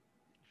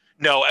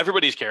No,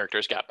 everybody's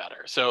characters got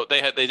better. So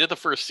they did the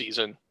first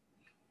season,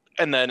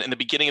 and then in the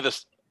beginning of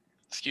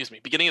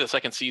the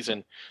second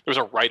season, there was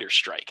a writer's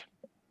strike.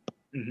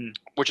 Mm-hmm.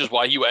 Which is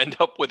why you end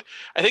up with,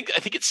 I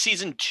think it's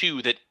season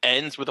 2 that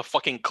ends with a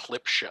fucking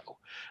clip show.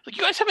 Like,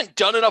 you guys haven't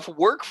done enough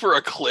work for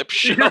a clip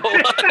show.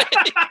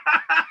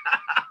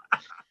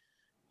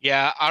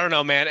 Yeah, I don't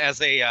know, man.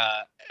 As a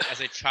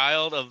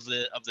child of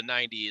the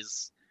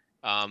 90s,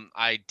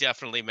 I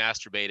definitely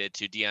masturbated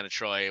to Deanna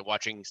Troi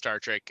watching Star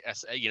Trek,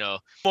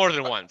 more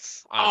than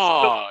once. Honestly.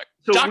 Oh,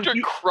 so Dr.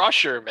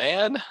 Crusher,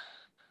 man.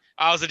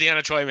 I was a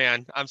Deanna Troi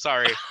man. I'm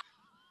sorry.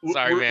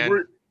 Sorry,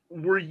 man.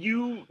 Were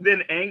you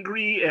then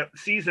angry at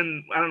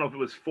season, I don't know if it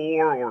was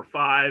 4 or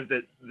 5,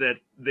 that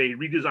they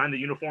redesigned the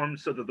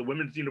uniforms so that the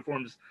women's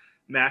uniforms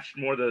matched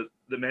more the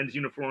men's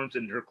uniforms,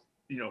 and her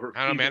I don't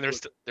know, man.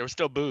 There were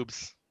still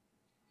boobs.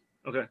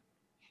 Okay.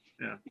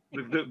 Yeah.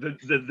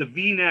 The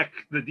V-neck,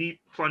 the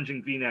deep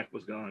plunging V-neck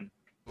was gone.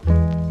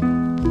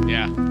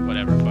 Yeah,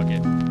 whatever. Fuck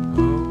it.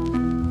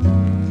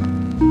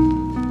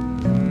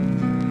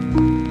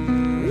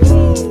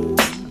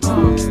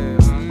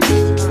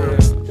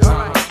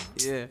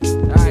 Yeah,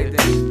 alright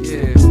then,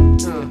 yeah,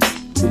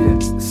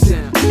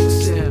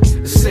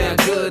 sound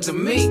good to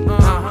me,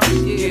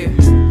 yeah.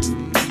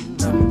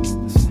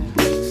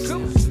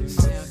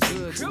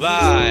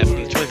 Live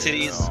from the Twin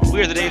Cities,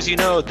 we're the Daves you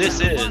know,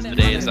 this is the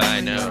Daves I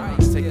know.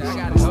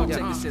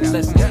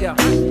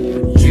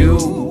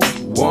 You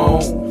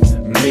want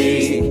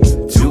me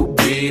to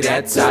be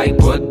that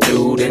type of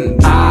dude, and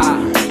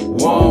I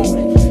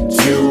want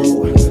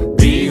to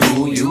be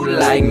who you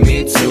like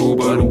me to,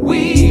 but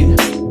we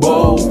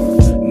both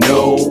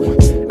know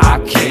I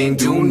can't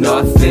do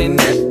nothing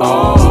at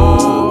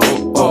all.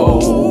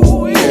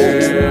 Oh,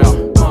 yeah.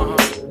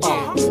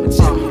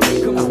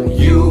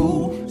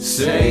 You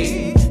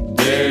say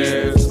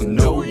there's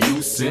no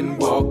use in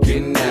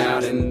walking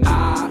out, and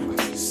I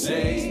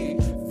say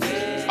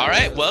all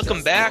right,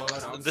 welcome back.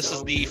 This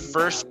is the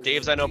first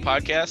Daves I Know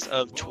podcast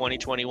of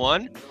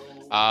 2021.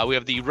 We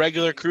have the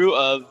regular crew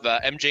of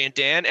MJ and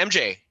Dan.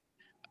 MJ,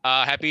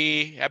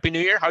 happy New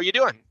Year. How are you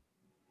doing?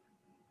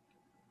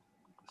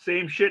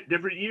 Same shit,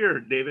 different year,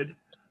 David.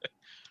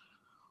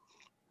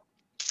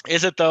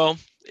 Is it though?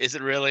 Is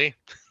it really?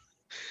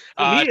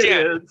 For me, it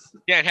is.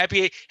 Yeah,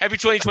 happy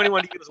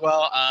 2021 to you as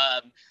well.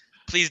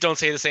 Please don't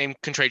say the same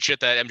contrite shit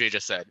that MJ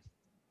just said.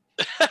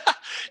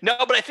 No,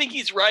 but I think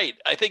he's right.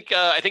 I think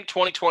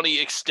 2020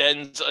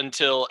 extends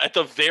until, at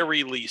the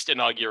very least,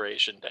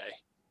 Inauguration Day.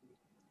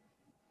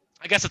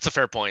 I guess it's a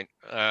fair point.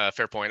 I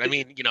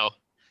mean,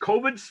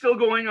 COVID's still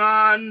going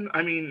on.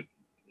 I mean,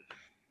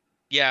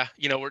 yeah,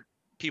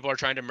 people are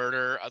trying to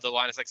murder the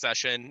line of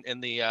succession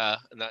in the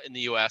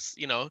U.S.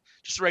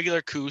 Just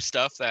regular coup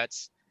stuff that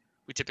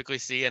we typically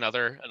see in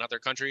other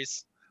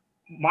countries.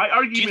 My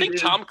argument. Do you think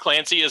Tom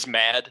Clancy is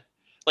mad?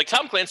 Like,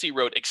 Tom Clancy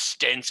wrote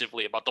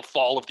extensively about the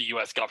fall of the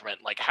U.S. government,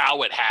 like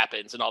how it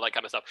happens and all that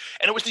kind of stuff.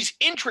 And it was these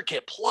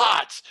intricate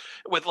plots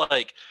with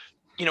like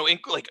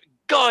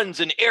guns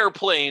and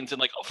airplanes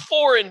and like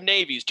foreign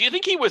navies. Do you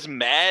think he was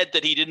mad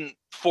that he didn't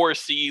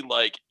foresee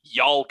like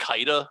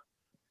Al-Qaeda?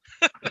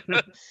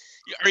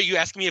 Are you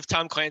asking me if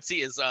Tom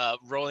Clancy is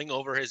rolling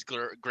over his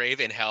grave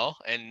in hell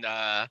and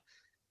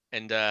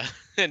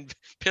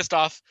pissed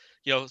off?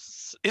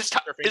 Is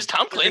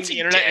Tom Clancy the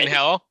internet dead? in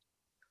hell?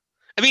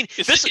 I mean,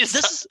 this is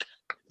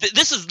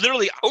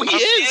literally. Oh, he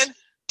is.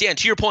 Dan,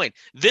 to your point,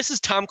 this is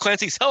Tom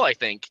Clancy's hell. I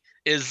think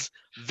is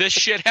this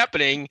shit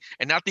happening,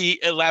 and not the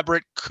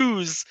elaborate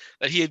coups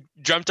that he had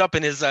dreamt up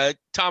in his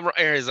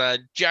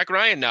Jack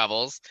Ryan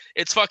novels.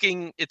 It's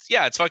fucking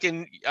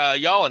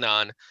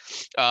Yalanon.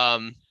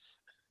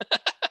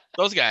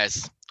 Those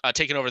guys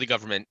taking over the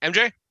government.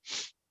 MJ?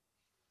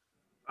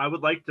 I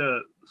would like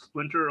to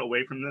splinter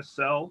away from this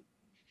cell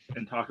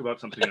and talk about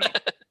something else.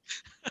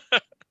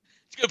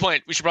 It's a good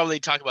point. We should probably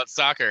talk about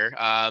soccer.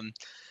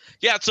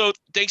 So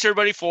thanks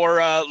everybody for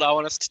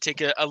allowing us to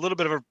take a little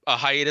bit of a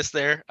hiatus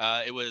there.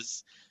 It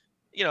was,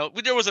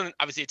 there wasn't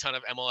obviously a ton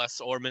of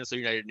MLS or Minnesota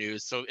United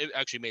news, so it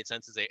actually made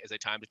sense as a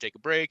time to take a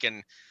break.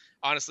 And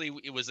honestly,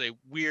 it was a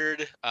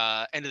weird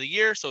end of the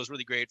year, so it was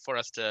really great for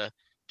us to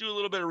do a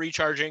little bit of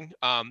recharging.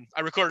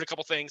 I recorded a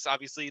couple things,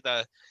 obviously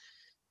the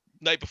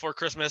night before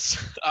Christmas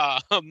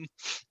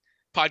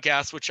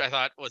podcast, which I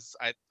thought was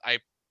I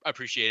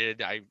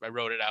appreciated. I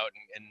wrote it out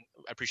and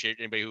I appreciate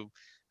anybody who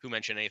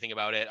mentioned anything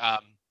about it.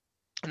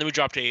 And then we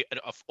dropped a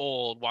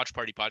old watch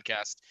party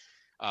podcast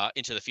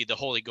into the feed, the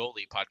Holy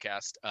Goalie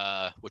podcast,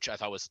 which I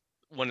thought was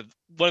one of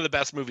the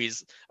best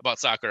movies about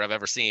soccer I've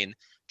ever seen,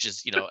 which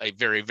is a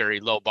very, very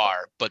low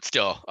bar, but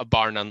still a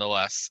bar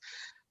nonetheless.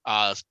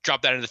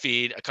 Dropped that into the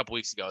feed a couple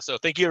weeks ago. So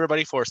thank you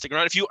everybody for sticking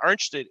around. If you are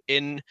interested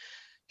in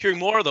hearing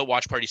more of the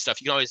watch party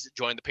stuff, you can always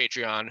join the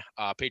Patreon,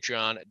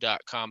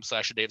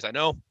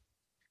 patreon.com/davesIknow.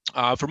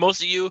 For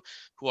most of you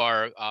who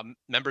are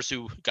members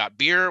who got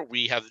beer,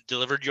 we have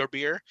delivered your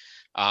beer.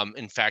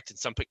 In fact, in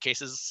some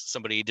cases,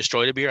 somebody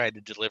destroyed a beer. I had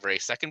to deliver a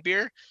second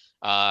beer.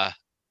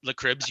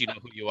 LaCribs, you know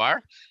who you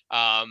are.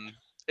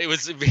 It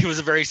was a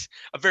very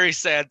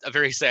sad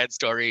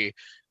story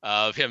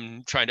of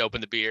him trying to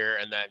open the beer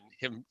and then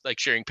him like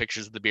sharing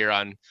pictures of the beer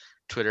on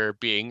Twitter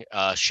being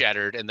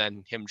shattered, and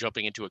then him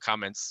jumping into a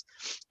comments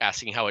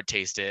asking how it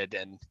tasted,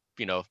 and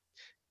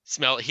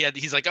smell.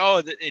 He's like,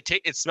 oh,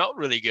 it smelled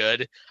really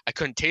good. I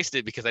couldn't taste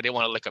it because I didn't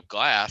want to lick up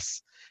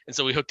glass, and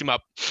so we hooked him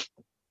up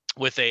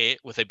with a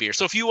beer.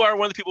 So if you are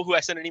one of the people who I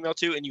sent an email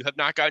to and you have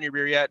not gotten your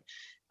beer yet,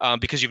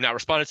 because you've not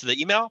responded to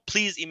the email,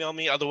 please email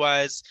me.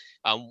 Otherwise,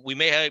 we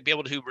may be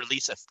able to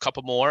release a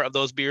couple more of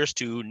those beers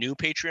to new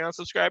Patreon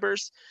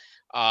subscribers.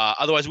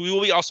 Otherwise, we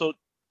will be also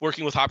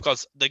working with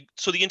Hopcalls.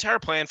 So the entire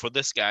plan for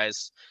this,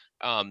 guys,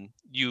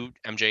 you,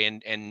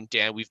 MJ, and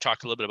Dan, we've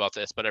talked a little bit about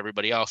this, but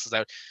everybody else, is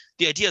that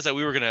the idea is that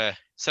we were going to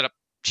set up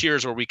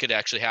tiers where we could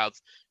actually have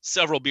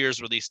several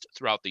beers released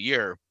throughout the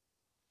year.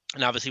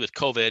 And obviously with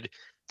COVID,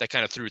 that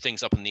kind of threw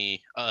things up in the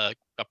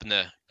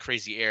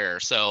crazy air.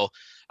 So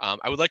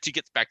I would like to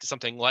get back to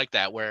something like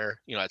that, where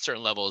at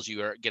certain levels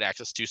you get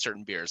access to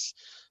certain beers.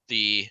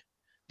 The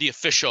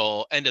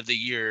official end of the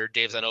year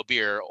Dave's I Know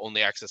beer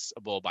only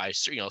accessible by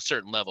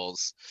certain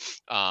levels.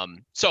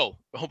 So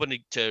I'm hoping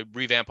to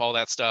revamp all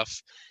that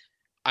stuff.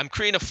 I'm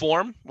creating a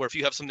form where if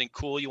you have something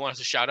cool you want us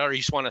to shout out, or you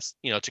just want us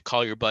to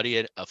call your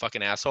buddy a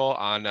fucking asshole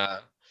on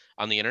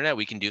the internet,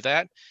 we can do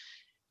that.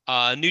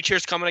 New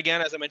tiers coming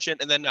again, as I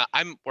mentioned, and then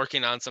I'm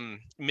working on some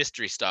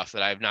mystery stuff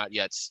that I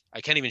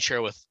can't even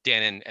share with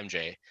Dan and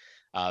MJ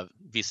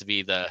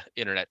vis-a-vis the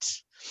internet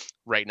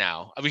right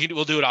now.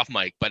 We'll do it off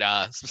mic, but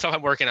some stuff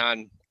I'm working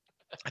on.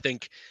 I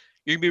think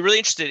you're gonna be really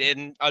interested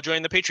in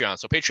joining the Patreon.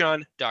 So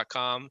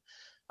patreon.com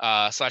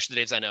 /the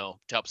Daves I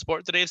Know to help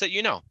support the Daves that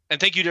you know. And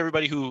thank you to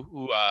everybody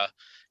who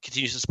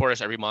continues to support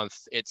us every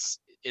month. It's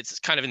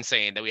kind of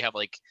insane that we have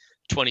like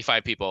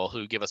 25 people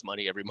who give us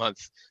money every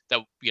month that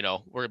we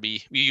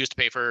use to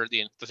pay for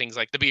the things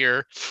like the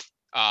beer,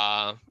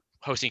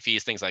 hosting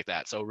fees, things like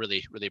that. So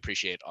really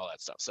appreciate all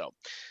that stuff. So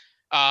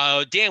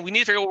Dan, we need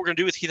to figure out what we're gonna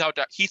do with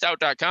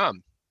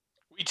heathout.com.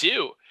 We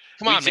do.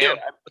 Come on, man.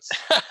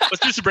 Let's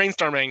do some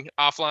brainstorming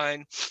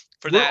offline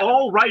for that. We're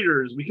all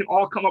writers. We can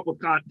all come up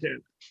with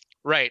content.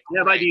 Right. We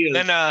have ideas.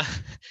 And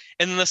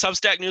then the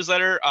Substack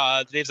newsletter,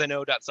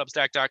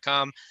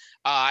 davesIknow.substack.com.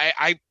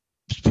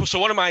 So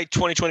one of my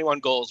 2021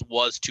 goals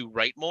was to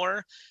write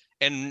more,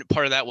 and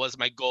part of that was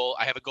my goal.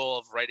 I have a goal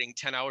of writing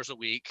 10 hours a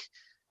week.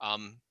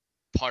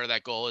 Part of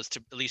that goal is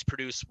to at least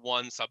produce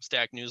one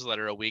Substack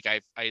newsletter a week. I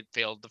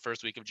failed the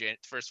first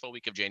full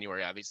week of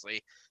January,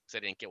 obviously, because I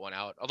didn't get one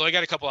out. Although I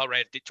got a couple out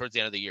right towards the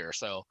end of the year,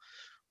 so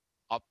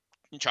I'll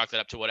chalk that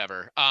up to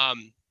whatever.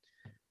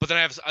 But then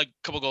I have a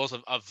couple goals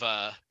of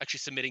actually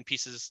submitting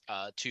pieces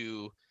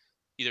to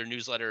either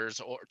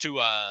newsletters or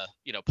to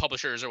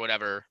publishers or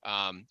whatever.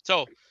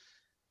 So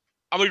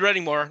I'll be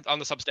writing more on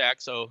the Substack.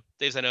 So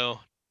Daves I Know,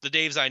 the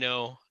Daves I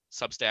Know,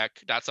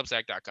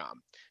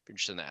 substack.substack.com. If you're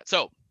interested in that.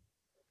 So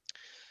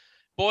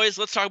boys,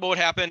 let's talk about what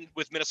happened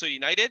with Minnesota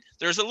United.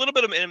 There's a little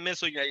bit of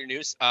Minnesota United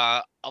news,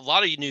 a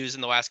lot of news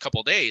in the last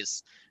couple of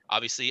days.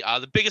 Obviously,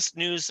 the biggest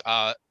news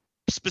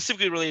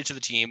specifically related to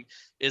the team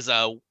is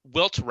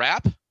Wilt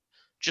Rapp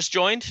just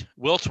joined.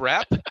 Wilt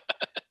Rapp.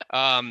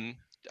 Any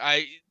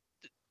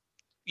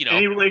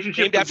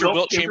relationship named after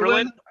Wilt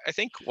Chamberlain, I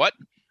think. What,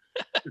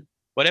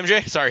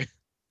 MJ? Sorry.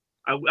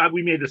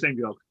 We made the same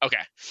joke.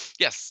 Okay.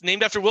 Yes,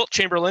 named after Wilt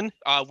Chamberlain.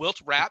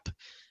 Wilt Rapp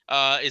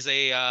is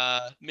a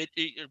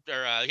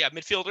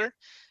midfielder.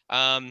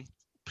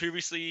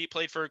 Previously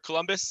played for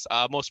Columbus.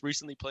 Most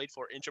recently played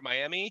for Inter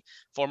Miami.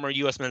 Former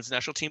U.S. men's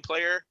national team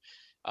player.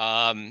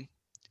 I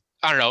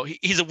don't know.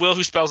 He's a Will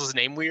who spells his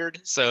name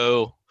weird.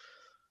 So,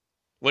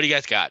 what do you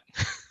guys got?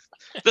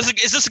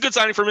 Is this a good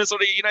signing for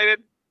Minnesota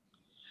United?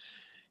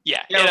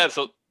 Yeah,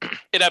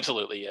 it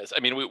absolutely is. I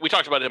mean, we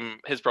talked about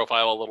his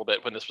profile a little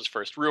bit when this was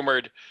first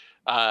rumored.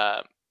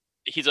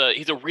 He's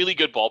a really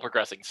good ball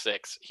progressing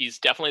six. He's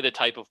definitely the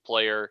type of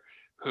player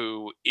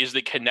who is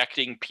the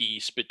connecting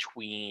piece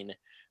between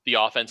the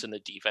offense and the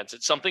defense.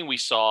 It's something we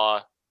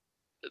saw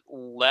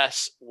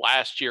less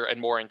last year and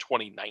more in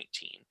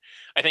 2019.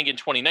 I think in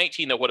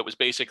 2019, though, what it was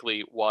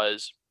basically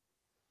was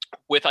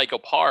with Ike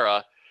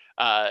Opara,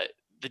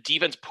 the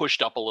defense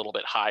pushed up a little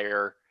bit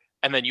higher,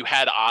 and then you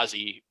had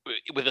Ozzy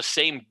with the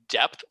same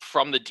depth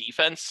from the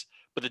defense,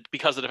 but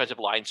because the defensive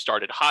line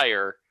started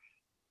higher,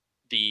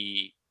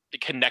 the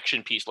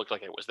connection piece looked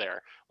like it was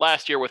there.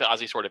 Last year with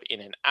Ozzy sort of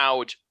in and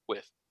out,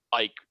 with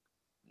Ike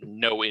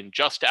no in,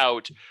 just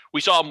out, we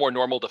saw a more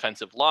normal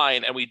defensive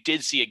line, and we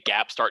did see a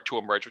gap start to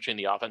emerge between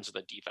the offense and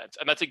the defense.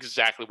 And that's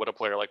exactly what a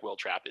player like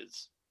Wilt Rapp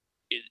is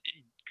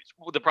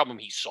the problem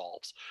he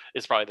solves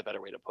is probably the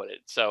better way to put it.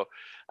 So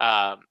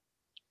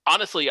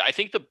honestly, I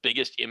think the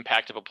biggest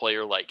impact of a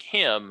player like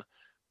him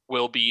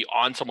will be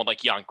on someone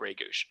like Jan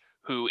Greguš,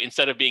 who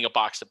instead of being a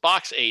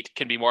box-to-box 8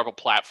 can be more of a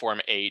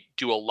platform 8,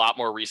 do a lot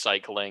more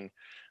recycling.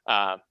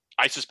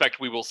 I suspect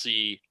we will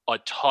see a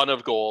ton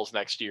of goals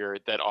next year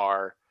that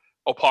are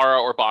Opara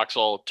or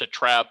Boxall to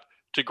Trapp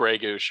to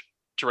Greguš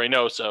to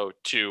Reynoso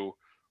to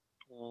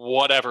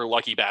whatever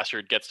lucky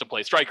bastard gets to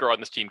play striker on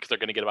this team, because they're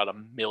going to get about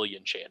 1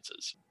 million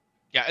chances.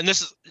 Yeah, and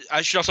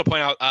I should also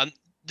point out,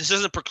 this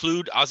doesn't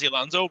preclude Ozzy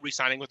Alonso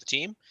re-signing with the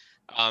team.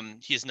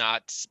 He has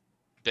not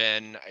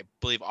been, I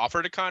believe,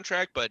 offered a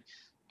contract, but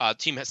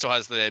team still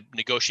has the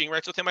negotiating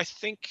rights with him. I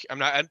think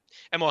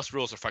MLS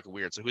rules are fucking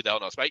weird, so who the hell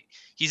knows? But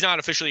he's not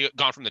officially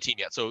gone from the team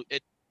yet. So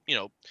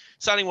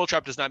signing Wilt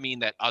Rapp does not mean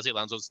that Ozzy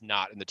Alonso's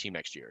not in the team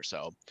next year.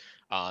 So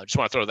just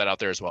want to throw that out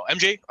there as well. MJ,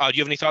 do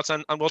you have any thoughts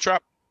on Wilt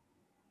Rapp?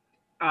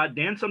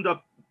 Dan summed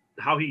up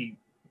how he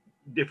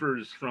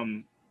differs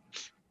from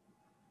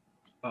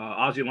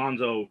Ozzy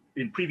Alonso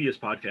in previous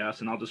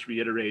podcasts, and I'll just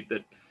reiterate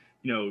that,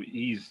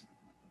 he's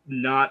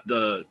not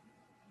the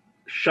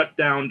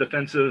shutdown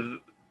defensive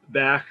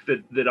back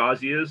that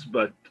Ozzy is,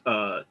 but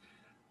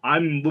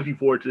I'm looking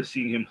forward to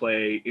seeing him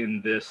play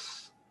in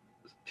this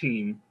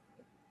team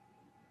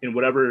in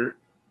whatever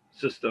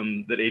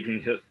system that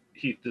Adrian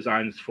Heath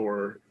designs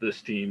for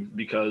this team,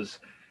 because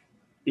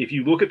if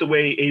you look at the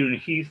way Adrian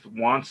Heath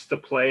wants to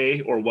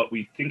play, or what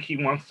we think he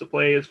wants to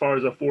play as far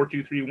as a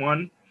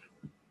 4-2-3-1,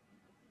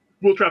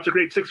 Wilt Rapp's a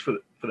great 6 for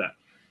that.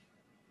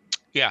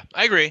 Yeah,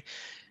 I agree.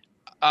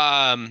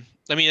 I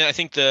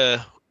think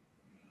the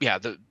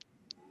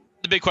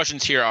big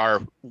questions here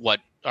are,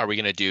 what are we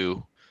going to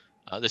do?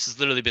 This has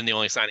literally been the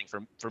only signing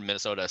from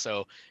Minnesota,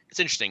 so it's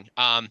interesting.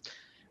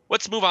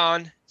 Let's move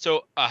on.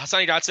 So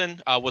Hassani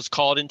Dotson was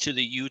called into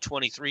the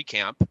U23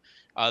 camp.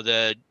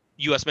 The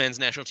U.S. men's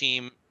national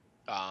team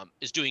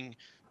is doing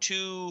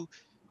 2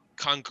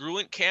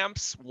 congruent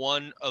camps,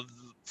 one of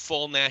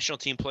full national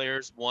team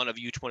players, one of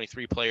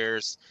U23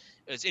 players.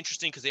 It's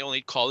interesting because they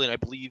only called in, I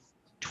believe,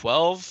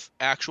 12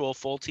 actual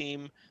full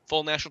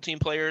national team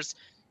players,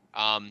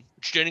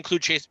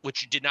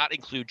 which did not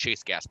include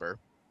Chase Gasper,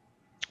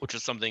 which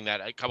is something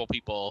that a couple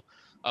people,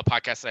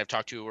 podcasts that I've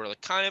talked to, were like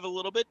kind of a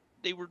little bit,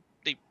 it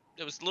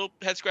was a little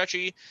head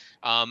scratchy.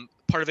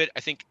 Part of it, I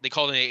think they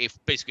called in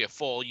basically a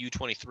full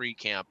U23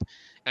 camp.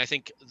 And I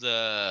think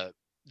the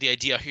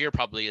idea here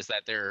probably is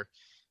that they're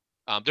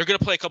going to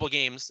play a couple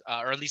games,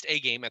 or at least a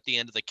game at the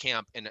end of the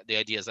camp. And the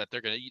idea is that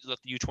they're going to let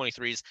the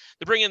U23s,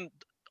 they bring in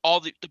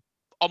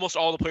almost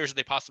all the players that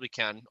they possibly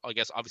can. I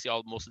guess obviously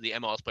most of the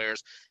MLS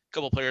players, a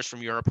couple players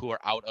from Europe who are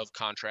out of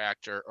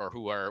contract or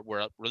who were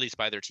released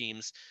by their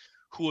teams,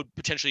 who would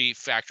potentially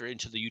factor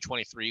into the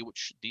U23,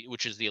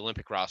 which is the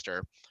Olympic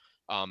roster,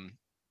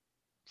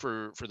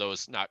 for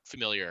those not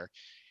familiar,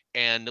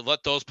 and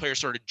let those players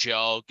sort of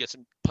gel, get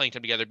some playing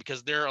time together,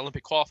 because their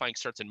Olympic qualifying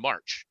starts in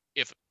March,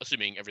 if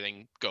assuming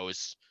everything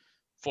goes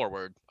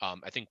forward.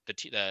 I think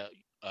the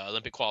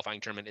Olympic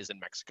qualifying tournament is in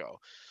Mexico.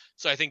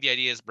 So I think the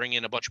idea is bring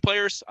in a bunch of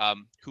players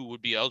who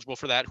would be eligible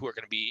for that, who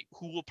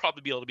will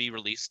probably be able to be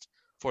released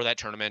for that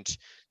tournament.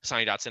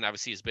 Sonny Dotson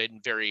obviously has been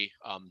very,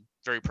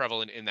 very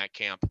prevalent in that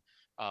camp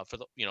for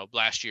the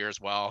last year as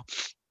well.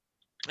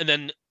 And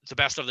then the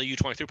best of the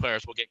U23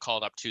 players will get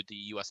called up to the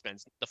U.S.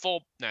 men's, the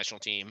full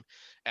national team,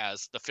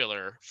 as the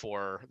filler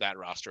for that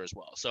roster as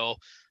well. So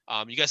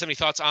you guys have any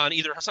thoughts on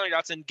either Hassani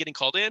Dotson getting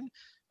called in?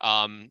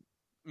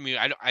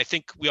 I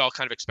think we all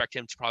kind of expect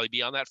him to probably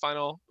be on that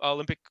final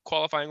Olympic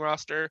qualifying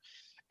roster,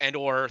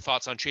 or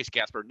thoughts on Chase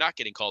Gasper not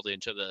getting called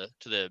into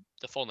the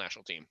full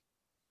national team.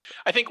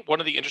 I think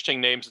one of the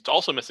interesting names that's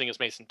also missing is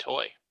Mason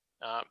Toy.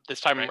 This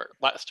time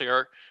last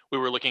year, we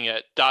were looking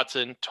at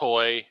Dotson,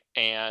 Toy,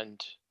 and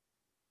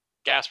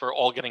Gasper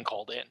all getting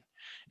called in,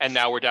 and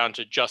now we're down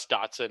to just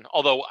Dotson.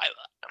 Although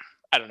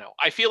I don't know,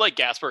 I feel like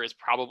Gasper is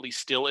probably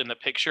still in the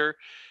picture.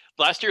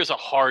 Last year is a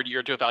hard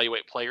year to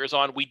evaluate players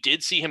on. We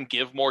did see him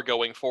give more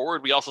going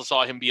forward. We also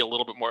saw him be a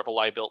little bit more of a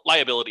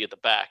liability at the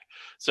back.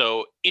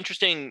 So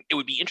interesting. It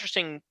would be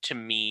interesting to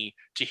me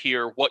to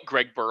hear what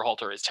Greg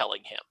Berhalter is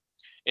telling him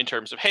in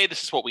terms of, hey,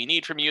 this is what we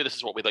need from you. This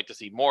is what we'd like to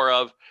see more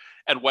of,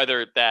 and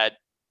whether that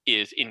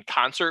is in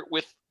concert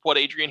with what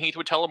Adrian Heath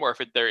would tell him, or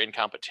if they're in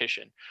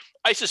competition.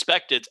 I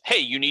suspect it's, hey,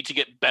 you need to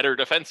get better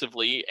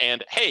defensively,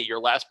 and hey, your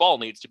last ball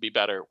needs to be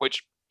better,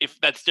 which, if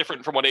that's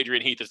different from what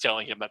Adrian Heath is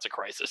telling him, that's a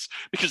crisis,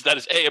 because that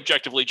is A,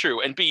 objectively true,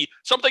 and B,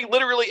 something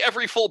literally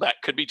every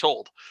fullback could be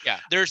told. Yeah,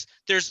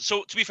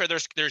 so to be fair,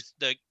 there's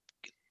the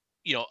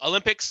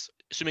Olympics,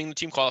 assuming the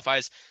team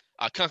qualifies,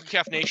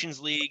 CONCACAF Nations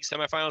League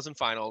semifinals and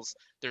finals,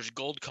 there's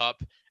Gold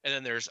Cup, and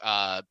then there's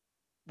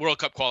World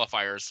Cup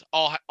qualifiers,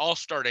 all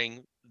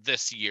starting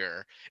this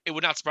year. It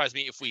would not surprise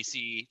me if we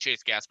see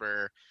Chase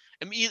Gasper,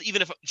 I mean,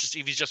 even if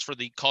he's just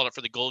called it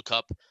for the Gold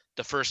Cup,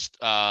 the first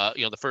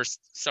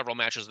several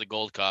matches of the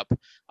Gold Cup,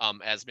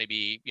 as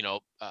maybe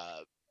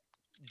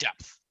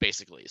depth,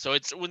 basically. So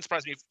it wouldn't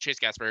surprise me if Chase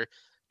Gasper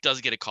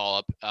does get a call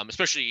up,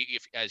 especially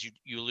if, as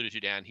you alluded to,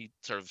 Dan, he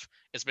sort of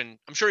has been.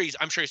 I'm sure he's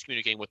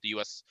communicating with the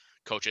U.S.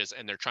 coaches,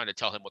 and they're trying to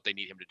tell him what they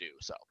need him to do.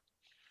 So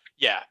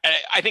yeah,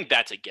 I think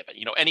that's a given.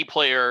 Any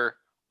player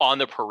on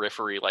the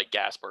periphery like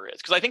Gasper is,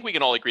 because I think we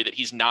can all agree that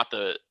he's not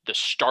the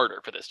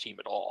starter for this team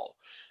at all,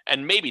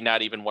 and maybe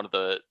not even one of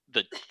the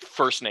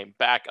first name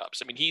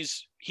backups. I mean,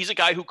 he's a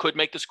guy who could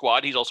make the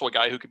squad. He's also a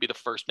guy who could be the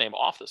first name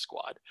off the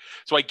squad.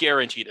 So I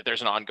guarantee that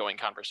there's an ongoing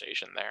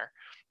conversation there.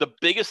 The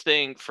biggest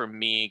thing for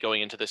me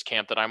going into this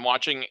camp that I'm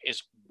watching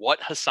is what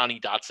Hassani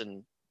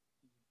Dotson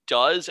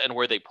does and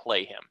where they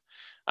play him.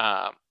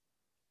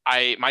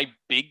 my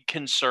big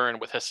concern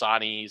with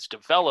Hassani's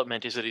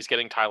development is that he's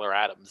getting Tyler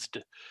Adams'd.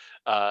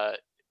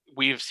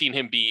 We've seen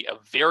him be a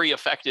very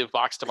effective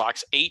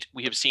box-to-box 8.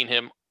 We have seen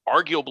him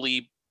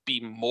arguably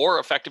be more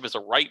effective as a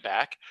right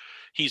back.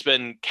 He's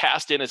been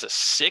cast in as a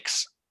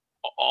 6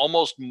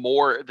 almost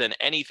more than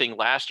anything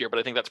last year, but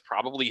I think that's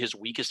probably his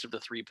weakest of the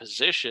 3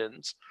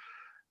 positions.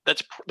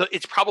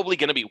 It's probably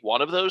going to be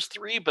one of those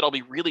 3, but I'll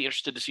be really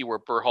interested to see where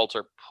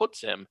Berhalter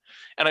puts him.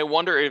 And I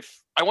wonder if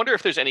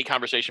there's any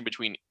conversation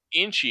between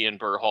Inchy and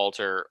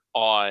Berhalter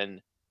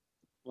on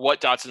what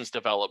Dotson's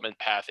development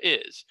path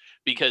is,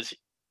 because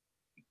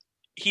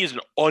he is an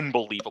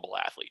unbelievable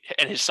athlete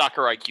and his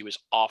soccer IQ is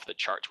off the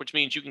charts, which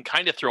means you can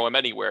kind of throw him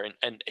anywhere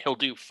and he'll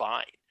do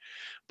fine.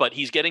 But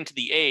he's getting to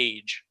the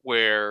age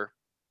where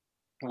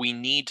we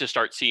need to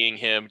start seeing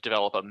him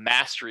develop a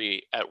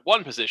mastery at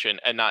one position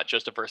and not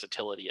just a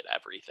versatility at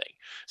everything.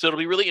 So it'll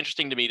be really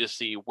interesting to me to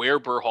see where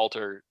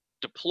Berhalter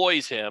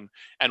deploys him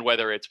and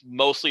whether it's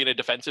mostly in a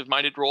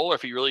defensive-minded role or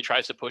if he really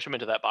tries to push him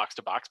into that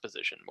box-to-box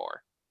position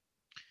more.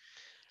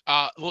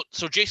 Well,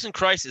 so Jason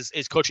Kreis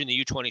is coaching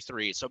the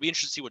U23, so it'll be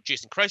interesting to see what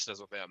Jason Kreis does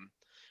with him.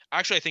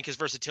 Actually, I think his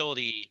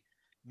versatility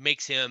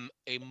makes him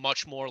a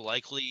much more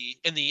likely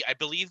I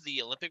believe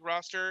the Olympic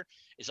roster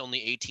is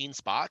only 18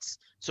 spots.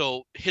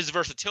 So his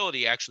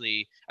versatility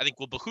actually, I think,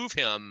 will behoove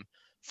him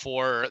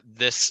for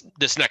this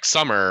next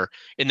summer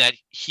in that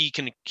he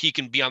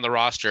can be on the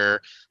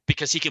roster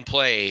because he can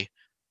play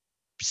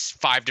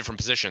 5 different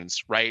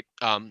positions, right?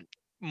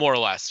 More or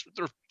less.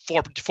 There are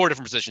four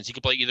different positions. He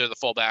could play either the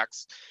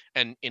fullbacks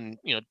and in,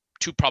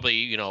 2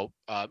 probably,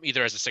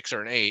 either as a 6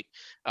 or an 8,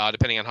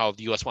 depending on how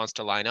the U.S. wants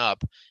to line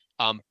up.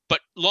 But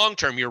long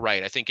term, you're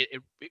right. I think it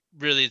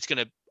really is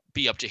going to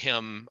be up to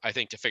him, I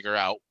think, to figure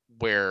out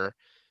where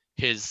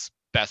his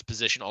best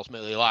position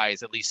ultimately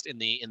lies, at least in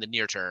the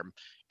near term,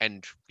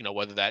 and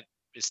whether that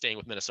is staying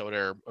with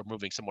Minnesota or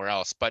moving somewhere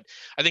else. But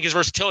I think his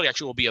versatility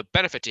actually will be a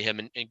benefit to him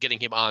in getting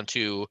him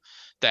onto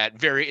that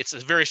it's a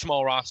very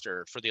small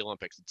roster for the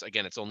Olympics.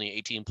 It's only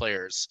 18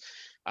 players.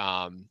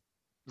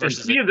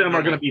 Versus 3 of them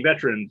are going to be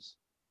veterans.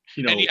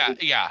 And I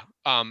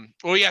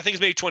think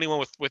it's maybe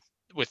 21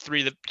 with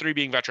 3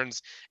 being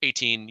veterans,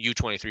 18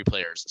 U23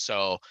 players.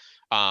 So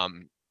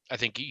I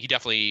think he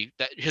definitely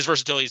his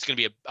versatility is going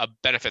to be a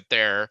benefit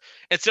there.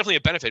 It's definitely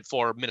a benefit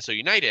for Minnesota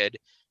United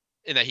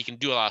in that he can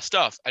do a lot of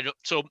stuff.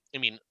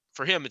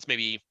 For him, it's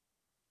maybe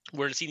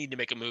where does he need to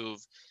make a move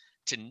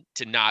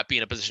to not be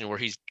in a position where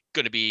he's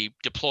going to be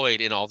deployed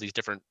in all these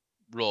different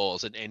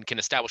roles and can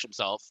establish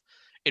himself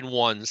in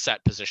one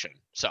set position.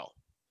 So.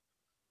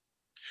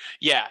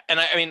 Yeah, and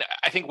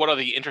I think one of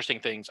the interesting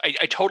things,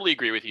 I totally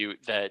agree with you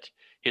that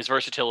his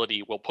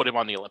versatility will put him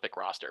on the Olympic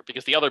roster,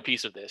 because the other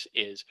piece of this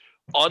is,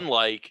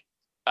 unlike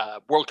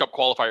World Cup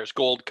qualifiers,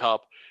 Gold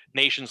Cup,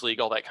 Nations League,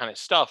 all that kind of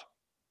stuff,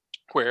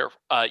 where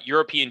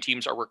European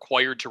teams are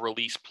required to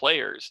release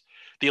players,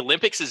 the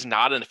Olympics is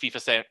not a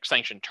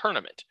FIFA-sanctioned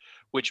tournament,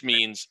 which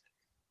means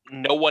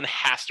no one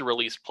has to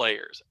release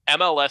players.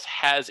 MLS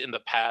has in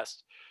the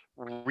past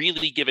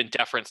really given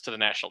deference to the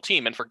national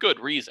team, and for good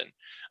reason.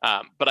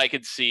 But I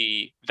could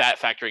see that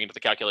factoring into the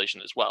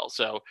calculation as well.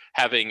 So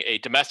having a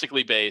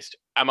domestically based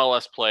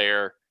MLS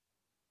player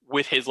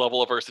with his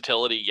level of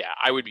versatility,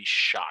 I would be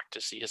shocked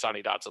to see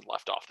Hassani Dotson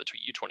left off the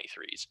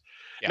U23s.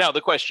 Yeah. Now,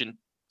 the question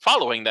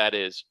following that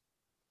is,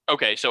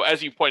 okay, so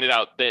as you pointed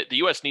out, the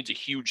U.S. needs a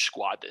huge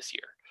squad this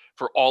year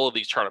for all of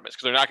these tournaments,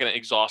 because they're not going to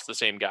exhaust the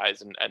same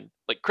guys. And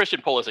like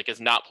Christian Pulisic is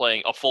not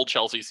playing a full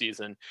Chelsea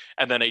season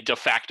and then a de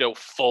facto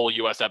full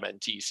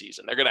USMNT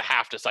season. They're going to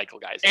have to cycle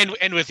guys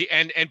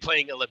and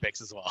playing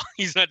Olympics as well.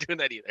 He's not doing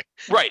that either.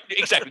 Right,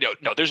 exactly.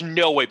 No, there's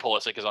no way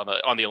Pulisic is on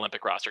the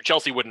Olympic roster.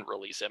 Chelsea wouldn't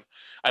release him,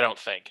 I don't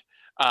think,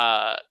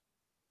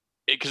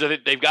 because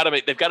they've got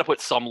to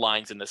put some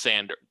lines in the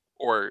sand,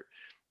 or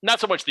not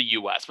so much the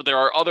U.S., but there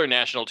are other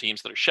national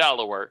teams that are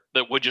shallower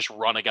that would just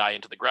run a guy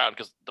into the ground,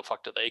 because the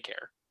fuck do they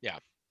care? Yeah.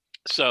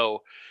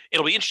 So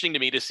it'll be interesting to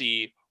me to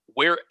see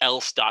where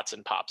else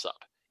Dotson pops up.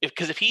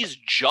 Because if he's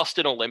just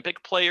an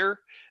Olympic player,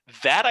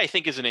 that I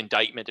think is an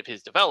indictment of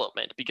his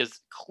development, because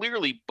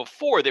clearly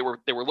before they were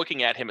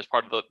looking at him as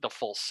part of the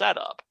full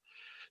setup.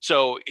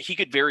 So he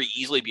could very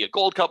easily be a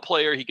Gold Cup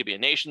player. He could be a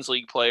Nations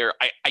League player.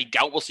 I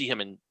doubt we'll see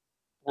him in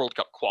World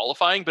Cup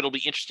qualifying, but it'll be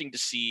interesting to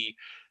see.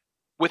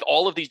 With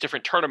all of these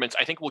different tournaments,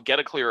 I think we'll get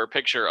a clearer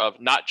picture of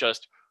not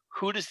just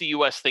who does the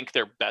U.S. think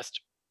their best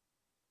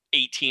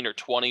 18 or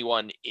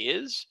 21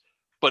 is,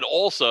 but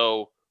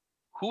also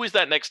who is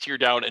that next tier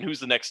down and who's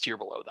the next tier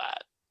below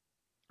that.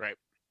 Right.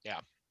 Yeah.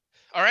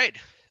 All right.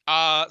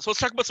 So let's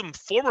talk about some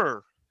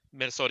former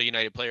Minnesota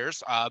United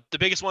players. The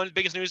biggest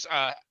news,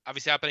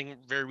 obviously happening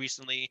very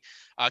recently.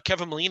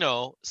 Kevin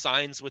Molino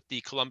signs with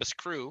the Columbus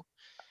Crew.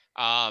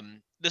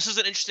 This is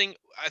an interesting.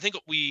 I think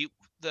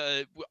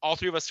all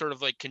 3 of us sort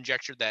of like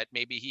conjectured that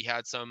maybe he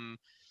had some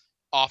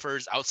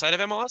offers outside of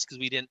MLS, because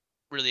we didn't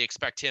really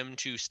expect him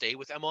to stay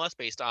with MLS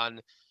based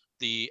on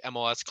the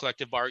MLS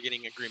collective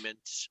bargaining agreement,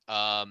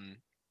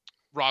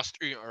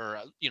 roster or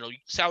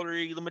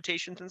salary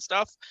limitations and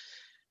stuff.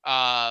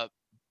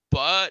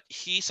 but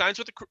he signs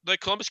with the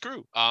Columbus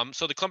Crew.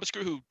 So the Columbus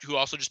Crew, who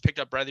also just picked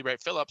up Bradley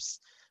Wright Phillips,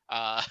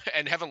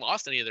 and haven't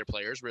lost any of their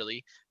players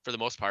really for the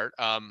most part,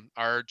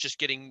 are just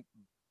getting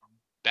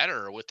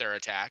better with their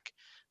attack.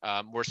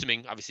 We're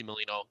assuming obviously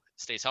Molino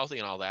stays healthy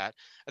and all that.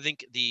 I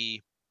think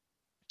the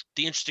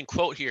interesting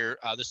quote here,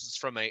 this is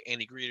from a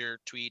Andy Greeter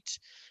tweet.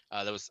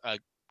 That was a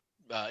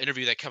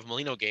interview that Kevin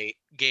Molino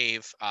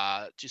gave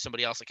to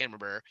somebody else. I can't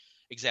remember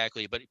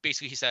exactly, but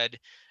basically he said,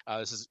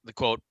 this is the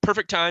quote: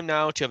 "Perfect time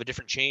now to have a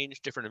different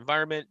change, different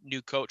environment,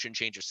 new coach, and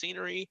change of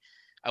scenery.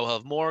 I will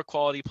have more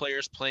quality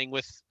players playing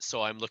with,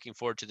 so I'm looking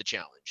forward to the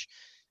challenge,"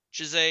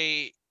 which is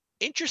a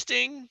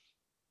interesting,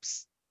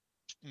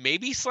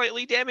 maybe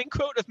slightly damning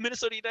quote of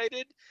Minnesota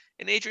United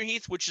and Adrian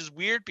Heath, which is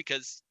weird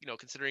because,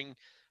 considering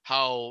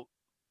how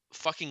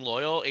fucking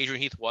loyal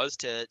Adrian Heath was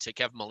to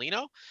Kevin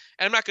Molino.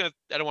 And I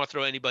don't want to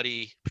throw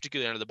anybody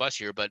particularly under the bus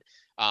here, but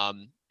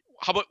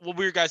what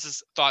were your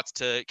guys' thoughts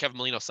to Kevin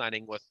Molino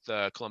signing with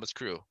the Columbus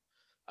Crew?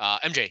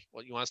 MJ,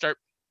 you want to start?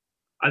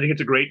 I think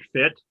it's a great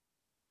fit.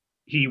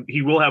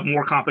 He will have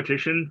more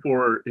competition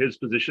for his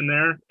position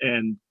there,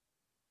 and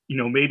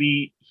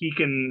maybe he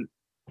can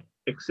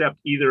accept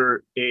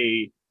either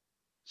a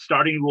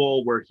starting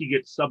role where he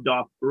gets subbed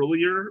off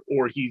earlier,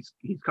 or he's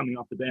coming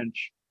off the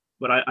bench.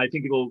 But I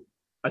think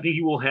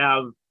he will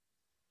have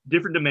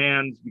different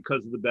demands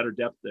because of the better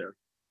depth there.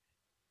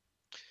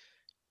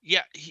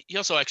 Yeah, he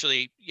also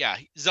actually,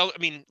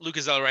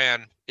 Lucas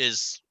Zelleran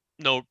is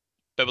no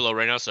Bebelo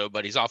Reynoso,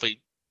 but he's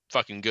awfully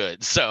fucking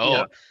good.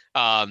 So,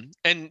 yeah.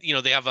 And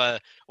they have a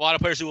lot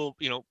of players who will,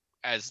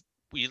 as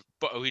we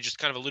just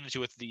kind of alluded to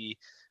with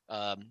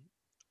all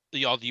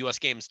the U.S.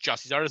 games,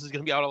 Jossie Zardes is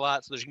going to be out a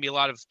lot, so there's going to be a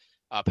lot of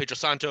Pedro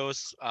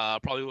Santos,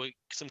 probably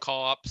some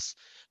call-ups.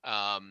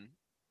 There's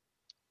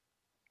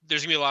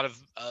going to be a lot of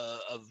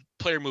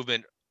player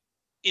movement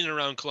in and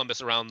around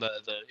Columbus around the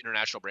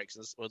international breaks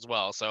as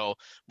well. So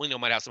Molino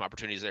might have some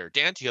opportunities there.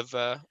 Dan, do you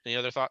have any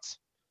other thoughts?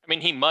 I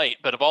mean, he might,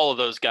 but of all of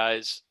those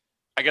guys,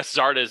 I guess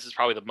Zardes is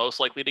probably the most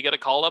likely to get a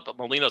call-up, but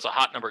Molino's a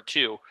hot number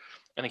 2.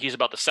 I think he's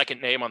about the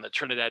second name on the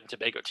Trinidad and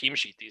Tobago team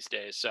sheet these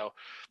days. So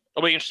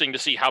it'll be interesting to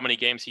see how many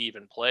games he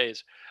even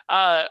plays.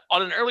 On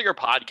an earlier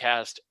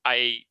podcast,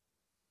 I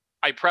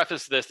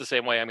prefaced this the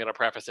same way I'm going to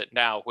preface it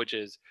now, which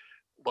is,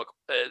 look,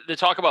 the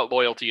talk about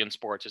loyalty in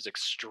sports is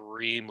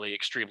extremely,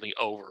 extremely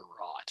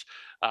overwrought.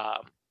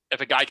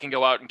 If a guy can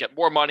go out and get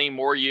more money,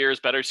 more years,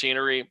 better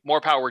scenery,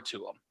 more power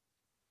to him.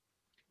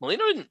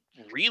 Molino didn't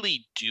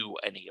really do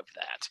any of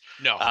that.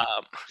 No.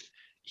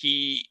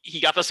 He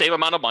got the same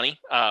amount of money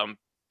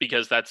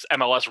because that's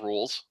MLS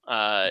rules.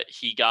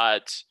 He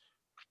got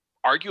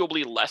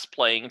arguably less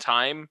playing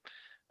time.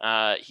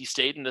 He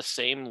stayed in the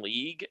same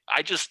league.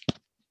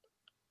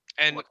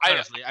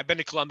 Honestly, I've been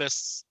to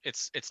Columbus.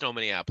 It's no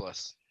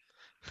Minneapolis.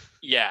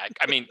 Yeah,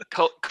 I mean,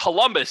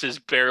 Columbus is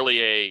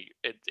barely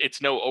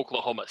it's no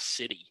Oklahoma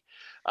City.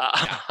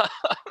 Yeah.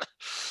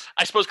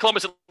 I suppose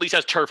Columbus at least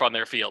has turf on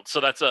their field, so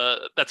that's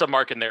a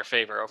mark in their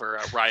favor over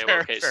Rio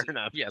OKC. Fair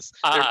enough. Yes,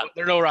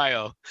 they're no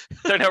Rio.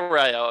 They're no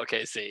Rio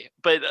OKC,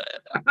 but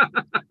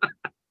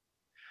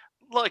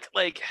look,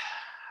 like,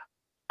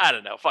 I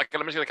don't know. Fuck it,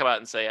 I'm just gonna come out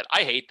and say it.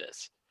 I hate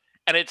this.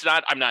 And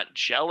I'm not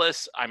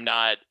jealous. I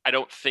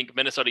don't think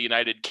Minnesota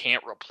United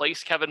can't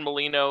replace Kevin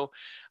Molino.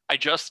 I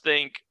just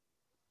think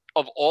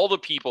of all the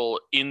people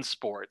in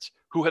sports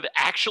who have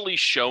actually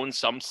shown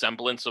some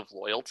semblance of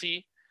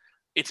loyalty,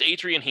 it's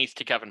Adrian Heath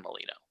to Kevin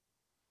Molino.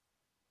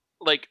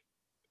 Like,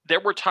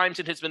 there were times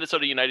in his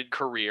Minnesota United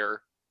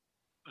career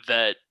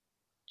that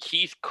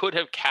Heath could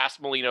have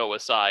cast Molino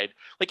aside,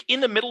 like in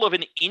the middle of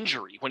an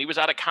injury when he was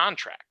out of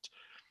contract.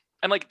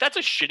 And, like, that's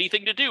a shitty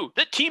thing to do.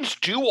 That teams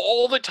do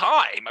all the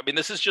time. I mean,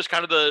 this is just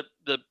kind of the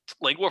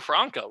lingua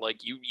franca. Like,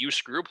 you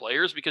screw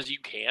players because you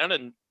can,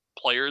 and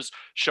players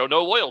show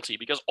no loyalty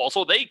because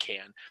also they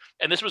can.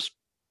 And this was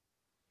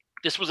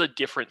a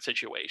different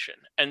situation.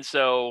 And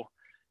so,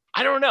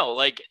 I don't know.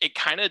 Like, it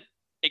kind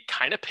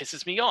of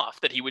pisses me off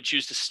that he would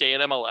choose to stay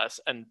in MLS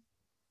and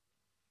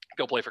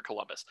go play for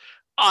Columbus.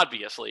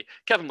 Obviously,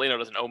 Kevin Molino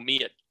doesn't owe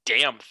me a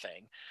damn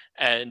thing.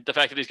 And the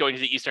fact that he's going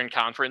to the Eastern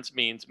Conference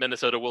means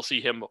Minnesota will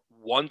see him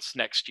once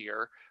next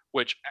year,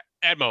 which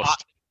at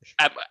most.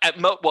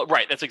 Well,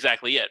 right. That's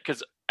exactly it.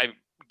 Because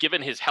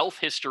given his health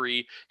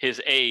history,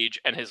 his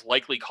age, and his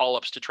likely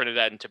call-ups to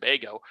Trinidad and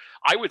Tobago,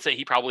 I would say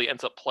he probably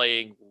ends up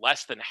playing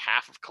less than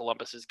half of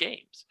Columbus's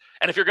games.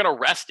 And if you're going to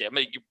rest him,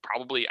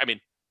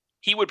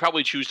 he would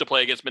probably choose to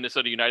play against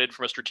Minnesota United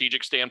from a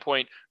strategic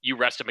standpoint. You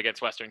rest him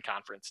against Western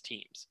Conference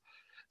teams.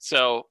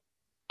 So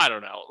I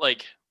don't know.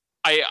 Like,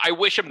 I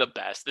wish him the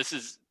best. This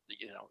is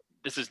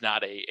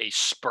not a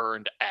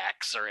spurned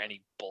ex or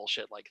any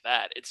bullshit like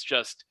that. It's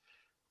just,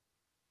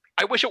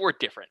 I wish it were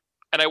different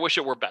and I wish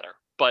it were better,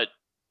 but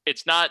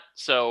it's not.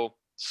 So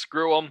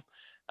screw him.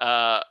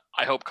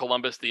 I hope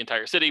Columbus, the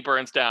entire city,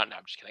 burns down. No,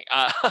 I'm just kidding.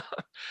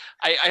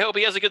 I hope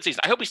he has a good season.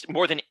 I hope he's,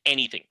 more than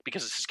anything,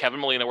 because this is Kevin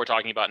Molino we're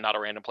talking about, not a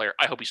random player,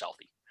 I hope he's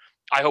healthy.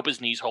 I hope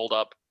his knees hold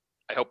up.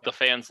 I hope the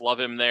fans love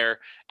him there.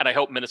 And I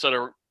hope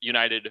Minnesota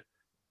United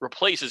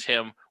replaces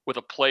him with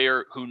a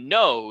player who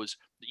knows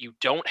that you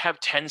don't have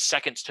 10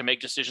 seconds to make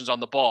decisions on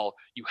the ball.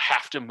 You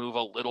have to move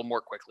a little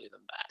more quickly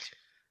than that.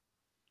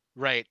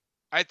 Right.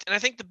 I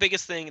think the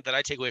biggest thing that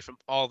I take away from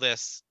all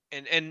this,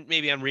 and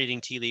maybe I'm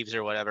reading tea leaves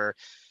or whatever,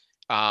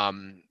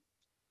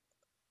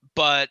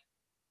 but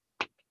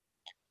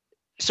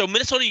so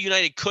Minnesota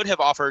United could have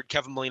offered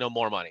Kevin Molino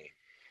more money.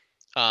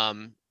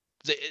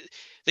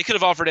 They could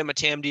have offered him a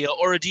TAM deal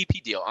or a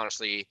DP deal,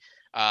 honestly,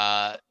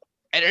 at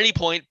any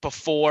point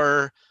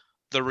before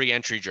the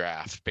re-entry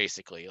draft,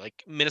 basically.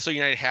 Like, Minnesota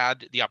United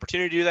had the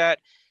opportunity to do that,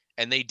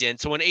 and they didn't.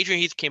 So when Adrian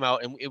Heath came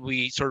out, and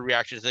we sort of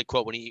reacted to the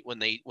quote when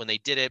they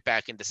did it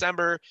back in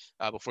December,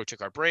 before we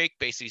took our break,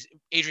 basically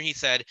Adrian Heath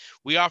said,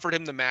 we offered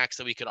him the max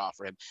that we could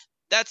offer him.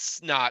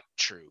 That's not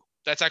true.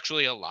 That's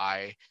actually a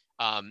lie.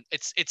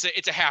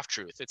 It's a half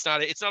truth. It's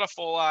not a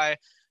full lie,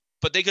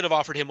 but they could have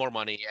offered him more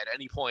money at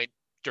any point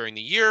during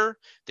the year.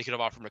 They could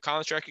have offered him a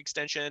contract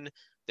extension.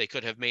 They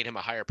could have made him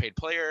a higher paid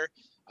player.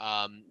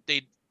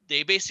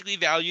 They basically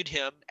valued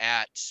him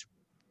at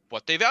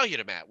what they valued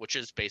him at, which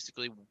is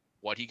basically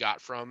what he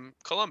got from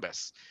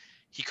Columbus.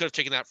 He could have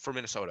taken that for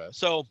Minnesota.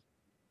 So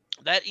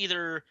that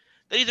either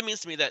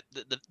means to me that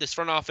this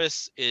front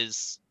office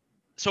is,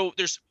 so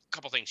there's a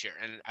couple things here,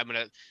 and I'm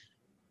going to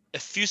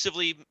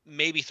effusively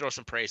maybe throw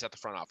some praise at the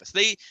front office.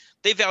 They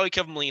value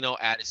Kevin Molino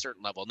at a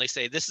certain level, and they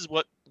say, this is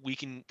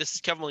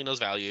Kevin Molino's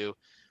value.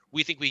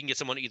 We think we can get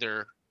someone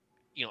either,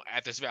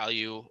 at this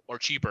value or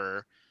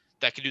cheaper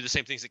that can do the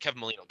same things that Kevin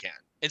Molino can.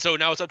 And so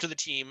now it's up to the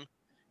team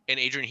and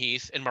Adrian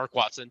Heath and Mark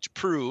Watson to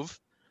prove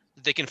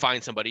that they can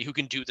find somebody who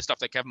can do the stuff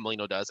that Kevin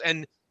Molino does.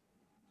 And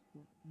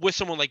with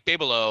someone like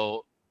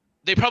Babelo,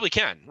 they probably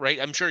can, right?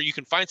 I'm sure you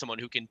can find someone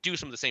who can do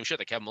some of the same shit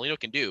that Kevin Molino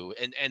can do,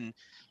 and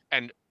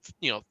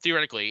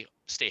theoretically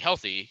stay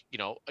healthy.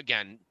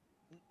 Again,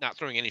 not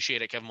throwing any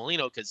shade at Kevin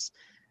Molino, because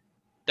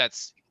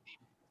that's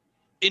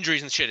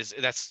injuries and shit,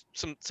 that's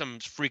some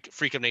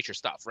freak of nature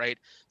stuff, right?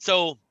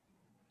 So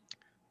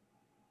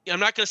I'm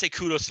not going to say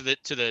kudos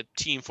to the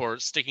team for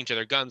sticking to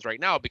their guns right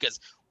now, because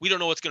we don't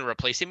know what's going to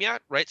replace him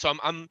yet, right? So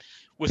I'm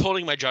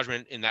withholding my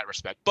judgment in that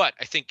respect. But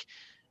I think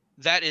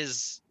that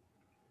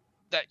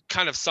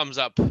kind of sums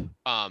up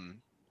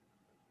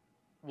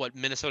what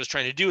Minnesota's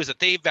trying to do, is that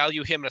they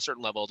value him at a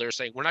certain level. They're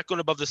saying, we're not going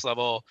above this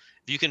level.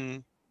 If you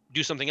can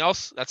do something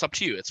else, that's up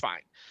to you. It's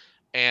fine.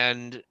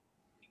 And,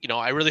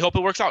 I really hope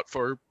it works out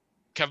for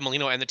Kevin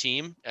Molino and the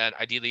team, and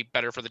ideally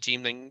better for the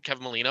team than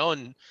Kevin Molino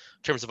in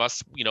terms of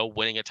us,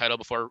 winning a title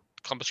before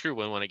Columbus Crew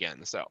win one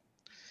again. So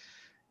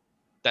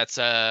that's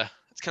kind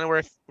of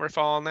where I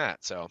fall on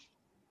that. So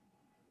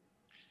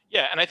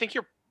yeah, and I think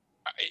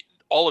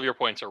all of your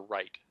points are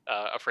right.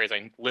 A phrase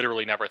I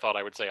literally never thought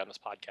I would say on this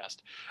podcast.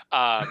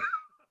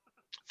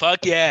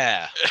 Fuck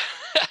yeah.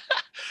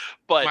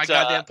 But my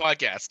goddamn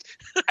podcast.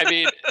 I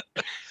mean,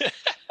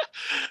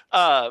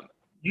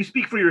 you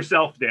speak for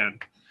yourself, Dan.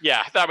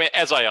 Yeah, I mean,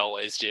 as I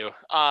always do.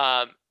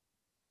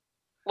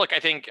 Look, I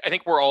think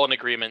we're all in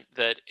agreement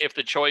that if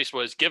the choice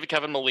was give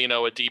Kevin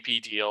Molino a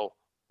DP deal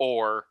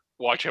or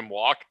watch him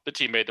walk, the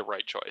team made the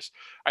right choice.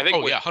 I think.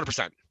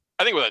 100%.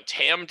 I think with a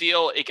TAM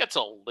deal, it gets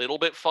a little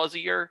bit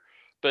fuzzier,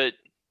 but.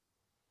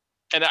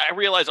 And I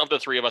realize of the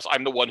three of us,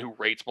 I'm the one who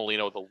rates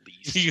Molino the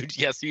least.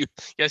 Yes,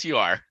 you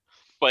are.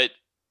 But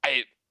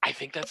I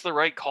think that's the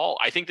right call.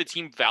 I think the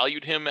team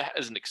valued him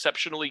as an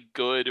exceptionally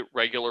good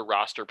regular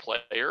roster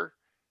player,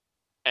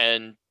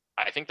 and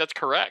I think that's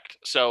correct.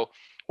 So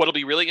what'll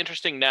be really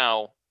interesting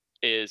now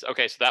is,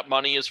 okay, so that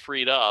money is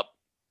freed up.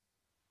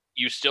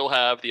 You still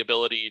have the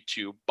ability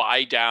to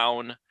buy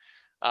down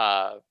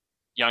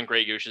Jan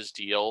Gregush's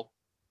deal.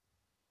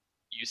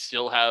 You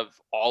still have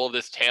all of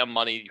this TAM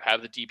money. You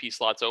have the DP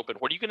slots open.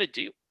 What are you going to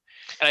do?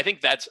 And I think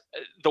that's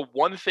the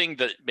one thing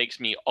that makes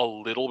me a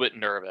little bit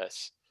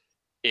nervous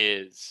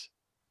is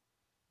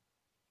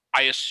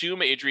I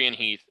assume Adrian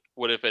Heath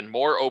would have been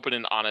more open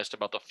and honest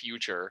about the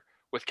future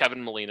with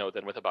Kevin Molino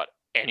than with about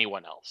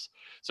anyone else.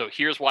 So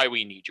here's why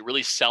we need you.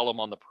 Really sell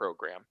him on the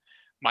program.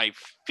 My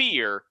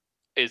fear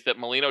is that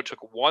Molino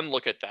took one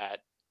look at that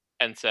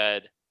and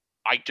said,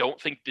 I don't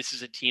think this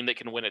is a team that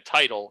can win a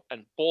title,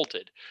 and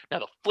bolted. Now,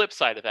 the flip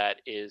side of that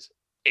is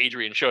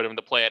Adrian showed him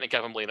the plan, and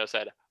Kevin Molino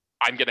said,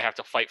 I'm going to have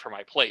to fight for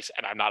my place,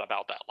 and I'm not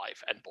about that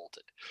life, and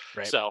bolted.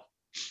 Right. So,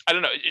 I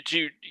don't know.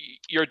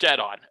 You're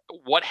dead on.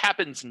 What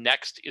happens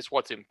next is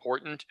what's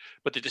important,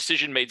 but the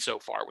decision made so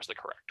far was the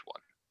correct one.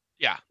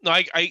 Yeah. No,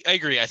 I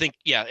agree. I think,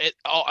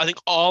 I think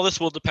all this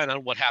will depend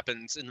on what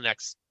happens in the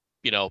next,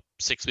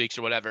 6 weeks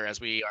or whatever,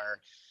 as we are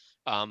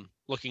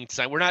looking to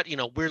sign. We're not,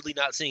 weirdly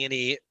not seeing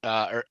any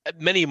or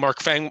many Mark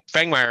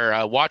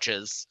Fangmeyer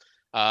watches.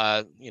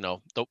 The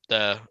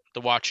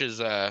watches,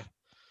 the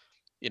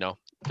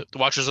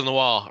watchers on the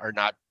wall are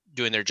not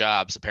doing their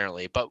jobs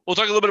apparently. But we'll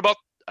talk a little bit about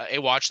a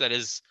watch that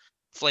is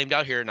flamed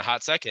out here in a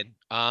hot second.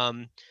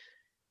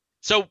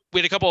 So we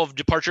had a couple of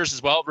departures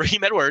as well.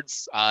 Raheem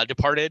Edwards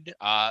departed,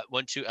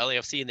 went to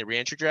LAFC in the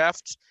re-entry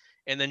draft,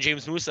 And then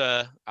James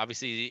Musa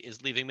obviously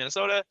is leaving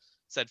Minnesota.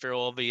 Said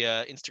farewell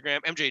via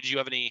Instagram. MJ, do you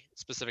have any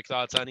specific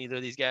thoughts on either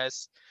of these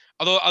guys?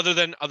 Although I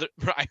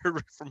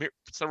heard from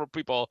several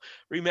people,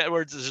 Raheem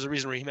Edwards. There's a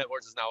reason Raheem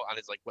Edwards is now on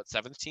his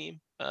 7th team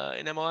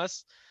in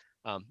MLS.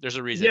 There's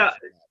a reason. Yeah,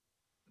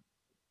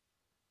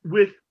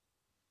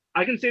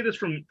 I can say this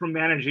from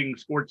managing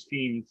sports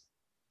teams,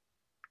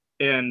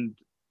 and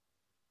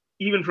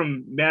even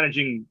from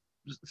managing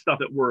stuff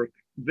at work,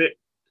 that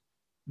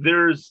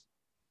there's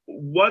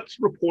what's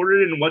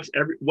reported and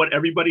what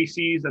everybody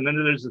sees, and then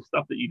there's the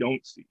stuff that you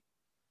don't see.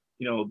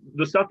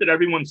 The stuff that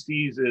everyone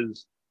sees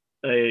is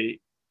a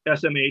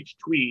SMH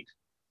tweet.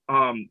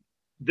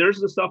 There's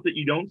the stuff that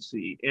you don't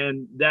see,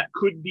 and that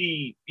could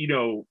be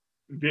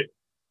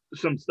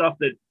some stuff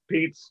that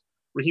paints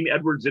Raheem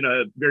Edwards in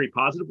a very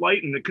positive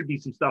light, and it could be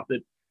some stuff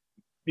that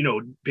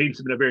paints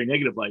him in a very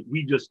negative light.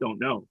 We just don't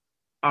know.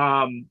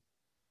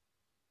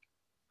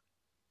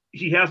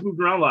 He has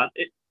moved around a lot.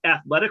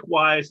 Athletic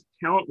wise,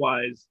 talent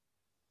wise,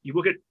 you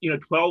look at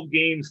 12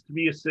 games,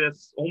 3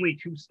 assists, only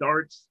 2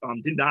 starts.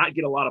 Did not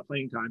get a lot of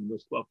playing time in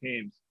those 12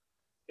 games,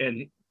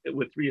 and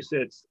with 3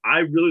 assists, I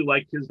really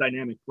liked his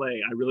dynamic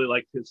play. I really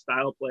liked his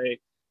style of play,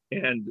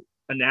 and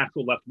a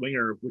natural left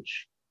winger,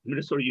 which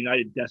Minnesota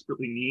United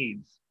desperately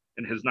needs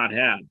and has not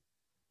had.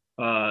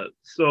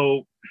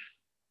 So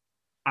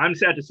I'm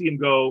sad to see him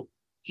go.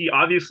 He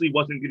obviously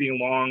wasn't getting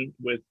along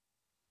with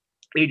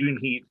Adrian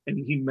Heath, and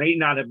he may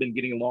not have been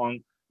getting along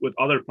with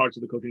other parts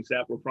of the coaching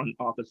staff or front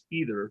office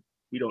either.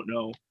 We don't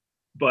know.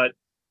 But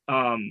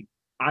I'm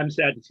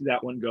sad to see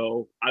that one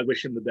go. I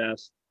wish him the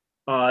best.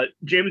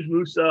 James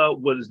Musa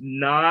was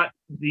not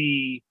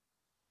the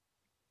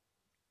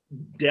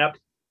depth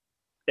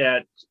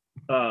at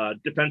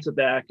defensive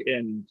back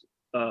and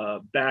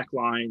back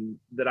line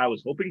that I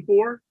was hoping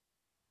for.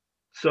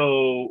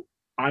 So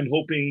I'm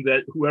hoping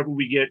that whoever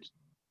we get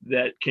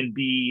that can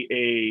be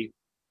a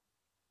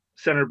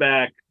center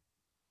back,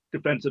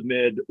 defensive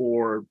mid,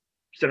 or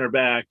center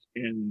back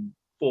and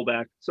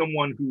fullback,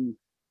 someone who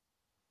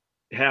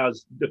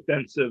has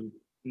defensive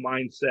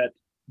mindset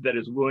that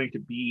is willing to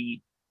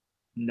be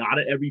not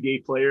an everyday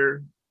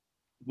player,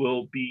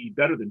 will be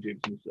better than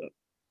James Musa.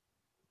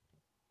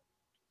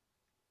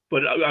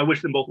 But I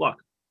wish them both luck.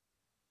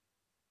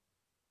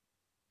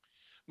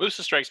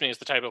 Musa strikes me as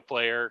the type of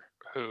player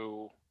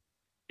who,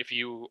 if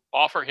you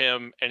offer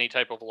him any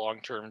type of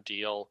long-term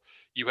deal,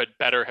 you had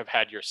better have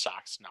had your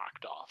socks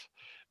knocked off,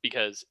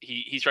 because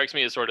he strikes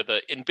me as sort of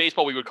in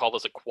baseball, we would call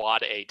this a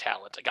quad A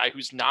talent, a guy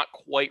who's not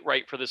quite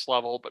right for this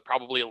level, but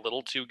probably a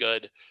little too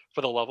good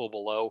for the level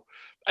below.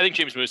 I think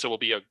James Musa will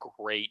be a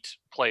great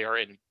player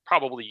in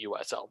probably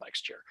USL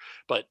next year,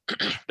 but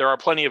there are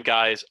plenty of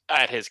guys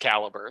at his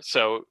caliber.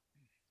 So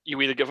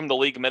you either give him the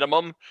league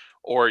minimum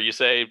or you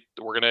say,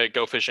 we're going to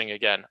go fishing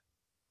again.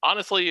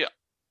 Honestly,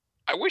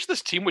 I wish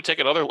this team would take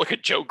another look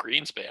at Joe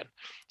Greenspan.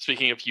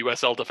 Speaking of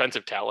USL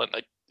defensive talent,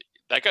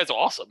 that guy's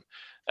awesome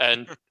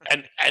and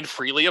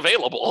freely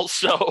available.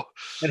 So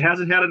it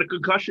hasn't had a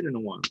concussion in a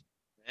while.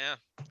 Yeah.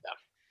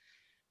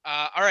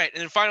 All right,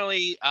 and then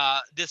finally,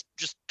 this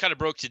just kind of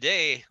broke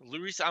today.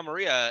 Luis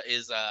Amarilla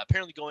is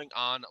apparently going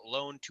on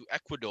loan to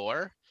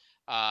Ecuador.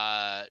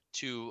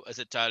 Is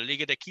it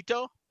Liga de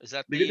Quito? Is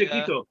that Liga de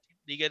Quito?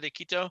 Liga de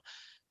Quito.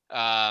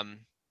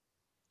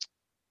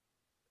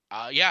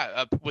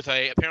 With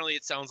apparently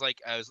it sounds like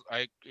I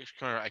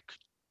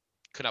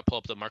could not pull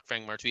up the Mark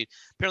Fangmar tweet.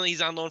 Apparently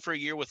he's on loan for a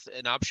year with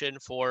an option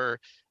for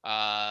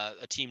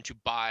a team to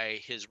buy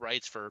his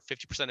rights for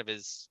 50% of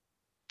his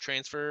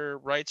transfer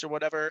rights or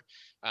whatever.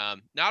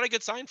 Not a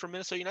good sign for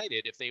Minnesota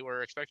United if they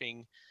were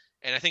expecting.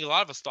 And I think a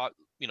lot of us thought,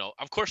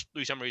 of course,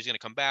 Luis Amarilla is going to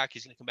come back.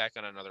 He's going to come back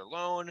on another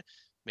loan,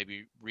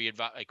 maybe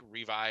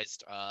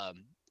revised,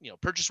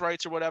 purchase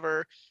rights or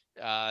whatever.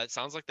 It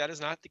sounds like that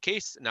is not the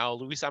case. Now,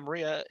 Luis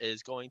Amarilla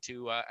is going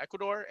to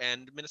Ecuador,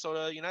 and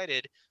Minnesota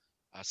United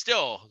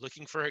still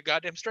looking for a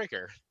goddamn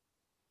striker.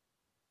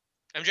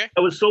 MJ?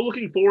 I was so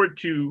looking forward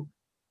to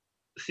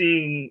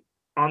seeing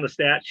on the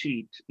stat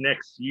sheet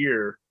next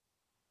year,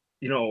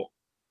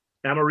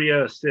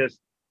 Amarilla assist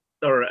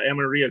or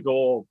Amarilla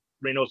goal,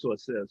 Reynoso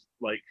assist.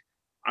 Like,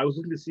 I was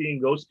looking to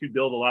seeing those two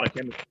build a lot of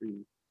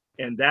chemistry,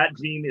 and that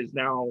dream is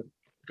now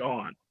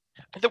gone.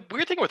 The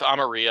weird thing with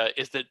Amarilla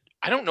is that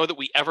I don't know that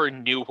we ever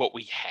knew what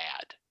we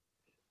had.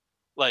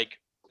 Like,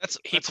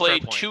 he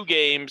played 2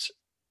 games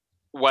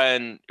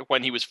when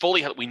he was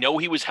fully. We know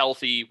he was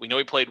healthy. We know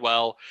he played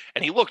well,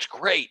 and he looked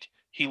great.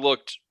 He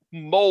looked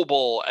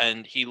mobile,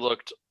 and he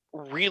looked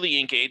really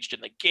engaged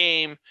in the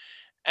game.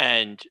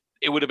 And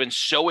it would have been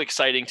so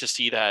exciting to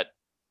see that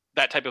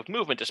type of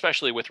movement,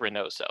 especially with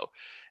Reynoso.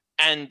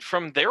 And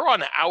from there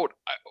on out,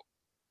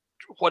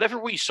 whatever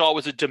we saw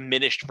was a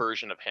diminished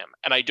version of him.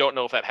 And I don't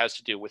know if that has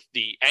to do with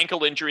the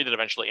ankle injury that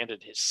eventually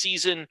ended his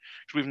season,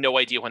 because we have no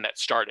idea when that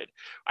started.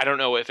 I don't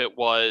know if it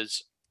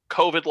was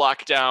COVID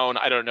lockdown.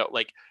 I don't know.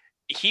 Like,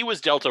 he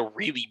was dealt a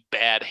really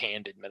bad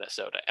hand in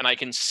Minnesota, and I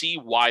can see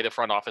why the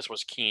front office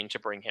was keen to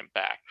bring him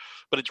back.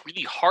 But it's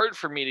really hard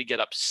for me to get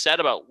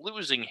upset about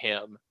losing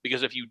him,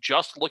 because if you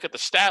just look at the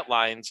stat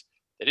lines,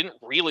 They didn't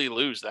really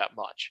lose that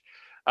much.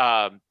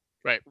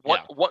 Right.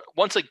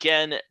 Once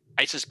again,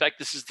 I suspect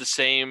this is the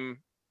same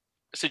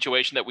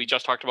situation that we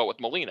just talked about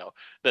with Molino,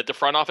 that the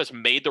front office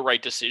made the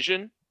right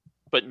decision,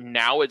 but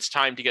now it's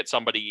time to get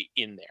somebody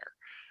in there.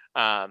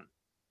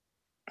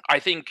 I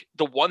think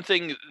the one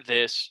thing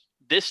this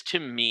to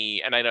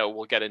me, and I know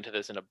we'll get into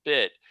this in a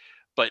bit,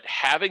 but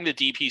having the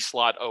DP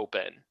slot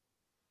open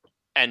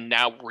and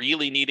now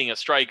really needing a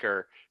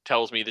striker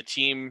tells me the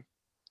team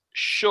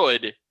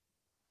should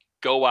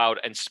go out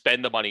and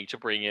spend the money to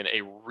bring in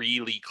a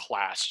really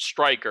class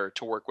striker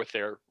to work with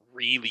their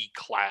really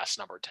class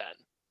number 10.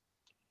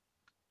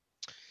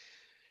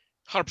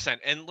 100%.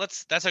 And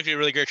that's actually a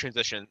really great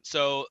transition.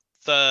 So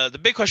the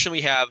big question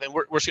we have, and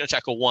we're just going to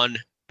tackle one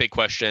big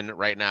question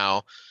right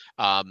now.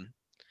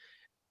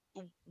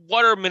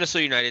 What are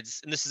Minnesota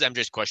United's, and this is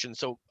MJ's question,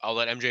 so I'll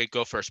let MJ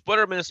go first. What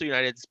are Minnesota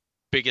United's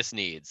biggest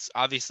needs?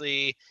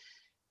 Obviously,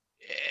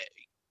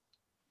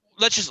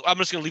 I'm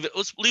just going to leave it.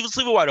 Let's leave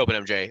it wide open,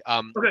 MJ.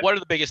 Okay. What are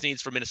the biggest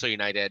needs for Minnesota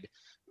United?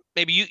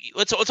 Maybe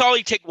let's all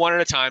take one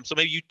at a time. So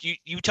maybe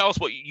you tell us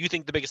what you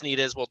think the biggest need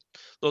is.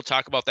 We'll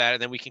talk about that,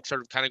 and then we can sort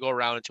of kind of go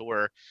around until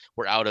we're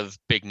out of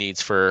big needs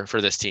for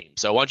this team.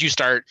 So why don't you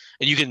start,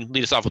 and you can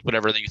lead us off with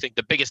whatever that you think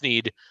the biggest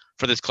need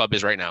for this club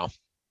is right now.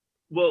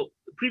 Well,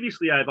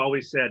 previously I've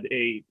always said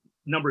a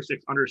number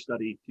 6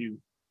 understudy to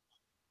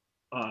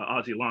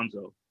Ozzy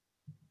Alonso.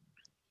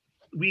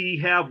 We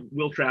have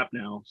Wilt Rapp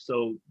now,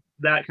 so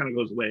that kind of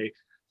goes away.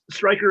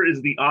 Striker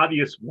is the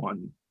obvious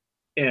one,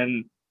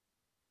 and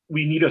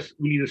we need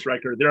a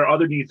striker. There are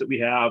other needs that we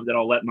have that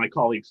I'll let my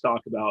colleagues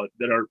talk about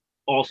that are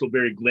also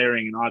very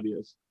glaring and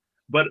obvious.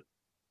 But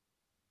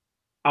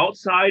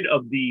outside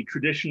of the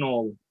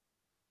traditional,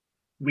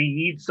 we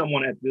need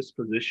someone at this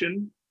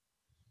position.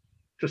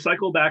 To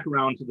cycle back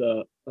around to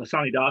the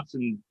Hassani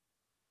Dotson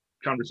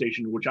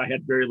conversation, which I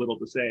had very little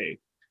to say,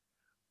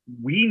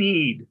 we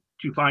need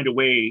to find a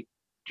way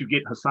to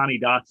get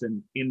Hassani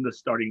Dotson in the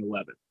starting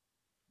 11,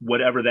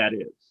 whatever that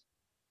is.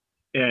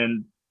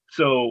 And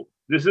so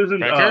this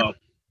isn't,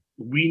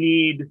 we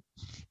need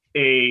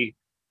a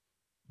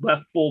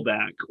left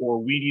fullback or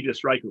we need a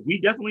striker. We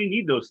definitely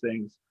need those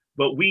things,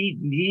 but we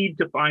need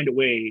to find a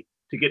way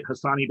to get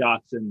Hassani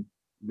Dotson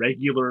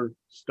regular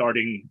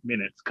starting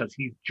minutes because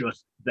he's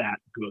just that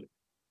good.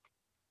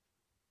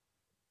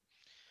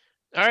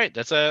 All right,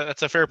 that's a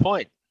fair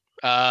point.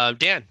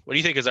 Dan, what do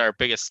you think is our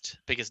biggest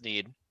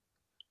need?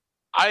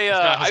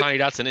 Hassani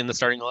Dotson in the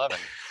starting 11.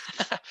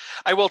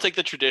 I will take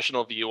the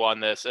traditional view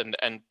on this and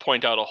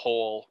point out a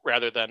hole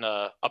rather than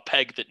a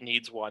peg that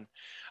needs one.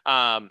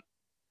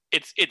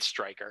 It's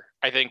striker.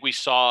 I think we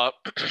saw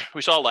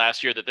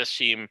last year that this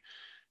team,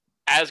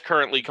 as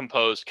currently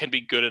composed, can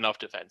be good enough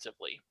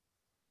defensively.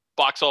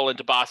 Boxall and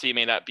Tabasi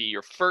may not be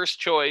your first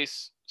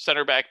choice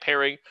center back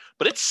pairing,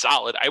 but it's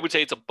solid. I would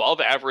say it's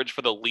above average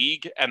for the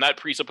league, and that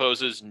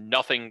presupposes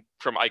nothing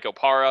from Ike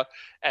Opara,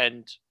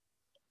 and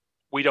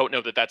we don't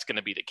know that that's going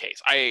to be the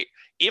case.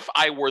 If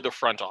I were the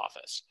front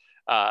office,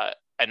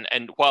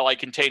 and while I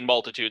contain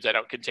multitudes, I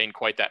don't contain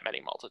quite that many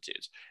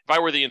multitudes. If I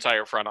were the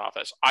entire front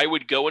office, I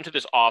would go into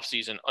this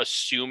offseason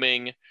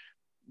assuming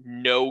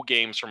no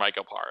games from Ike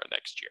Opara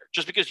next year,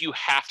 just because you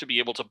have to be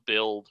able to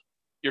build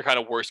your kind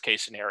of worst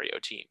case scenario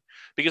team.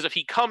 Because if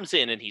he comes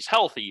in and he's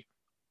healthy,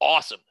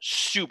 awesome,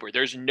 super.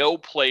 There's no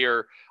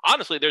player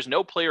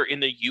in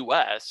the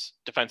U.S.,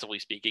 defensively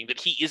speaking, that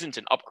he isn't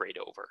an upgrade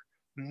over.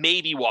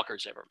 Maybe Walker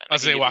Zimmerman. I'll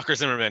say Walker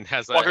Zimmerman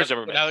has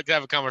Zimmerman. I'll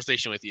have a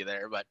conversation with you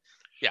there, but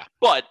yeah.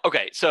 But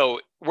okay, so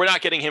we're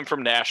not getting him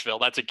from Nashville.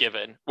 That's a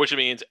given, which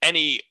means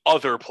any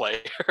other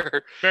player,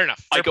 fair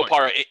enough. Ike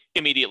Opara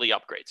immediately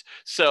upgrades.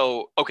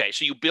 So okay,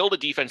 so you build a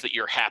defense that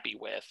you're happy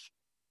with,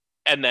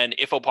 and then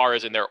if Opara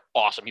is in there,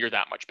 awesome, you're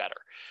that much better.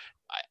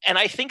 And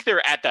I think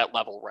they're at that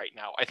level right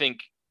now. I think,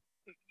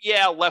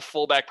 yeah, left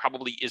fullback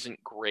probably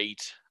isn't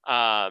great.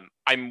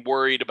 I'm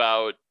worried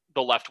about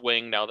the left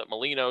wing now that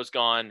Molino's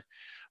gone.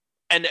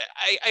 And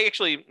I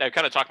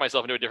kind of talked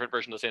myself into a different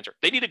version of this answer.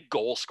 They need a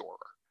goal scorer.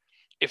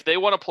 If they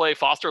want to play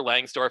Foster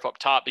Langsdorff up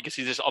top because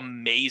he's this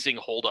amazing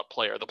hold-up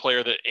player, the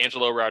player that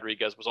Angelo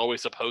Rodriguez was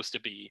always supposed to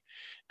be,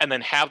 and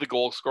then have the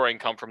goal scoring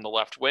come from the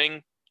left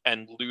wing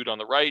and Loon on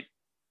the right,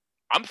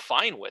 I'm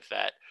fine with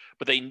that.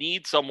 But they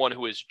need someone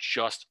who is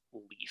just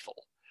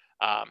lethal.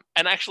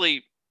 And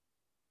actually,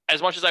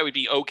 as much as I would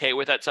be okay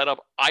with that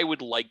setup, I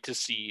would like to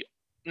see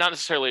not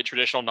necessarily a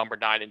traditional number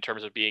 9 in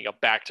terms of being a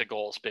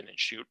back-to-goal spin and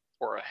shoot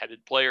or a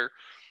headed player,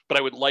 but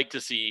I would like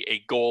to see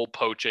a goal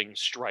poaching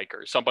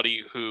striker,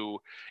 somebody who,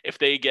 if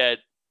they get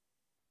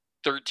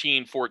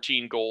 13,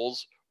 14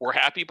 goals, we're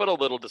happy but a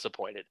little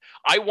disappointed.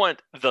 I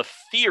want the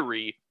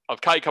theory of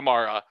Kai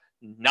Kamara,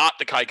 not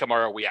the Kai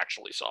Kamara we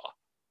actually saw.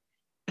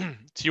 So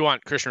you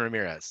want Christian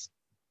Ramirez?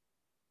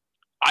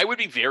 I would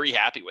be very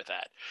happy with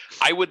that.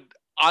 I would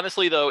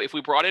honestly, though, if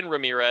we brought in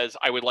Ramirez,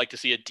 I would like to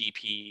see a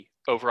DP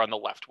over on the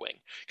left wing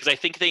because I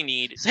think they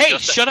need. Hey,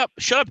 shut up,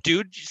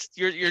 dude!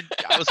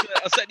 I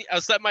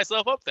was setting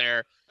myself up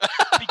there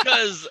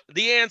because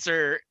the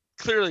answer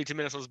clearly to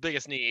Minnesota's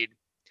biggest need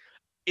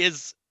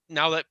is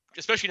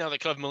especially now that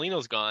Clev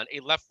Molino's gone, a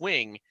left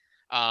wing,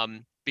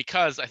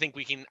 because I think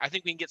we can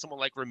get someone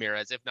like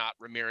Ramirez, if not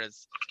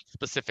Ramirez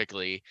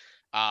specifically,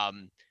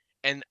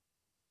 and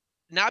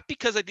not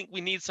because I think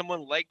we need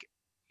someone like,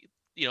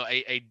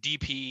 a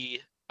DP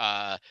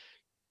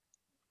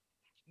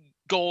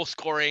goal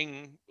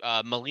scoring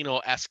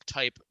Molino-esque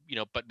type,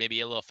 but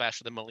maybe a little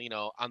faster than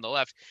Molino on the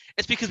left.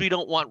 It's because we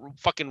don't want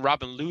fucking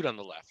Robin Lod on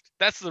the left.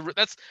 That's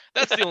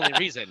the only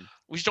reason.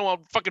 We just don't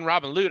want fucking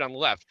Robin Lod on the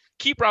left.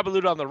 Keep Robin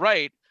Lod on the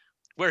right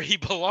where he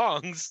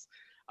belongs,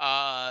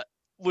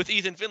 with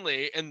Ethan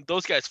Finlay and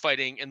those guys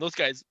fighting and those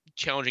guys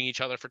challenging each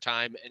other for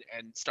time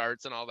and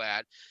starts and all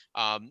that.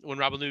 When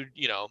Robin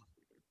Lod,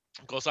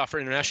 goes off for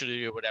international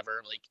duty or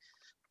whatever, like,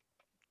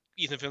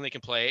 Ethan Finlay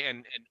can play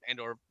and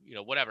or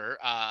whatever.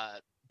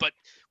 But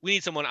we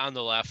need someone on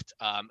the left.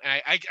 And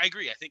I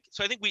agree. I think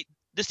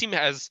this team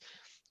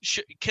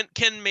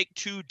can make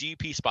 2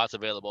 DP spots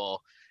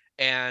available,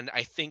 and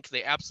I think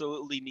they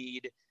absolutely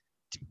need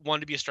one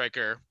to be a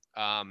striker.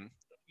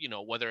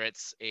 Whether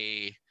it's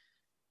a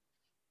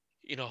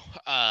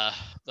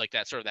like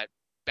that sort of that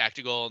back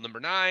to goal number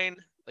 9,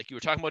 like you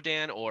were talking about,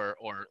 Dan, or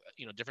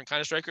different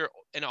kind of striker.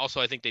 And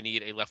also I think they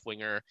need a left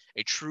winger,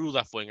 a true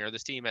left winger.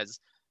 This team has,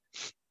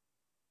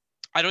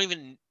 I don't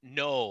even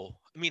know.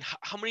 I mean,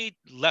 how many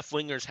left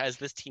wingers has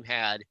this team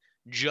had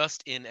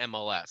just in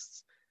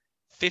MLS?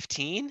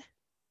 15?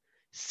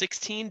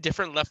 16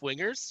 different left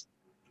wingers?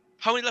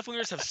 How many left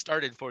wingers have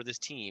started for this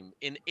team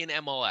in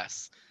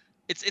MLS?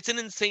 It's an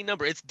insane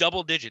number. It's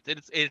double digits.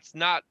 It's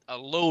not a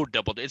low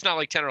double. It's not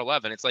like 10 or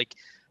 11. It's like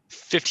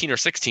 15 or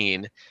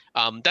 16.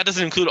 That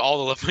doesn't include all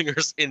the left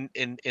wingers in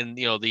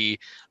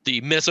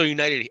the Minnesota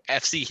United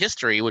FC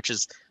history, which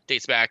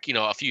dates back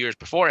a few years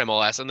before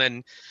MLS, and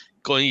then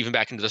going even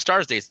back into the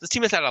Stars days. This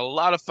team has had a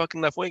lot of fucking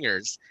left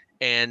wingers,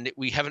 and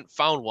we haven't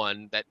found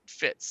one that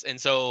fits. And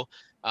so,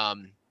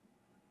 God,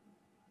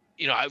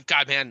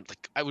 man,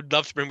 like, I would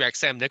love to bring back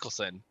Sam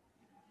Nicholson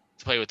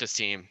to play with this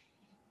team.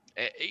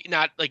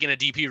 Not like in a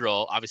DP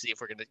role. Obviously, if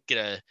we're going to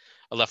get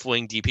a left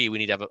wing DP, we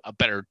need to have a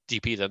better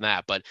DP than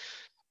that. But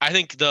I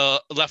think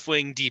the left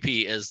wing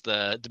DP is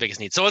the biggest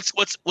need. So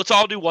let's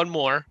all do one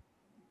more.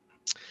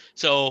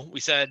 So we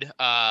said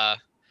a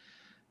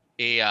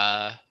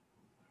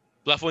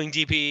left wing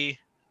DP,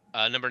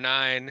 number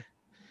 9.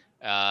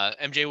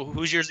 MJ,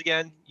 who's yours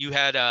again? You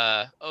had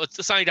it's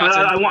Dasani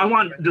Dotson. I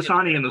want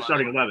Dasani in the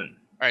starting 11.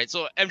 All right,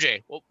 so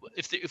MJ, well,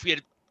 if we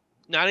had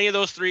not any of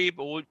those 3,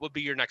 but what would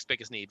be your next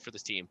biggest need for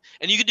this team?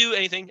 And you can do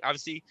anything.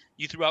 Obviously,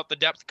 you threw out the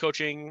depth,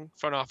 coaching,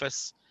 front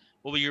office.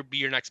 What will be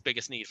your next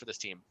biggest need for this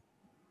team?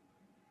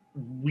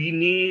 We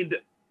need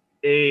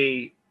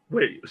a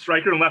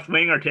striker and left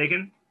wing are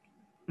taken.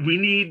 We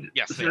need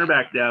center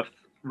back depth,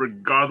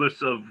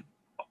 regardless of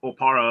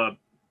Opara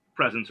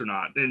presence or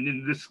not.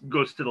 And this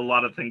goes to a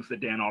lot of things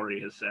that Dan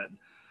already has said.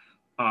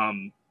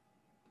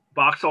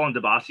 Boxall and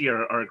Dabasi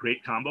are a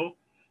great combo,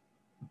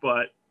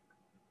 but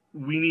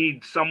we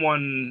need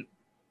someone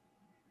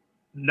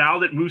now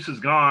that Moose is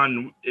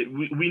gone.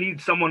 We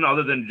need someone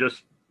other than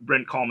just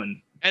Brent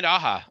Coleman. And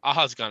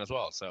Aha's gone as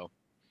well. So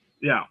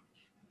yeah,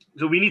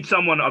 so we need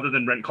someone other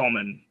than Brent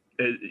Coleman,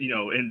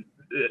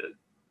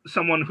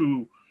 someone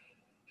who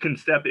can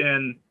step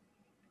in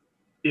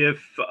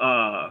if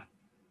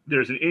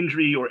there's an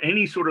injury or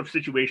any sort of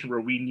situation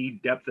where we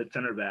need depth at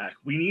center back.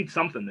 We need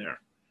something there.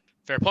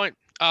 Fair point.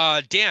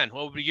 Dan,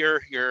 what would be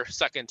your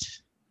second,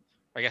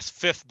 I guess,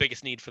 5th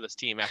biggest need for this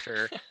team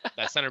after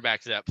that center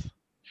back depth?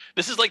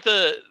 This is like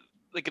the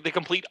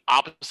complete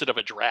opposite of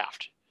a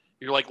draft.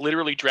 You're like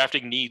literally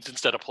drafting needs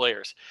instead of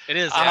players. It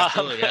is,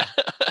 absolutely. Yeah.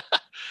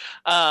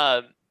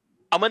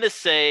 I'm going to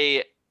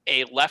say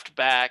a left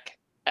back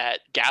at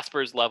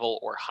Gasper's level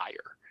or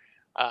higher.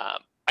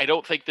 I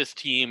don't think this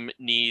team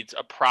needs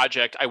a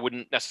project. I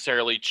wouldn't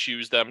necessarily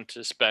choose them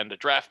to spend a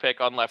draft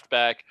pick on left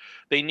back.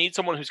 They need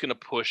someone who's going to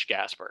push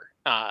Gasper.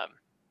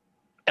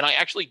 And I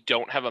actually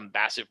don't have a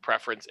massive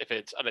preference if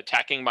it's an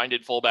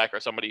attacking-minded fullback or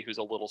somebody who's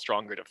a little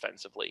stronger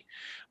defensively.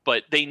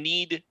 But they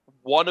need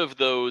one of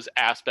those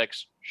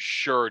aspects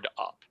shored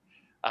up.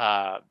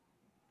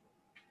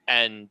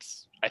 And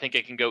I think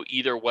it can go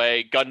either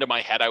way. Gun to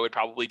my head, I would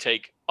probably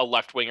take a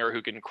left winger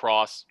who can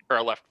cross, or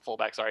a left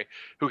fullback,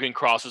 who can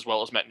cross as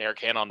well as Metnair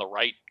can on the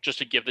right, just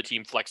to give the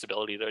team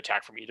flexibility to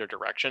attack from either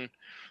direction.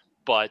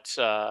 But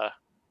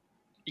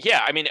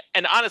yeah, I mean,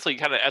 and honestly,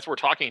 kind of as we're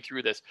talking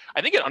through this,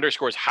 I think it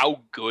underscores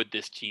how good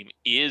this team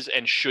is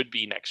and should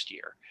be next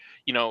year.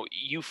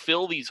 You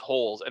fill these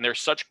holes, and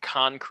there's such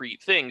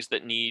concrete things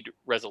that need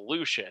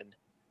resolution.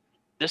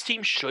 This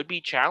team should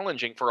be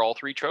challenging for all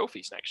 3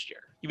 trophies next year.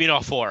 You mean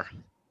all 4?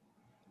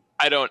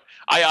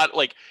 I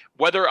like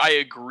whether I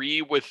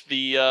agree with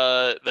the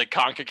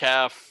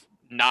CONCACAF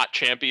not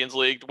Champions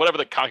League, whatever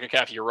the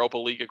CONCACAF Europa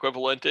League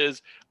equivalent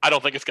is. I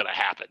don't think it's going to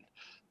happen.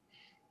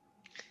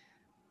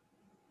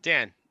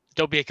 Dan,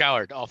 don't be a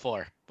coward. All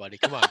 4, buddy.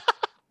 Come on.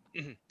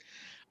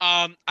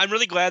 I'm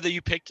really glad that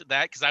you picked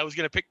that, because I was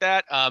going to pick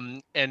that.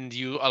 And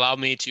you allowed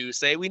me to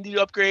say we need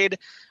to upgrade.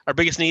 Our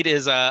biggest need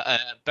is a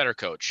better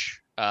coach.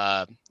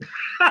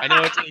 I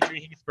know it's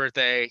Adrian Heath's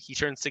birthday. He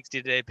turned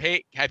 60 today.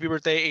 Hey, happy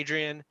birthday,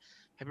 Adrian.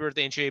 Happy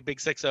birthday, NCAA Big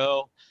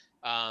 6-0.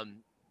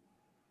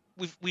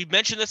 We've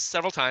mentioned this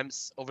several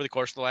times over the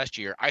course of the last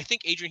year. I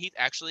think Adrian Heath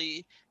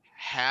actually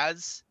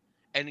has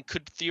and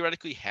could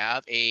theoretically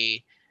have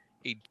a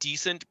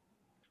decent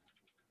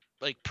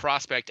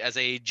prospect as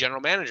a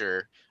general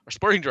manager or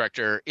sporting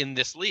director in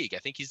this league. I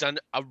think he's done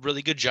a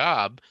really good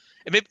job.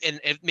 And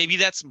maybe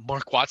that's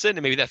Mark Watson,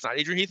 and maybe that's not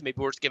Adrian Heath. Maybe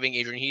we're just giving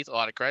Adrian Heath a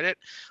lot of credit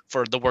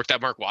for the work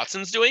that Mark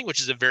Watson's doing, which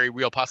is a very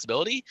real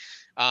possibility.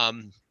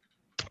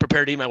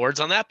 Prepared to eat my words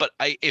on that, but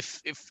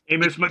if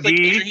Amos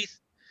McGee,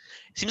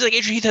 seems like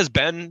Adrian Heath has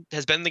been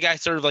the guy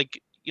sort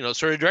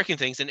of directing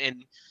things,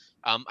 and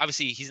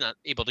obviously he's not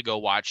able to go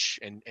watch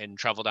and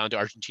travel down to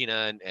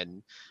Argentina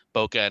and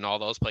Boca and all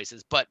those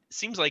places, but it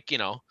seems like he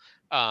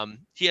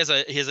has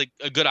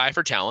a good eye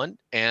for talent,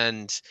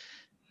 and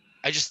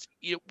I just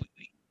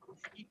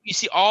you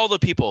see all the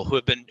people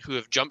who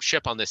have jumped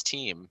ship on this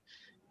team.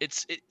 I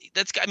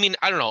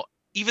don't know,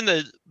 even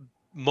the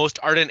most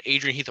ardent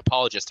Adrian Heath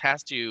apologist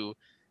has to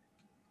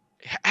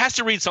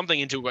read something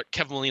into what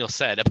Kevin Molino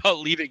said about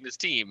leaving this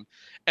team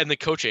and the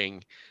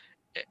coaching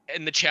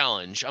and the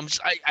challenge.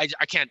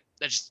 I can't.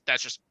 That's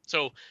just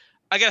so.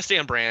 I gotta stay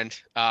on brand.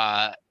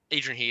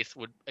 Adrian Heath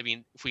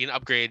if we can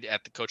upgrade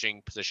at the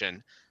coaching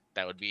position,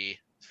 that would be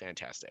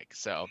fantastic.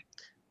 So,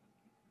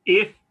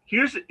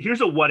 here's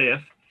a what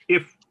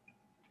if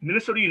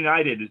Minnesota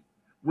United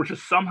were to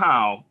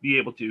somehow be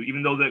able to,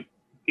 even though the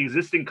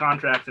existing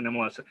contracts in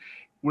MLS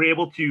were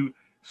able to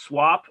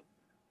swap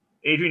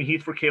Adrian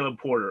Heath for Caleb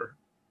Porter,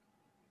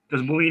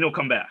 does Molino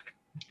come back?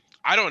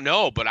 I don't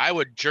know, but I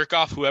would jerk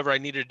off whoever I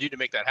needed to do to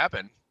make that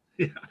happen.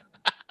 Yeah.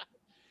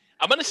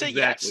 I'm going to say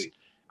yes.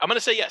 I'm going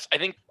to say yes. I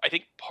think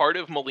part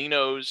of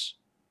Molino's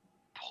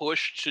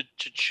push to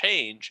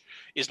change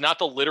is not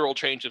the literal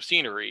change of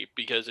scenery,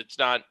 because it's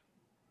not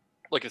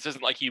like, this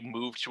isn't like he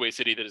moved to a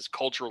city that is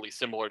culturally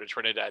similar to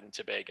Trinidad and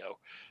Tobago.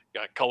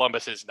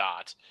 Columbus is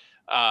not.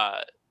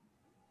 I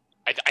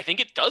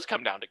think it does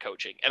come down to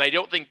coaching, and I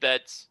don't think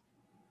that's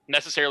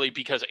necessarily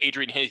because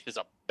Adrian Heath is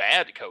a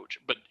bad coach,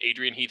 but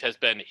Adrian Heath has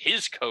been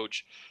his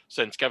coach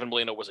since Kevin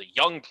Molino was a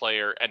young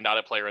player and not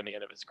a player in the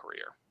end of his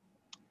career.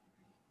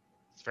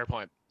 That's a fair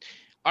point.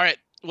 All right,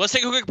 let's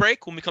take a quick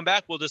break. When we come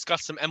back, we'll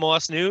discuss some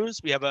MLS news.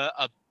 We have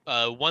a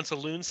Once a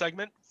Loon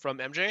segment from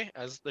MJ,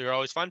 as they're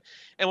always fun,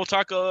 and we'll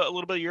talk a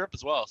little bit of Europe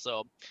as well.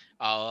 So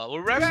we'll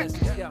be right back.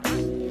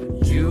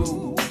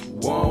 You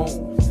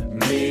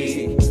want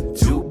me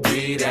to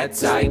be that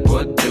type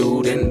of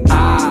dude, and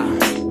I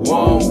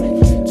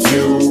want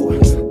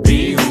to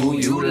be who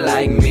you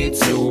like me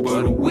to,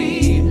 but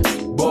we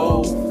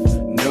both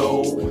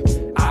know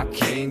I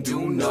can't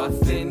do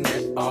nothing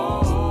at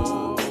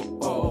all.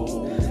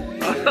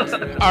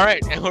 All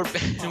right, and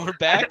we're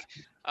back,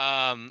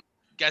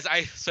 guys.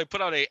 I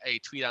put out a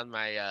tweet on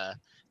my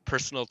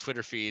personal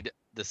Twitter feed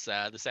this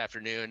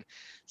afternoon.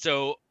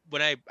 So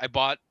when I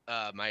bought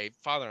my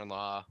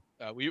father-in-law,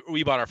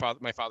 we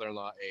bought my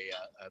father-in-law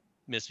a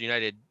Minnesota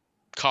United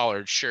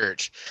collared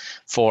shirt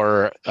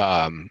for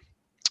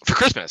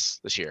Christmas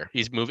this year.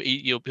 He's moving.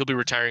 He'll be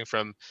retiring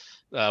from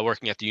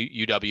working at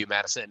the UW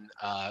Madison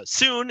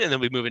soon, and then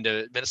we move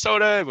into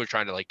Minnesota. We're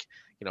trying to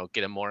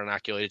get him more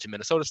inoculated to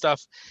Minnesota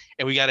stuff,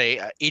 and we got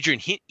a Adrian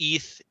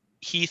Heath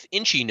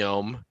Inchy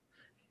gnome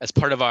as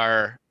part of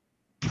our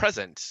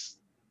present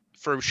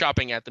for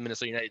shopping at the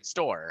Minnesota United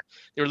store.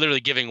 They were literally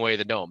giving away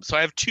the gnome, so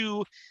I have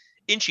 2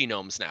 Inchy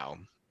gnomes now,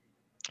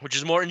 which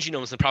is more Inchy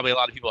gnomes than probably a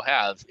lot of people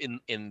have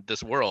in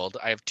this world.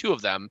 I have 2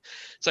 of them.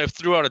 So I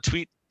threw out a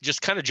tweet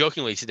just kind of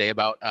jokingly today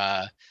about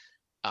I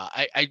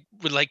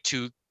would like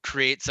to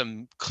create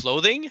some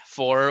clothing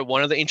for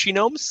one of the Inchy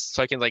gnomes,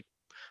 so I can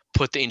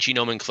put the Inchy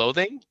gnome in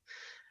clothing.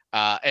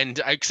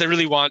 Because I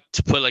really want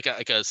to put like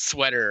a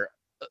sweater,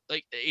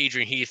 like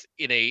Adrian Heath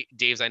in a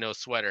Dave's I Know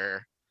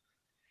sweater,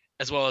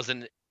 as well as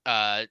an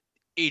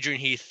Adrian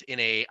Heath in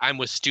a I'm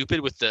with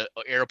Stupid with the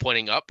arrow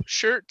pointing up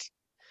shirt,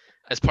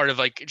 as part of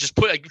I just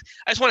want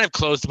to have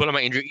clothes to put on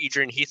my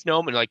Adrian Heath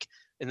gnome and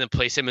then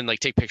place him and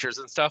take pictures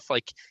and stuff,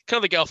 kind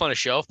of like Elf on a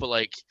Shelf, but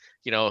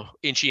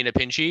Inchy and a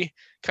Pinchy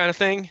kind of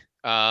thing.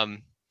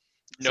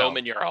 Gnome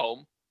in your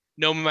home.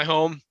 Gnome in my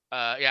home.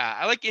 Yeah,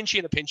 I like Inchy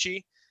and a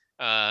Pinchy,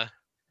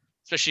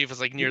 especially if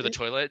it's near the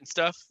toilet and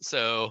stuff.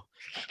 So,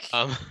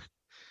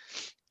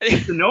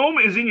 if the gnome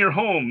is in your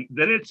home,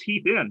 then it's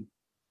Heath in.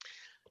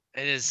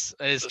 It is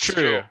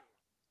true.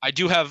 I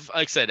do have, like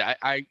I said,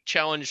 I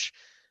challenge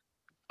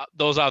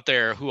those out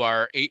there who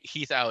are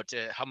Heath out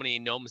to how many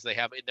gnomes they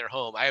have in their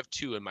home. I have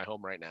 2 in my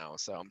home right now.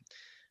 So,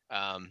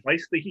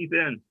 slice the Heath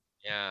in.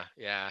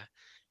 Yeah.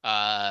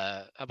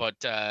 How about?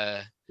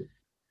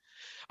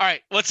 All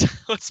right, let's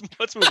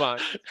move on.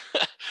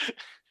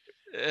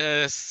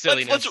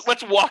 Silliness.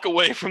 Let's walk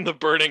away from the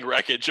burning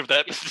wreckage of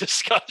that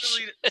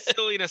discussion.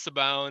 Silliness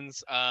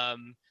abounds.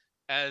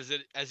 As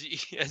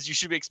you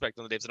should be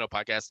expecting on the Dave's No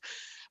podcast.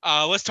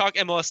 Let's talk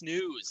MLS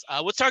news.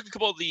 Let's talk a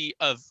couple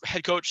of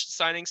head coach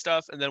signing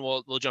stuff, and then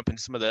we'll jump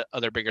into some of the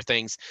other bigger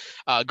things.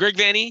 Greg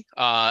Vanney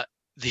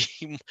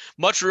the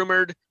much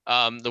rumored,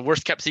 the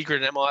worst kept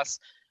secret in MLS,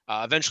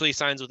 eventually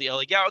signs with the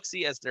LA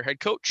Galaxy as their head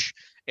coach.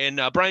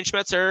 And Brian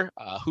Schmetzer,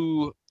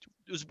 who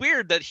it was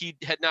weird that he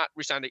had not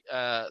signed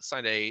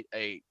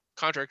a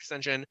contract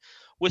extension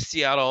with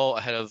Seattle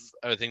ahead of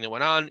everything that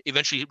went on.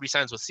 Eventually, he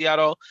resigns with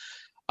Seattle.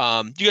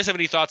 Do you guys have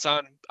any thoughts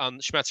on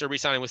Schmetzer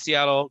resigning with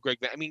Seattle?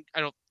 I mean, I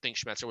don't think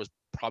Schmetzer was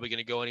probably going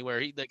to go anywhere.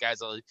 The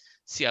guy's a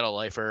Seattle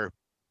lifer.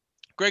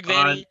 Greg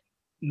Vanney.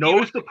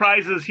 No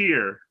surprises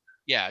here.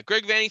 Yeah,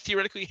 Greg Vanney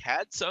theoretically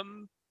had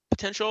some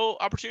potential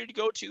opportunity to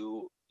go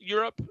to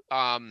Europe.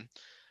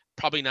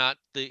 Probably not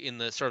in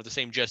the sort of the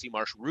same Jesse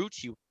Marsh route.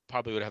 He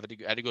probably would have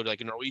had to go to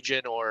like a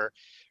Norwegian or,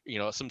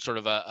 some sort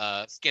of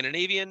a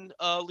Scandinavian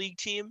league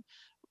team.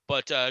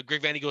 But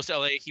Greg Vanney goes to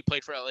LA. He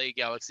played for LA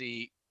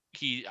Galaxy.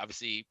 He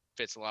obviously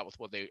fits a lot with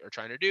what they are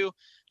trying to do.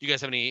 Do you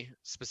guys have any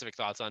specific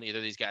thoughts on either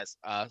of these guys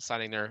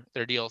signing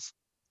their deals?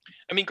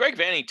 I mean, Greg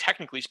Vanney,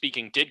 technically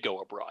speaking, did go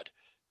abroad.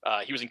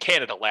 He was in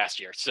Canada last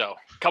year, so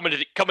coming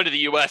to the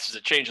U.S. is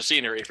a change of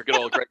scenery for good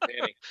old Greg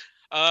Vanney.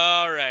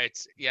 All right,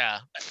 yeah.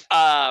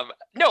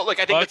 No, look,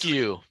 I think fuck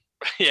you.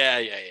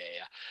 Yeah.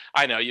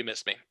 I know you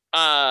missed me.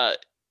 I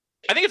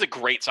think it's a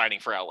great signing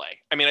for LA.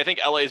 I mean, I think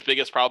LA's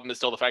biggest problem is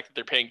still the fact that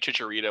they're paying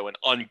Chicharito an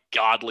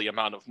ungodly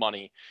amount of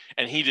money,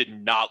 and he did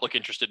not look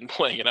interested in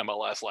playing in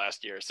MLS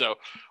last year. So,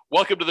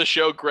 welcome to the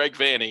show, Greg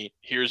Vanney.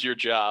 Here's your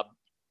job.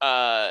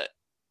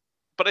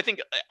 But I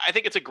think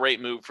it's a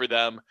great move for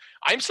them.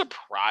 I'm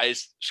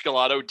surprised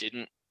Scalado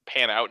didn't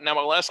pan out in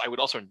MLS. I would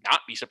also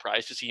not be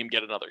surprised to see him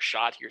get another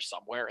shot here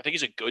somewhere. I think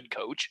he's a good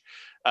coach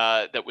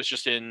that was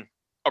just in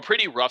a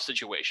pretty rough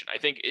situation. I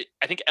think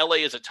LA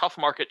is a tough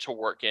market to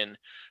work in,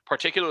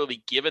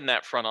 particularly given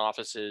that front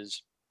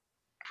office's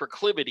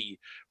proclivity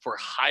for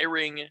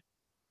hiring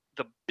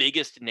the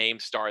biggest name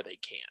star they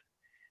can.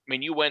 I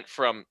mean, you went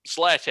from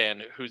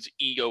Zlatan, whose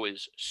ego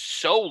is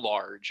so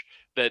large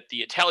that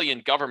the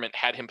Italian government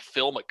had him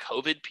film a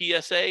COVID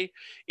PSA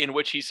in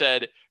which he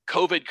said,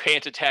 "COVID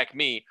can't attack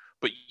me,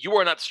 but you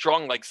are not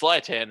strong like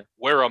Zlatan.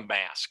 Wear a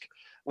mask."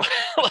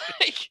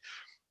 Like,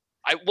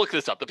 I looked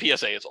this up. The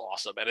PSA is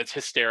awesome, and it's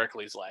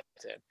hysterically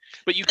Zlatan.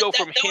 But you go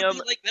from him.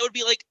 That would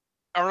be like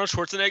Arnold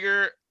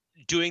Schwarzenegger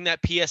doing that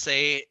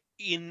PSA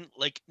in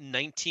like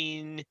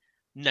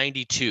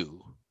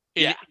 1992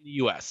 in the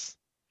U.S.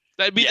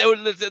 That'd be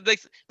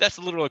that's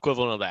the literal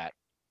equivalent of that.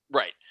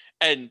 Right,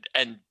 and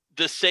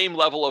the same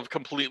level of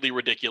completely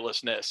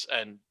ridiculousness,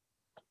 and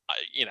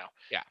yeah.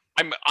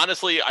 I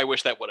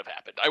wish that would have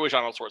happened. I wish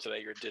Arnold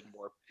Schwarzenegger did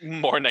more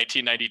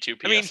 1992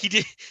 PSA. I mean, he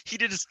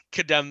did just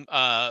condemn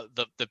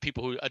the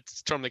people who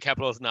stormed the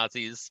Capitol as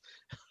Nazis.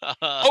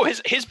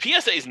 His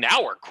PSAs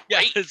now are great.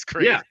 Yeah, it's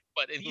great. Yeah.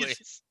 But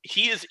anyways,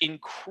 he is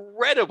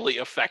incredibly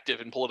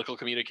effective in political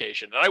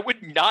communication, and I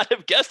would not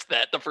have guessed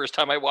that the first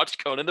time I watched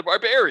Conan the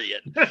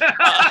Barbarian.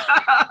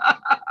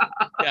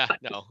 Yeah,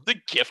 no, the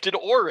gifted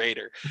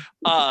orator.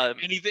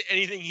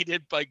 Anything he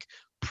did like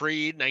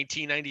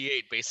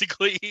pre-1998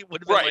 basically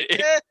would have been right.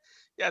 Like,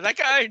 yeah, that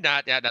guy,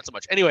 not so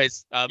much.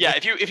 Anyways,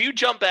 if you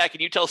jump back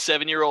and you tell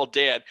 7-year-old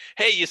Dan,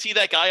 hey, you see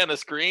that guy on the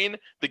screen,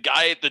 the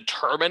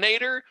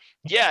Terminator?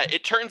 Yeah,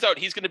 it turns out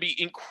he's going to be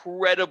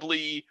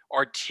incredibly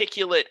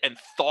articulate and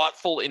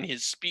thoughtful in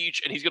his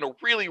speech, and he's going to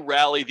really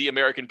rally the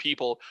American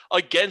people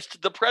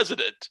against the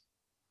president.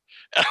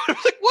 And I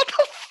was like, what the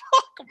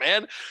fuck,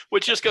 man?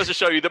 Which just goes to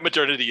show you that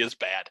modernity is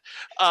bad.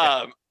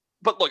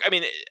 But look, I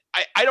mean,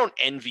 I don't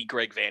envy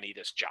Greg Vanney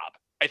this job.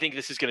 I think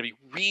this is going to be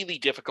really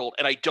difficult,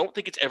 and I don't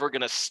think it's ever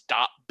going to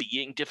stop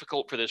being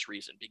difficult for this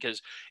reason,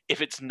 because if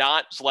it's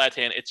not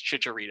Zlatan, it's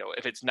Chicharito.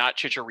 If it's not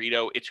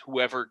Chicharito, it's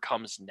whoever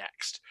comes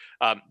next.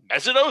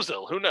 Mesut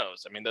Ozil, who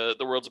knows? I mean, the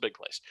world's a big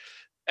place.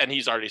 And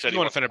he's already said you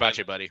want to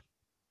Fenerbahce, buddy.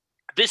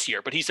 This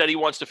year, but he said he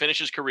wants to finish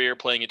his career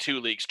playing in 2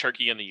 leagues,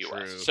 Turkey and the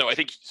U.S. True. So I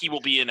think he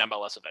will be in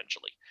MLS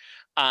eventually.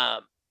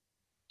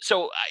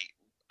 So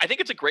I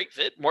think it's a great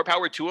fit. More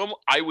power to him.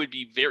 I would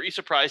be very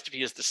surprised if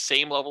he has the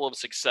same level of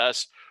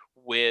success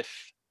with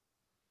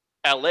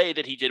LA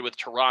that he did with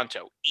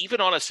Toronto,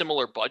 even on a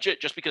similar budget,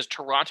 just because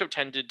Toronto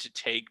tended to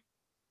take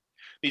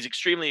these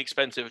extremely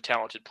expensive,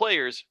 talented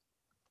players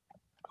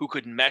who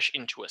could mesh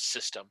into a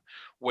system,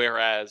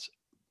 whereas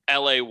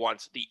LA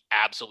wants the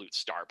absolute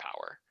star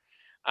power.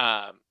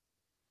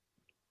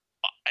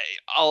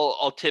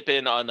 I'll tip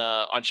in on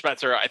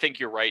Schmetzer. I think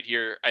you're right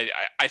here.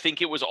 I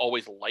think it was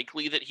always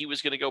likely that he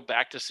was going to go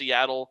back to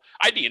Seattle.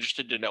 I'd be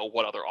interested to know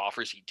what other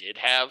offers he did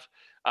have.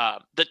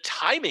 The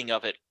timing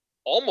of it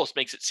almost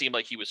makes it seem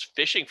like he was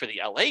fishing for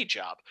the LA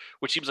job,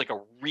 which seems like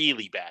a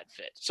really bad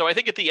fit. So I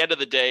think at the end of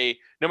the day,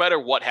 no matter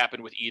what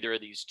happened with either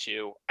of these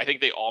two, I think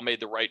they all made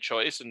the right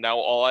choice, and now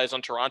all eyes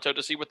on Toronto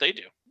to see what they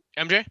do.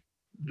 MJ?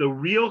 The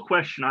real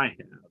question I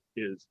have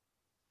is,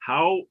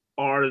 how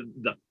are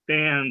the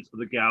fans of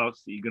the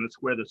Galaxy going to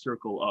square the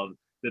circle of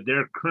that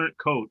their current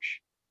coach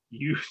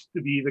used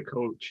to be the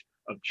coach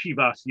of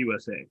Chivas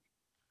USA?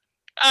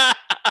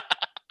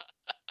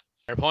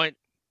 Fair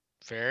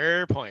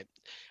point.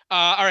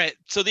 All right.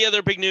 So the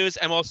other big news,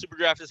 MLS Super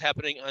Draft is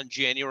happening on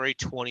January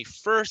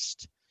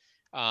 21st.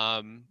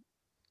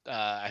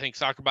 I think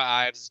Soccer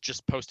by Ives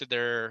just posted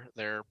their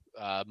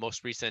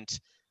most recent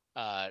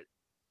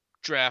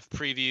draft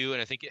preview,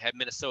 and I think it had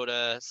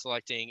Minnesota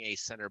selecting a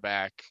center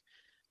back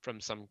from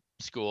some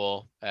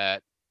school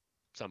at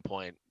some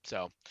point.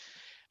 So,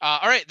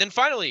 all right, then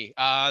finally,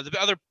 the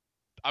other,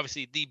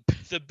 obviously the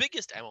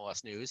biggest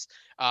MLS news,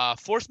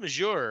 force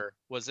majeure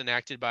was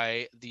enacted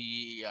by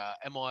the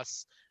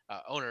MLS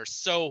owners.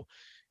 So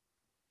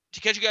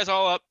to catch you guys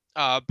all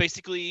up,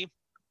 basically,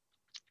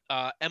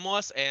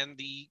 MLS and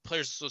the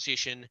Players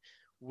Association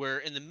were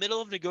in the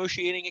middle of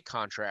negotiating a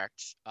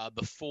contract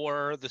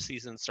before the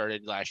season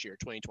started last year,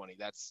 2020.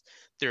 That's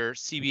their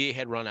CBA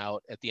had run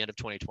out at the end of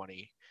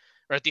 2020,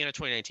 or at the end of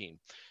 2019.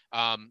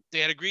 They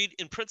had agreed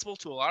in principle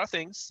to a lot of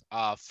things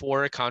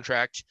for a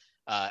contract,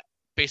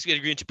 basically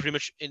agreeing to pretty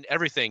much in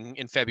everything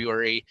in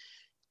February.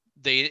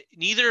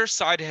 Neither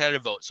side had a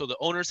vote. So the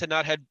owners had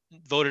not had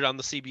voted on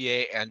the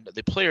CBA and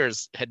the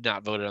players had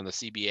not voted on the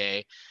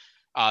CBA.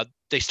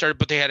 They started,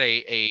 but they had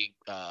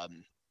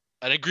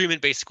an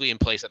agreement basically in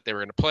place that they were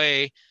going to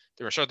play.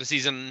 They were going to start the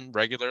season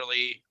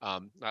regularly,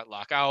 not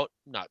lock out,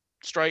 not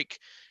strike,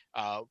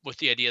 with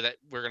the idea that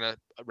we're going to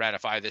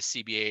ratify this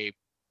CBA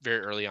very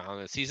early on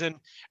in the season.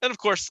 And of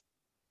course,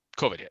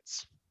 COVID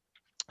hits.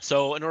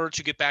 So in order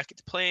to get back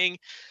into playing,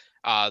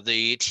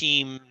 the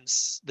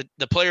teams,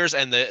 the players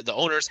and the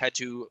owners had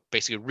to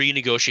basically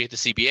renegotiate the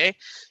CBA.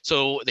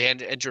 So they had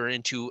to enter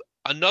into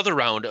another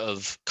round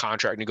of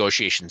contract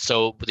negotiations.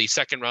 So the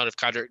second round of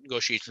contract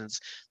negotiations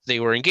they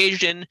were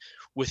engaged in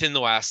within the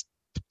last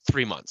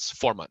 4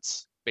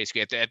 months,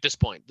 basically at this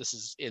point. This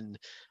is in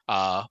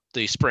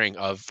the spring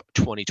of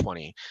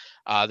 2020.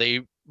 They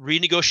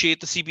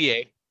renegotiate the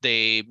CBA.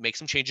 They make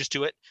some changes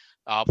to it.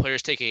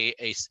 Players take a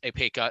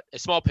pay cut, a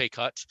small pay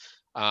cut.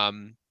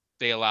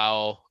 They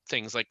allow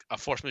things like a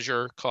force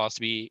majeure clause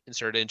to be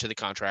inserted into the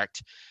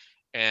contract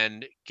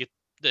and get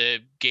the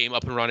game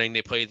up and running.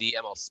 They play the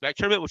MLS Back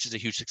Tournament, which is a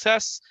huge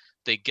success.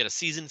 They get a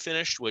season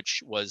finished,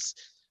 which was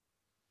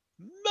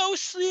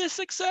mostly a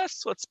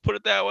success. Let's put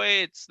it that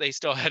way. They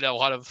still had a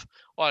lot of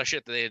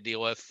shit that they had to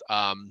deal with.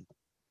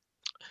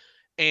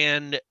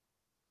 And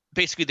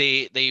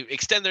basically they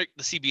extend the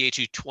CBA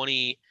to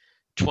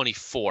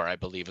 2024, I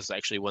believe, is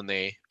actually when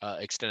they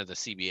extended the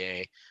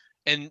CBA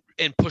and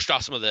pushed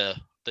off some of the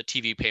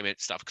TV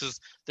payment stuff, because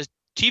the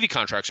TV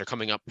contracts are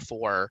coming up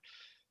for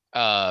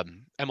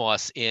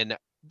MLS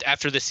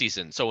after this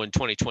season. So in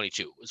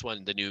 2022 is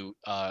when the new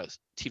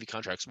TV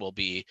contracts will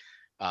be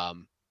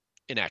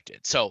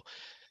enacted. So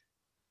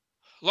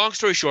long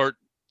story short,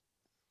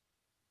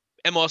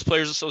 MLS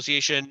Players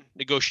Association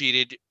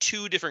negotiated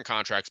 2 different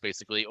contracts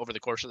basically over the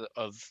course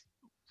of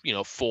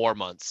 4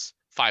 months,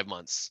 5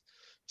 months,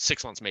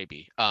 6 months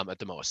maybe, at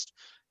the most.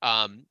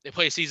 They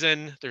play a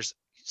season. There's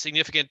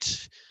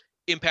significant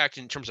impact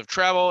in terms of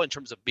travel, in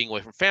terms of being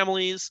away from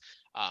families.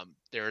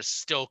 There's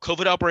still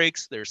COVID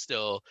outbreaks. There's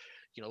still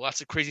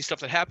lots of crazy stuff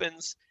that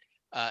happens.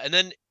 And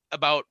then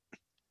about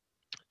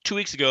 2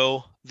 weeks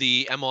ago,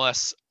 the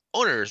MLS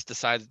owners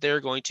decided that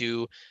they're going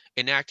to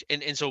enact,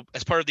 and so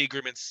as part of the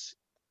agreements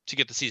to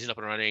get the season up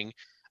and running,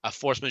 a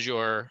force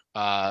majeure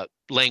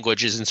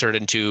language is inserted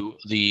into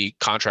the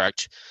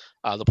contract.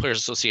 The Players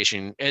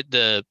Association,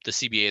 the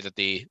CBA that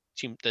the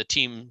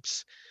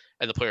teams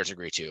and the players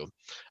agree to.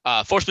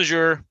 Force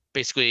majeure,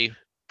 basically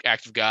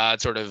act of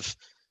God, sort of,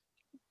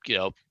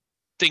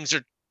 things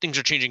are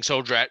changing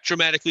so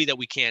dramatically that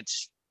we can't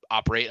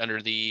operate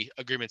under the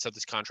agreements of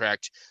this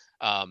contract.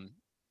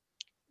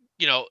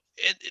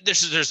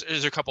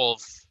 There's a couple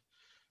of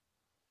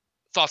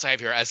thoughts I have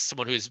here as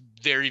someone who is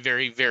very,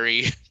 very,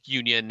 very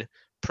union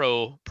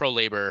pro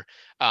labor.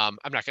 I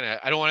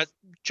don't want to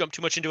jump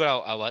too much into it.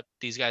 I'll let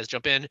these guys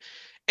jump in.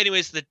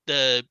 Anyways,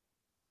 the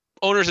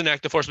owners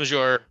enact the force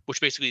majeure,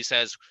 which basically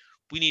says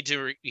we need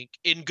to,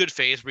 in good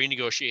faith,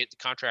 renegotiate the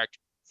contract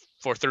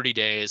for 30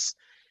 days.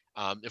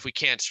 If we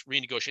can't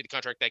renegotiate the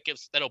contract,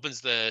 that opens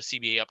the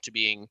CBA up to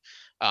being,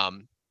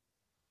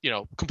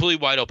 completely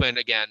wide open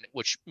again,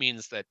 which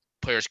means that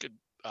players could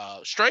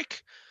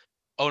strike,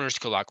 owners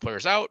could lock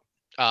players out,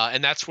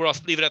 and that's where I'll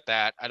leave it at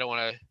that. I don't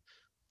want to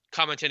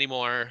comment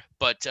anymore,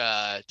 but do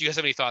you guys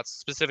have any thoughts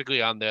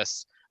specifically on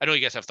this? I know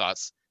you guys have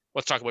thoughts.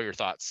 Let's talk about your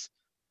thoughts.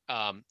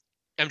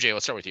 MJ,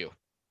 let's start with you.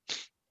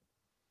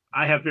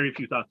 I have very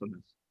few thoughts on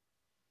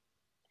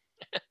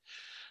this.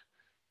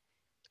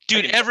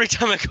 Dude, every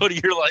time I go to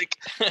you're like,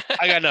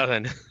 I got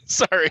nothing.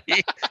 Sorry.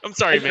 I'm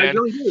sorry, man. I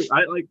really do.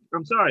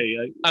 I'm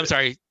sorry. I'm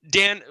sorry.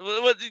 Dan,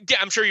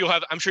 I'm sure you'll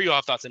have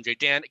thoughts, MJ.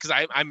 Dan, because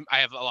I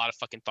have a lot of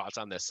fucking thoughts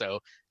on this. So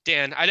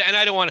Dan,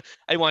 I want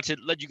to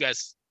let you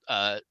guys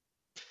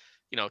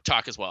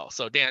talk as well.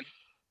 So Dan.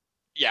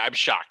 Yeah, I'm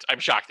shocked. I'm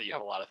shocked that you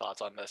have a lot of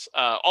thoughts on this.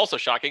 Also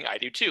shocking, I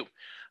do too.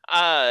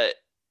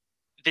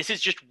 This is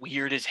just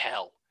weird as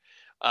hell.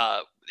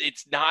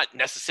 It's not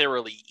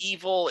necessarily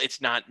evil.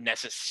 It's not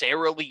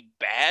necessarily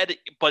bad,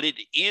 but it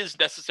is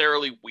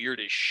necessarily weird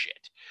as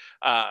shit.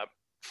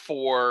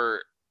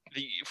 For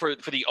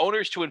the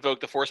owners to invoke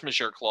the force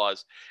majeure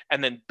clause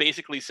and then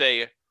basically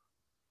say,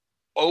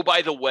 oh,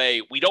 by the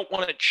way, we don't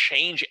want to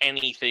change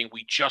anything.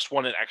 We just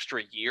want an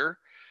extra year.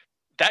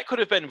 That could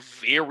have been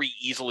very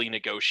easily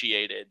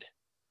negotiated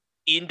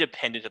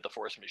independent of the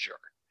force majeure.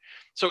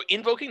 So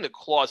invoking the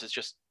clause is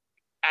just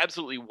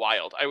absolutely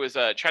wild. I was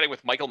chatting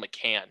with Michael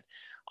McCann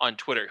on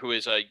Twitter, who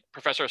is a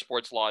professor of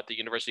sports law at the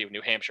University of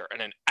New Hampshire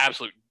and an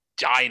absolute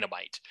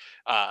dynamite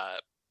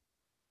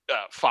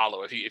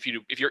follow if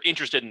you're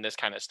interested in this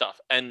kind of stuff.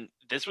 And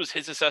this was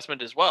his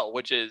assessment as well,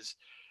 which is,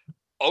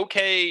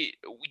 okay,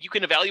 you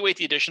can evaluate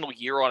the additional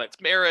year on its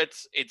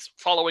merits. It's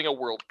following a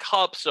World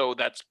Cup, so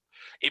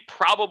it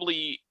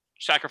probably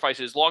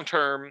sacrifices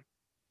long-term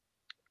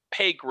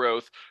pay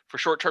growth for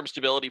short-term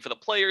stability for the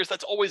players.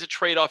 That's always a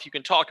trade-off you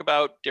can talk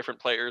about. Different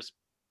players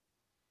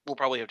will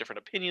probably have different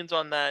opinions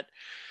on that.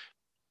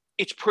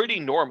 It's pretty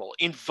normal.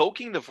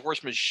 Invoking the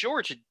force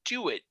majeure to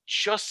do it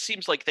just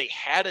seems like they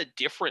had a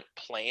different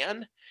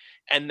plan,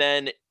 and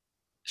then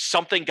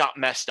something got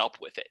messed up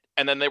with it.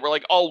 And then they were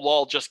like, oh,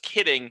 lol, just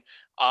kidding.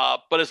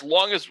 But as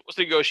long as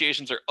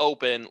negotiations are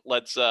open,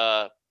 we'll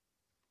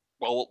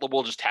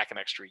just tack an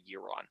extra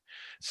year on.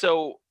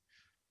 So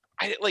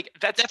I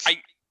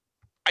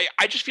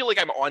just feel like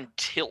I'm on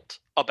tilt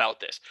about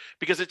this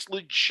because it's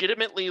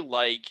legitimately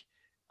like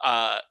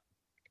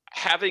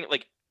having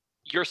like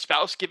your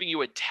spouse giving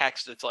you a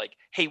text that's like,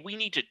 hey, we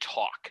need to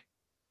talk.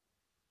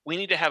 We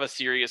need to have a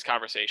serious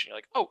conversation. You're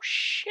like, oh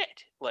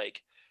shit,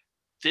 like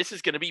this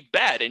is going to be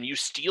bad. And you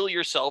steel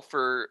yourself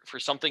for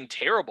something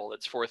terrible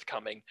that's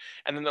forthcoming.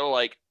 And then they're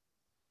like,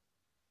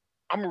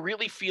 I'm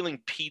really feeling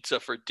pizza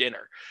for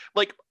dinner.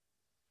 Like,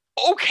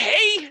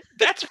 okay,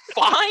 that's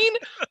fine,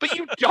 but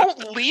you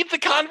don't lead the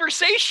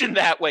conversation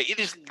that way. It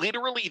is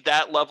literally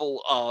that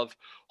level of,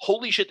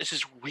 holy shit, this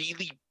is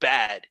really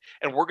bad.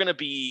 And we're going to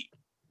be,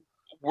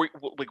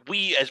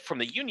 we as from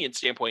the union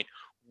standpoint,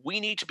 we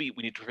need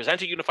to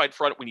present a unified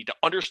front. We need to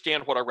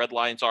understand what our red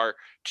lines are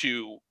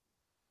to,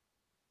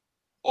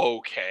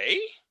 okay.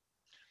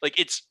 Like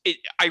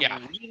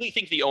I really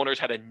think the owners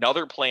had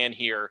another plan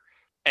here,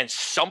 and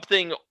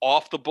something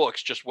off the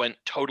books just went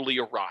totally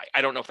awry.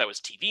 I don't know if that was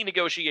TV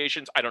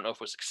negotiations. I don't know if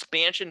it was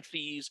expansion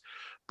fees,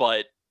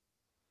 but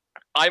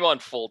I'm on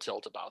full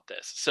tilt about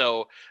this.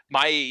 So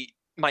my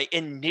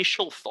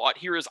initial thought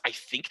here is I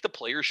think the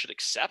players should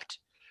accept,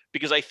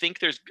 because I think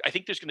there's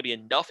going to be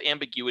enough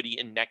ambiguity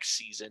in next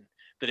season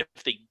that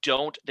if they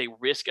don't, they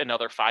risk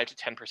another 5 to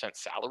 10%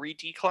 salary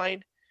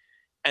decline,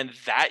 and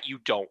that you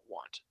don't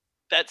want.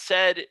 That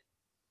said,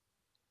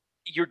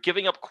 you're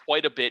giving up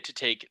quite a bit to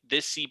take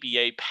this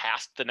CBA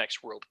past the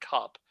next World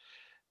Cup,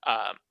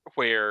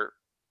 where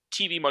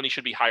TV money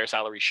should be higher,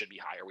 salaries should be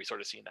higher. We've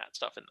sort of seen that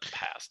stuff in the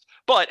past.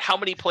 But how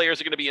many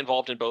players are going to be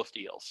involved in both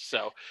deals?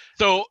 So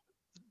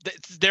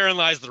therein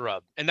lies the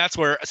rub, and that's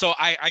where. So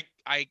I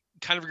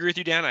kind of agree with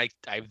you, Dan. I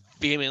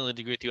vehemently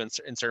agree with you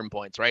in certain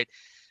points. Right,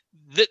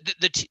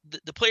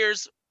 the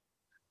players,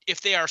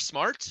 if they are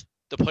smart,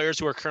 the players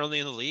who are currently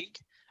in the league,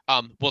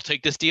 will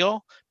take this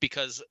deal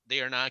because they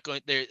are not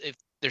going. If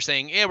they're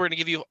saying, yeah, we're going to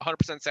give you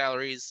 100%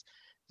 salaries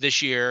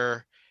this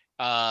year.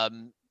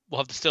 We'll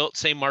have the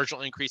same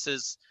marginal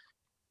increases.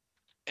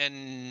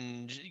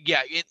 And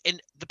yeah,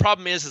 and the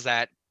problem is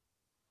that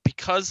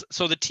because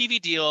the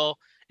TV deal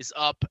is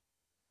up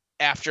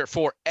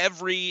for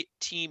every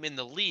team in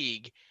the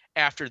league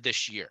after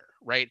this year,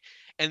 right?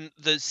 And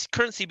the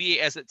current CBA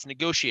as it's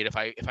negotiated,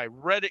 if I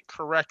read it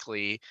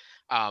correctly,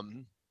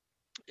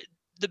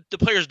 the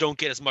players don't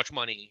get as much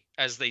money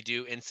as they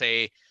do in,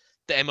 say,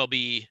 the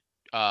MLB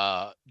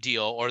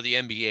deal or the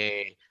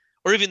NBA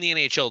or even the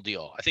NHL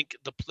deal. I think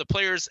the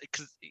players,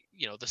 because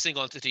the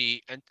single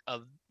entity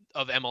of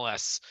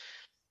MLS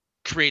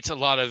creates a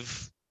lot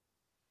of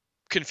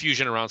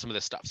confusion around some of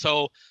this stuff.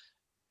 So,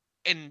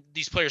 and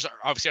these players are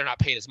obviously not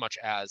paid as much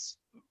as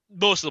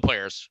most of the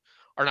players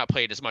are not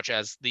paid as much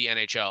as the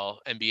NHL,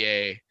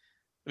 NBA.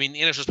 I mean,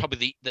 the NHL is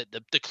probably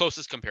the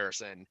closest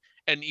comparison,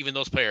 and even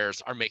those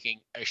players are making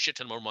a shit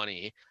ton more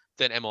money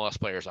than MLS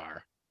players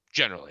are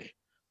generally,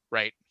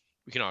 right?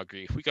 We can all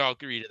agree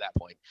to that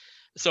point.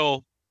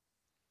 So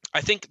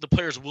I think the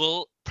players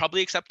will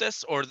probably accept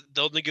this, or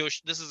they'll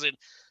negotiate. This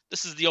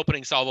is the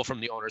opening salvo from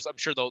the owners. I'm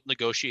sure they'll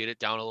negotiate it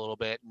down a little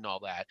bit and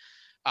all that.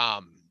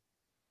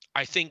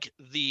 I think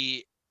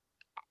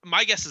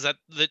my guess is that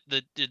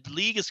the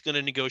league is going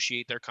to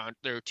negotiate their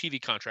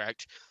TV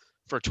contract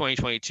for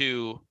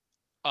 2022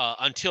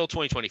 until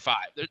 2025.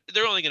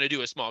 They're only going to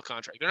do a small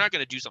contract. They're not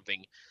going to do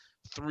something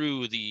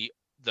through the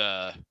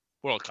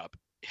World Cup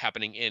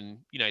happening in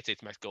United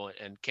States, Mexico,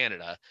 and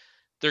Canada.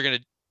 They're going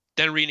to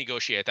then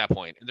renegotiate at that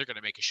point, and they're going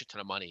to make a shit ton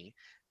of money.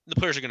 The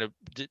players are going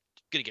to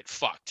get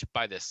fucked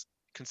by this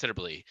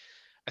considerably.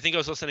 I think I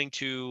was listening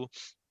to,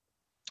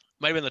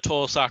 might have been the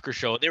Total Soccer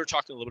Show, and they were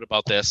talking a little bit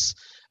about this,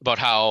 about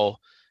how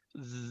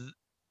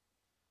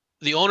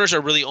the owners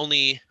are really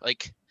only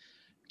like,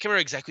 I can't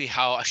remember exactly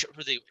how.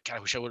 I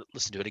wish I would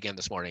listen to it again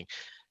this morning.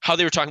 How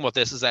they were talking about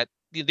this is that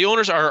the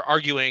owners are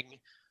arguing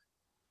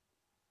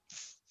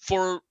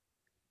for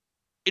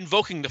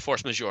invoking the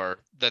force majeure,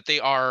 that they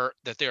are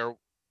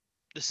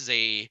this is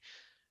a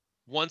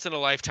once in a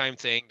lifetime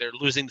thing. They're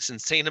losing this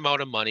insane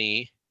amount of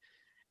money,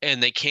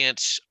 and they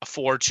can't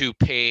afford to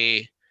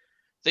pay.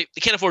 They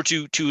can't afford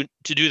to do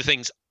the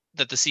things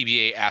that the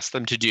CBA asked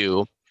them to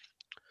do.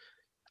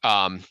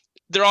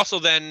 They're also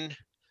then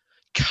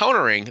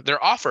countering their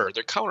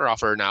counter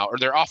offer now, or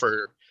their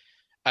offer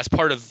as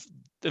part of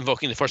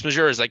invoking the force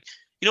majeure is like,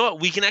 you know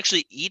what, we can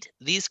actually eat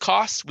these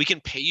costs. We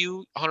can pay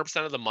you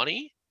 100% of the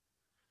money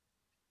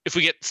if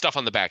we get stuff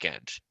on the back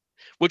end,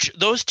 which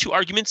those two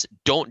arguments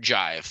don't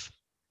jive.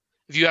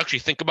 If you actually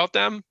think about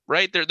them,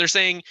 right? They're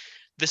saying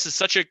this is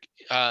such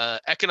a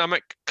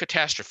economic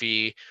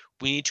catastrophe.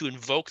 We need to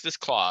invoke this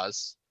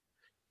clause.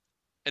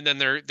 And then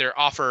their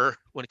offer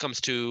when it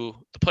comes to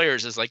the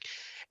players is like,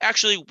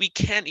 actually, we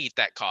can eat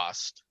that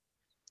cost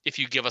if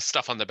you give us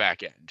stuff on the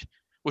back end,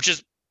 which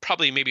is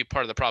probably maybe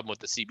part of the problem with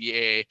the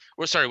CBA,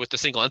 with the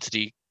single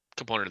entity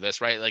component of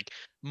this, right? Like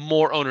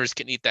more owners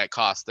can eat that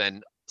cost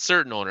than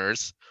certain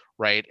owners,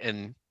 right?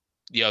 And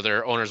the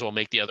other owners will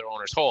make the other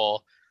owners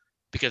whole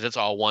because it's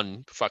all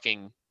one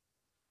fucking,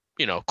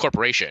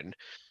 corporation.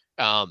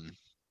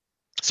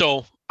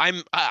 So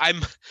I'm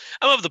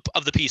of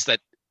the piece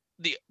that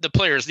the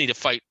players need to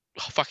fight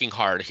fucking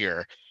hard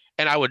here,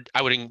 and I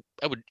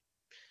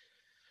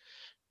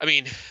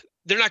mean,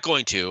 they're not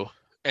going to,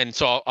 and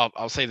so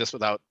I'll say this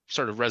without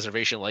sort of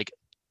reservation. Like,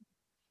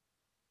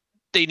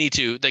 they need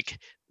to. Like,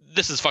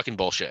 this is fucking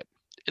bullshit.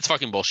 It's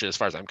fucking bullshit as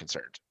far as I'm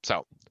concerned.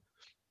 So,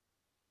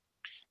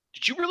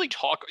 did you really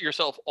talk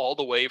yourself all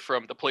the way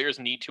from the players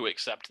need to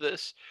accept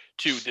this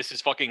to this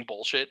is fucking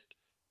bullshit?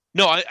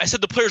 No, I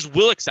said the players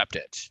will accept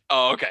it.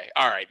 Oh, okay.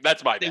 All right.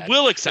 That's my bad. They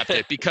will accept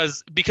it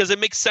because it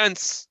makes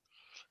sense.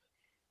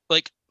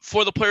 Like,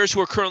 for the players who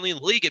are currently in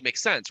the league, it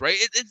makes sense, right?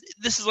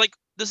 This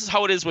is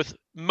how it is with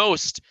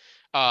most,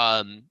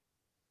 most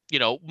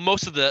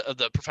of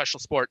the professional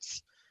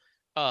sports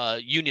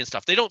union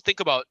stuff. They don't think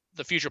about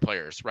the future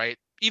players, right?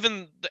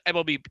 Even the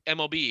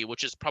MLB,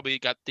 which has probably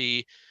got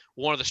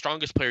one of the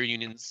strongest player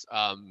unions,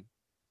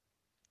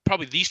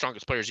 probably the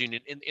strongest players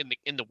union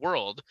in the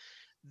world.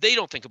 They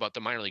don't think about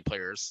the minor league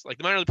players. Like,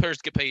 the minor league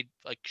players get paid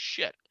like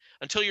shit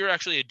until you're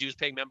actually a dues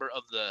paying member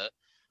of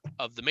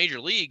the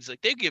major leagues. Like,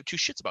 they give two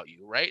shits about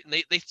you, right? And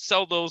they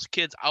sell those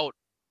kids out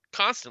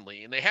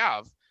constantly, and they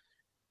have,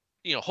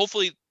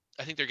 hopefully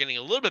I think they're getting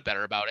a little bit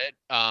better about it.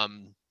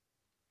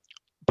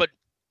 But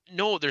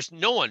no, there's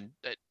no one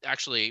that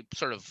actually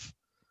sort of,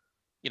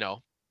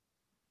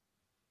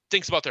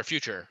 thinks about their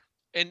future.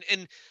 And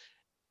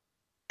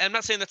I'm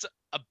not saying that's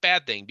a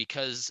bad thing,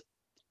 because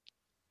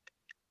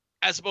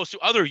as opposed to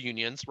other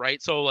unions,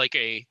 right? So like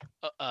a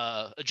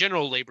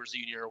general labor's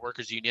union or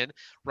workers union,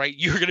 right?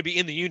 You're going to be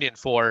in the union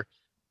for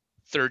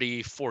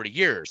 30, 40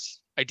 years,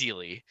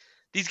 ideally.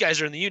 These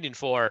guys are in the union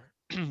for,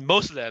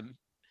 most of them,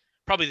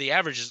 probably the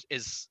average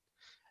is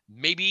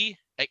maybe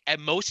at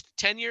most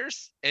 10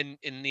 years. And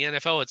in the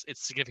NFL,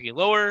 it's significantly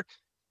lower.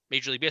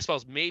 Major League Baseball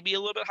is maybe a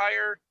little bit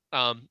higher.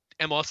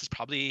 MLS is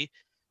probably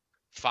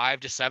 5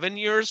 to 7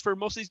 years for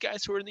most of these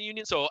guys who are in the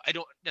union. So I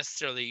don't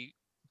necessarily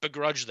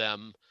begrudge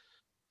them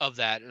of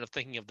that and of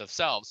thinking of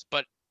themselves,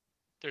 but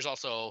there's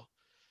also,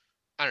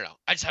 I don't know.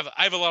 I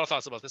have a lot of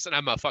thoughts about this, and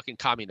I'm a fucking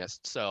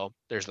communist, so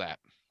there's that.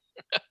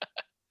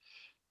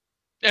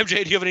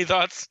 MJ, do you have any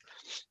thoughts?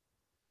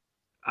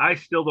 I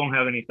still don't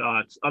have any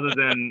thoughts other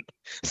than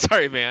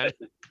sorry, man.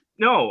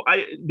 No,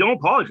 I don't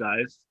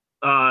apologize.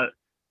 I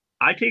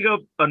take up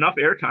enough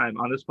airtime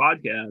on this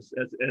podcast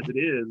as it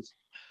is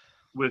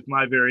with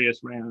my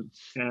various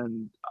rants,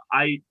 and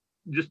I,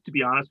 just to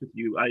be honest with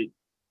you,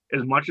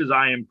 as much as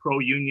I am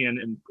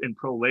pro-union and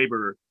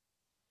pro-labor,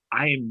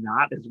 I am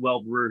not as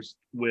well versed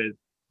with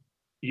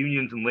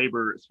unions and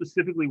labor,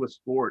 specifically with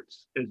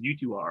sports, as you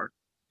two are.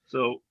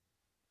 So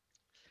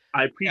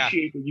I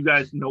appreciate that you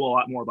guys know a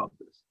lot more about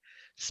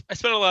this. I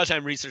spent a lot of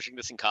time researching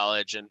this in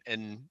college,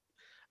 and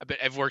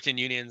I've worked in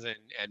unions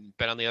and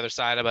been on the other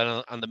side. I've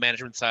been on the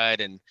management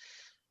side, and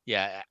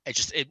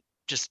it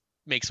just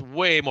makes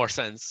way more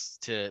sense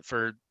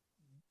for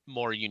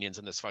more unions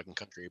in this fucking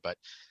country. But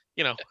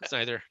it's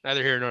neither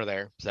here nor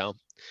there. So,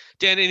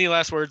 Dan, any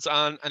last words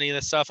on any of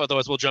this stuff?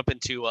 Otherwise, we'll jump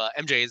into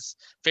MJ's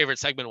favorite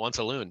segment, Once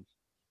a Loon.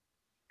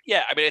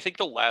 Yeah, I mean, I think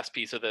the last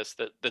piece of this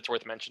that's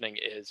worth mentioning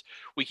is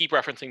we keep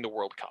referencing the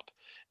World Cup,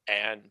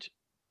 and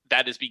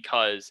that is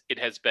because it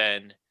has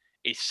been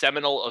a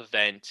seminal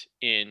event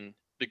in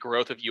the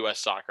growth of U.S.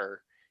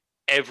 soccer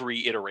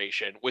every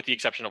iteration, with the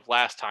exception of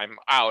last time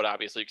out,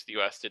 obviously, because the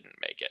U.S. didn't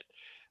make it.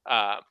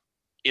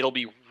 It'll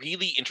be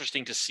really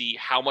interesting to see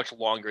how much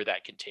longer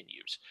that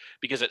continues,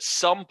 because at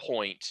some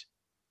point,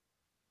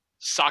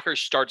 soccer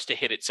starts to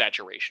hit its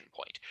saturation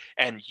point,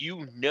 and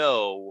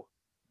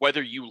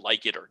whether you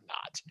like it or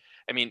not.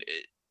 I mean,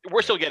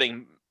 we're still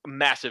getting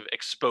massive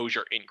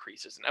exposure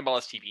increases, and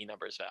MLS TV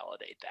numbers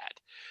validate that.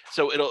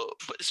 So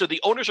the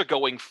owners are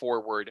going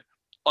forward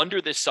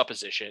under this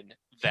supposition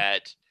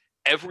that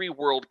every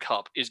World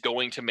Cup is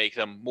going to make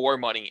them more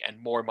money and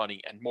more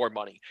money and more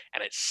money,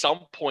 and at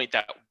some point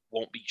that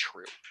won't be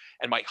true.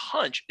 And my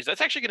hunch is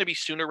that's actually going to be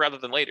sooner rather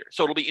than later.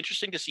 So it'll be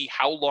interesting to see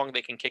how long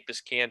they can kick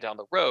this can down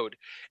the road,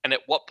 and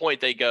at what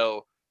point they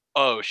go,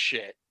 oh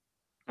shit,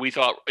 we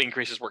thought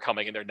increases were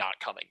coming and they're not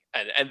coming.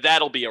 And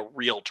that'll be a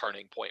real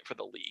turning point for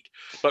the league.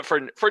 But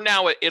for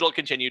now, it'll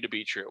continue to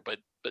be true. But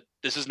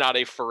this is not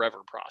a forever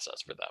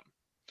process for them.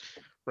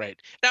 Right.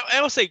 Now,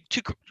 I will say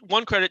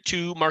one credit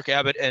to Mark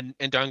Abbott and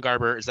Don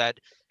Garber is that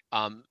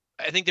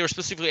I think they were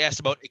specifically asked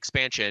about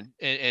expansion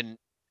and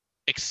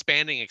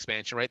expanding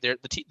expansion, right?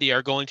 They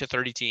are going to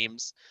 30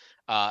 teams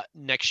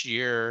next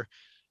year.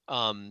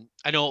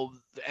 I know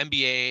the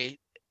NBA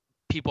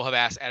people have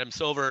asked Adam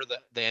Silver,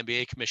 the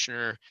NBA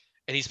commissioner,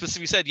 and he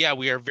specifically said, yeah,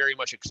 we are very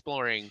much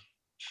exploring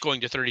going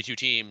to 32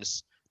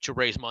 teams to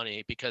raise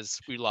money because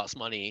we lost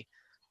money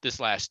this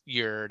last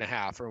year and a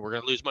half, or we're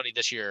going to lose money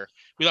this year.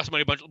 We lost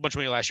money, a bunch of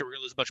money last year. We're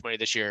going to lose a bunch of money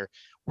this year.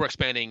 We're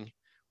expanding.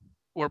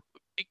 We're,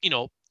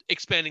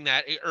 expanding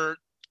that or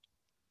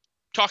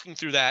talking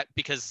through that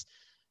because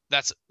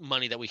that's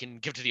money that we can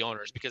give to the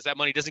owners because that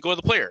money doesn't go to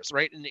the players,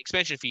 right? And the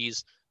expansion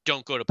fees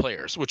don't go to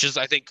players, which is,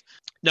 I think,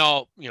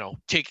 now,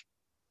 take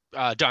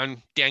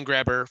Dan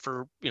Grabber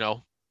for,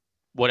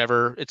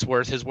 whatever it's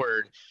worth, his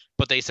word,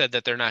 but they said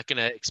that they're not going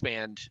to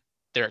expand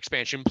their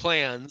expansion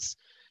plans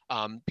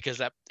because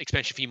that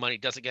expansion fee money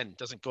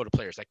doesn't go to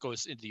players. That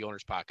goes into the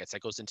owners' pockets.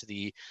 That goes into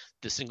the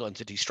single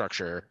entity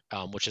structure,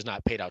 which is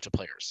not paid out to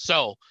players.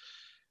 So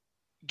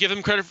give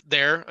them credit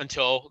there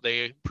until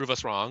they prove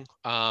us wrong.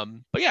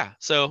 But yeah,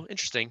 so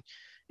interesting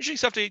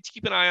stuff to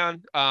keep an eye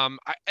on.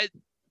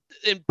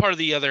 And part of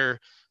the other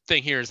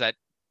thing here is that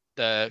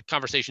the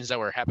conversations that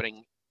were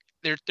happening,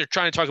 they're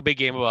trying to talk a big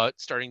game about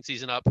starting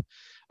season up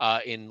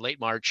in late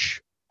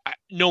March.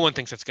 No one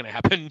thinks that's going to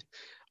happen,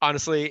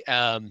 honestly.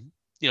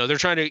 They're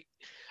trying to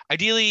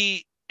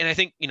ideally, and I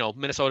think,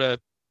 Minnesota,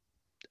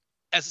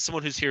 as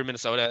someone who's here in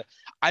Minnesota,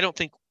 I don't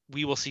think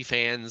we will see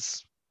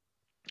fans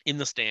in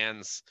the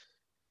stands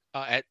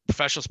at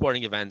professional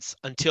sporting events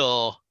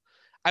until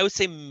I would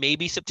say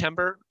maybe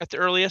September at the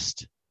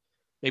earliest,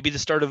 maybe the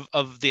start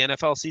of the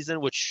NFL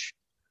season, which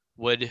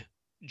would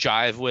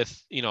jive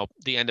with,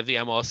 the end of the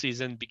MLS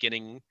season,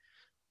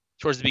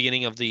 towards the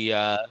beginning of the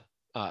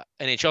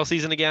NHL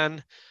season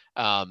again.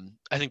 I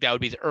think that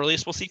would be the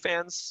earliest we'll see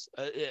fans,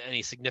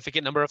 any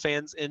significant number of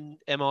fans in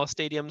MLS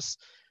stadiums.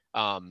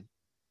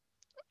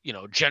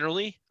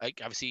 Generally,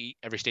 like obviously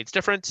every state's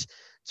different.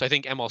 So I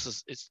think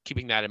MLS is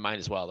keeping that in mind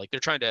as well. Like I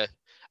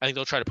think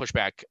they'll try to push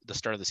back the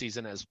start of the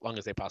season as long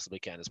as they possibly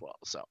can as well.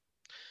 So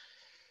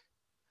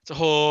it's a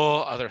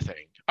whole other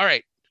thing. All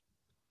right,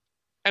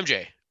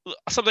 MJ,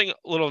 something a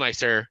little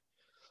nicer.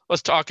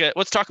 Let's talk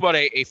about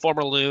a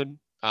former Loon,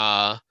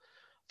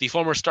 the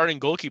former starting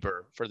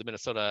goalkeeper for the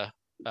Minnesota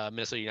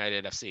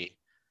United FC,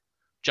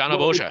 John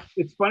Alvbåge.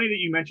 It's funny that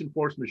you mentioned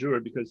Force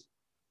Majeure because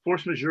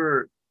Force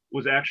Majeure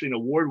was actually an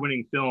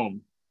award-winning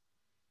film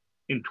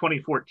in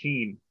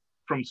 2014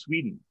 from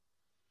Sweden.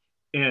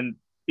 And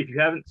if you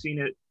haven't seen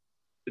it,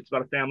 it's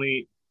about a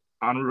family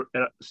in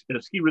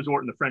a ski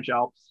resort in the French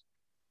Alps.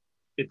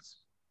 It's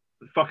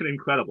fucking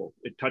incredible.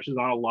 It touches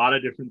on a lot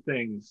of different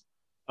things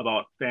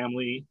about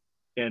family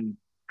and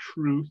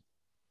truth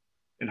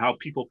and how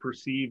people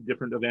perceive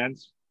different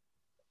events.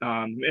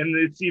 And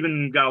it's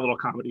even got a little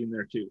comedy in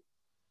there too.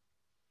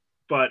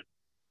 But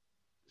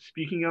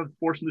speaking of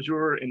force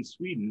majeure in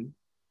Sweden,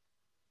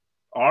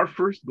 our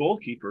first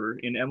goalkeeper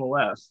in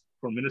MLS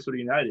for Minnesota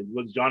United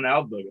was John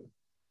Alvbåge.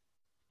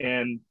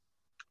 And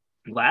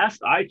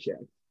last I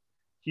checked,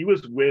 he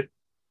was with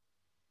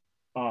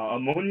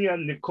Ammonia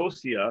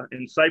Nicosia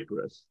in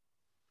Cyprus,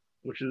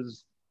 which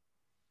is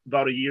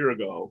about a year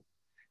ago.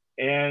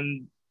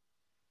 And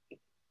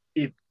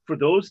for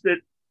those that,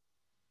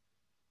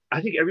 I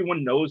think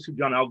everyone knows who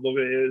John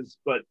Alvbåge is,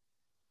 but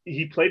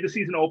he played the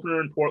season opener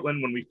in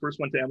Portland when we first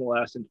went to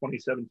MLS in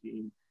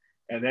 2017.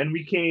 And then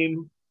we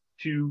came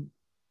to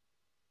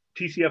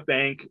TCF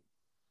Bank,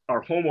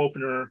 our home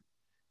opener,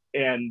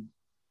 and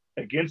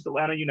against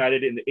Atlanta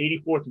United in the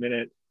 84th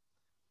minute,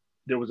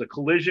 there was a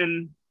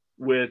collision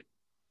with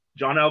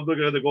John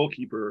Alvbåge, the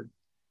goalkeeper,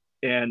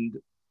 and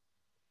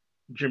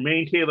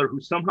Jermaine Taylor, who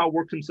somehow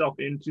worked himself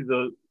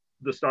into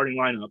the starting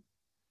lineup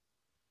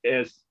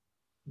as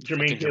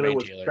Jermaine Taylor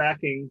was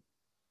tracking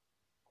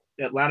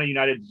Atlanta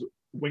United's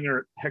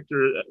winger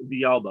Hector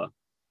Villalba.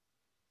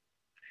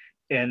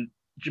 And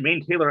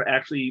Jermaine Taylor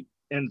actually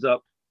ends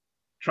up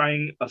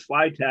trying a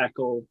slide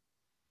tackle.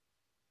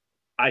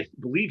 I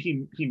believe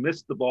he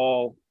missed the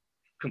ball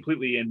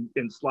completely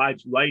and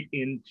slides right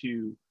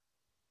into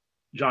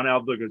John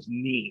Alvbåge's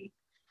knee.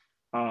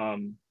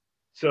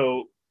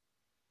 So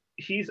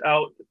he's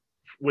out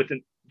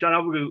John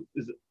Alvbåge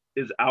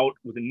is out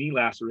with a knee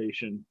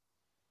laceration.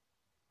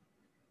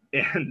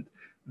 And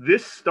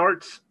this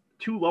starts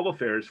two love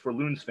affairs for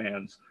Loons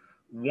fans.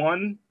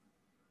 One,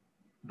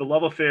 the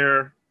love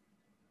affair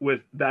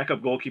with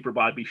backup goalkeeper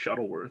Bobby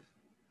Shuttleworth.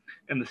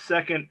 And the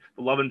second,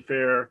 the love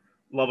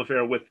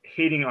affair with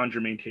hating on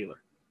Jermaine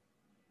Taylor.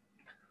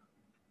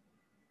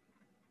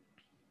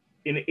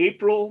 In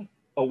April,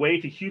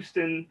 away to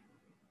Houston,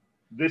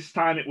 This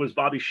time it was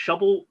Bobby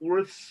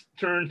Shuttleworth's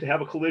turn to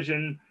have a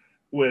collision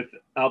with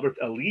Albert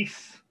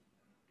Elise,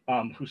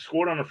 who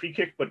scored on a free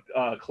kick but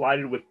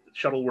collided with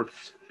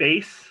Shuttleworth's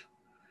face,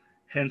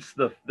 hence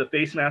the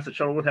face mask that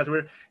Shuttleworth had to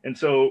wear. And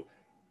so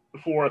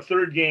for a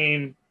third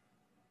game,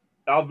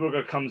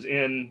 Alvbåge comes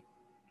in,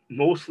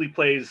 mostly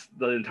plays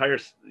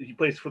he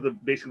plays for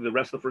basically the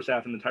rest of the first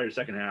half and the entire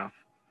second half.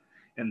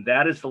 And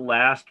that is the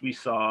last we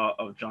saw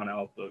of John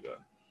Alvbåge.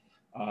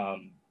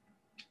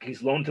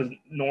 He's loaned to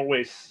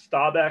Norway's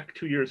Stabæk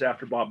 2 years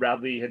after Bob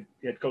Bradley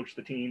had coached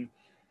the team.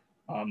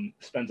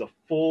 Spends a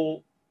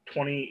full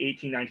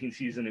 2018-19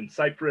 season in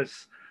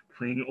Cyprus,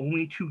 playing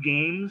only 2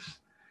 games.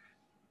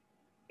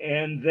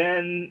 And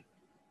then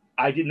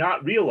I did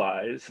not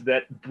realize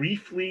that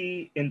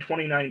briefly in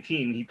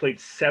 2019, he played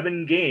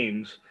 7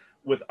 games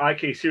with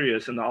IK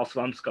Sirius in the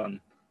Allsvenskan,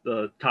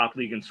 the top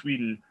league in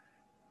Sweden.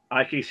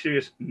 IK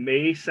Sirius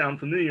may sound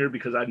familiar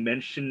because I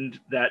mentioned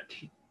that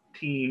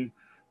team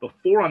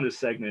before on this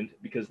segment,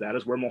 because that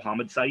is where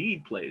Mohamed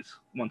Saeed plays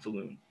once a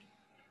Loon.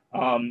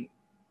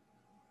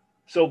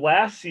 So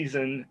last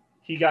season,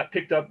 he got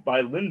picked up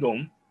by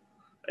Lindholm,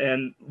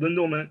 and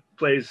Lindholm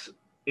plays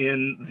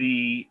in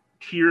the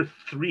Tier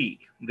 3.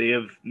 They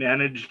have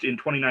managed in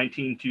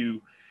 2019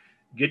 to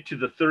get to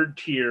the 3rd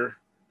tier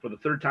for the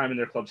 3rd time in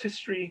their club's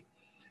history.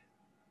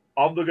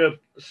 Alvbåge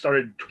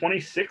started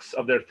 26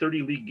 of their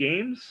 30 league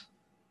games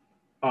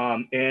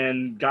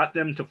and got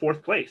them to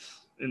 4th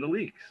place in the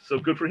league. So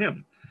good for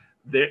him.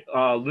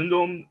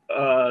 Lindholm,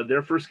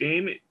 their first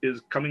game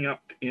is coming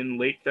up in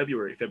late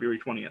February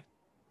 20th.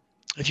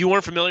 If you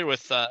weren't familiar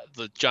with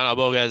the John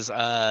Alvbåge's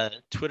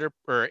Twitter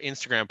or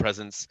Instagram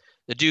presence,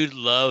 the dude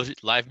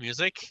loved live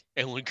music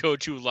and would go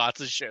to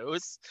lots of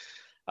shows,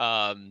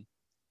 and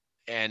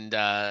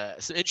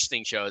some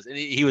interesting shows. And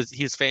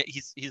he's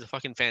a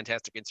fucking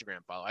fantastic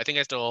Instagram follow. I think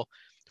I still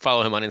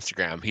follow him on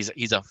Instagram.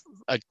 He's a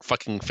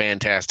fucking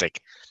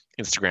fantastic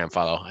Instagram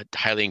follow. I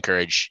highly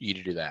encourage you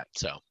to do that.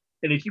 So.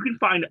 And if you can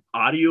find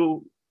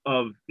audio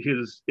of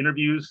his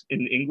interviews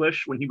in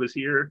English when he was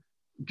here,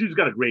 dude's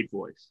got a great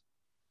voice.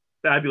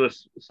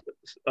 Fabulous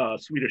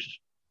Swedish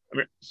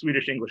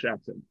English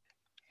accent.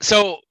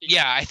 So,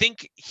 yeah, I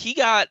think he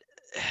got,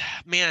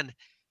 man,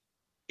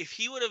 if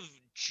he would have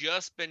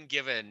just been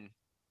given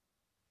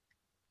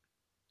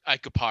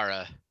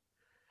Aikapara,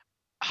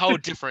 how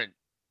different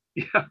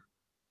it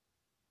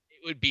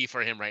would be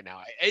for him right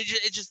now.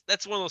 It just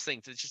that's one of those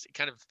things. It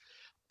kind of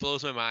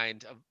blows my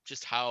mind of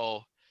just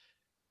how,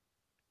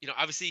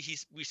 obviously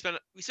we spent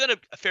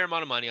a fair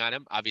amount of money on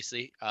him.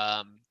 Obviously,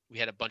 we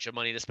had a bunch of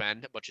money to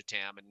spend, a bunch of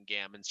TAM and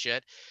GAM and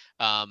shit.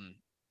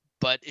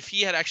 But if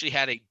he had actually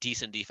had a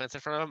decent defense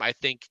in front of him, I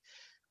think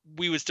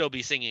we would still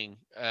be singing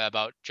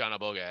about John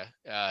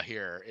Alvbåge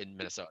here in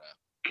Minnesota.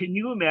 Can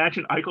you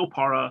imagine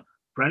Aikapara,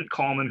 Brent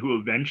Kallman, who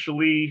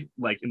eventually,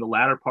 like in the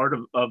latter part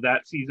of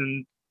that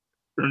season,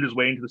 earned his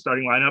way into the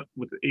starting lineup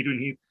with Adrian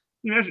Heath?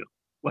 Can you imagine,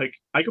 like,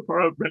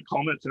 Aikapara, Brent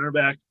Kallman at center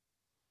back,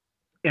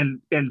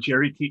 and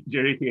Jerry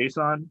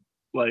Thiason,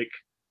 like,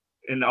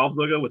 and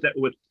Alvbåge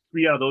with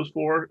 3 out of those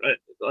 4,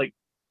 like,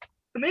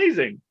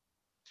 amazing.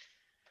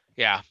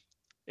 Yeah.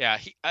 I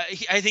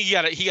think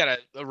he got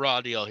a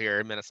raw deal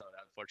here in Minnesota,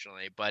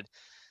 unfortunately. But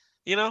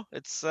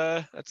it's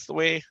that's the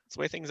way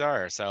things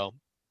are. So,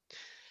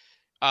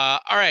 all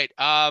right.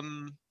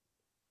 Don't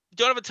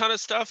have a ton of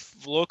stuff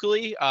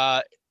locally.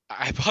 I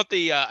bought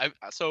the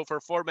so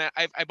for format.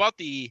 I bought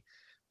the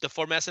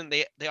Formescent.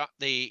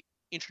 They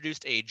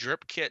introduced a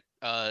drip kit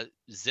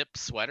zip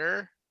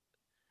sweater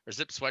or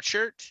zip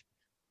sweatshirt,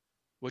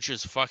 which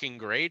is fucking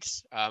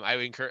great. I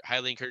would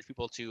highly encourage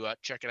people to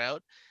check it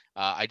out.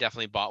 I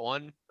definitely bought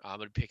one. I'm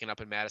gonna be picking up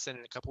in Madison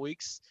in a couple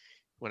weeks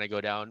when I go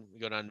down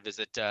and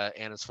visit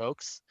Anna's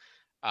folks.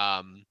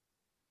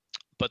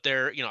 But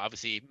they're,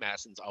 obviously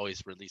Madison's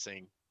always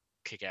releasing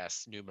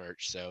kick-ass new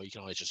merch, so you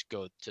can always just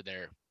go to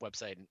their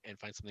website and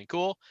find something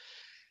cool.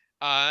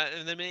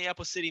 And the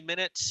Minneapolis City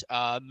Minute,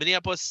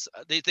 Minneapolis,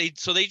 they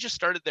just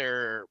started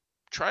their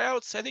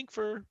tryouts, I think,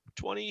 for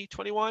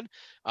 2021.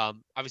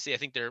 Obviously, I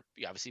think they're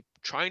obviously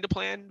trying to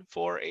plan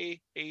for a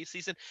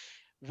season.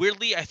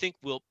 Weirdly, I think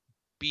we'll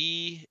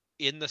be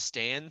in the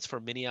stands for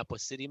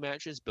Minneapolis City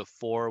matches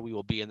before we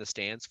will be in the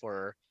stands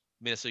for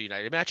Minnesota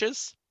United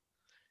matches,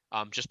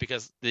 just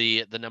because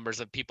the numbers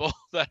of people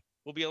that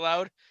will be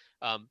allowed.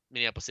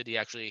 Minneapolis City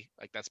actually,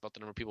 like, that's about the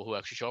number of people who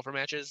actually show up for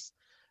matches,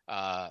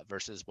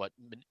 versus what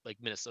like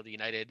Minnesota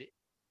United,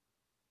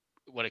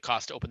 what it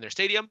costs to open their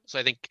stadium. So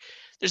I think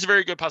there's a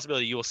very good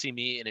possibility you will see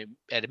me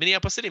at a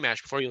Minneapolis City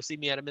match before you'll see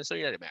me at a Minnesota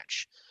United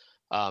match,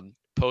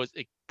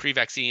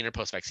 pre-vaccine or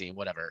post-vaccine,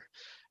 whatever.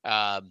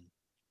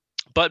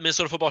 But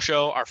Minnesota Football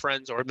Show, our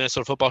friends over at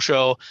Minnesota Football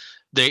Show,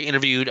 they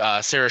interviewed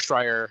Sarah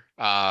Stryer,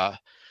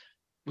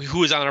 who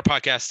was on our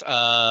podcast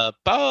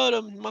about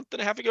a month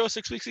and a half ago,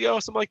 6 weeks ago,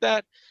 something like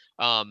that,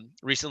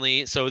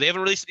 recently. So they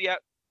haven't released it yet,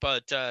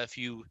 but if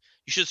you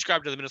should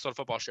subscribe to the Minnesota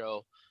Football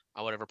Show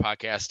on whatever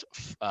podcast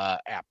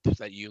app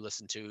that you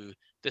listen to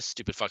this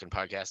stupid fucking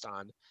podcast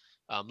on.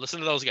 Listen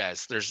to those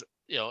guys. There's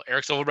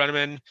Eric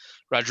Silverbrenneman,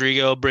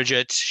 Rodrigo,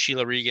 Bridget,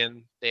 Sheila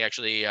Regan. They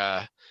actually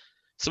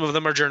some of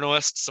them are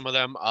journalists. Some of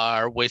them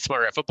are way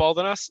smarter at football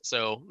than us.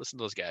 So listen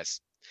to those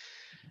guys.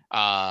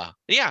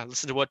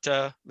 Listen to what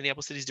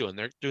Minneapolis City's doing.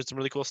 They're doing some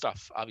really cool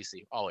stuff,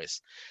 obviously,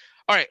 always.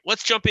 All right,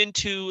 let's jump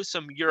into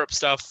some Europe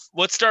stuff. I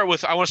want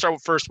to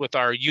start first with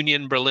our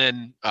Union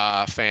Berlin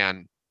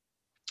fan.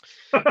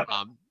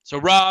 So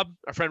Rob,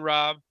 our friend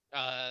Rob,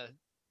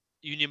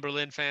 Union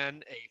Berlin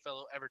fan, a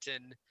fellow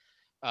Everton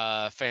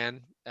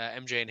fan,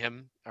 MJ and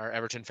him are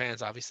Everton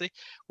fans, obviously.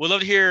 We'd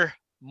love to hear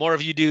more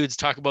of you dudes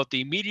talk about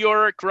the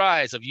meteoric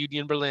rise of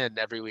Union Berlin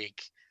every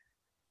week.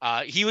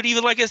 He would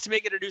even like us to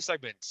make it a new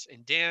segment.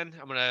 And Dan,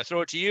 I'm going to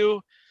throw it to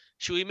you.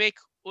 Should we make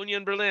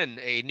Union Berlin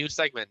a new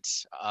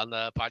segment on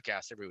the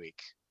podcast every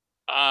week?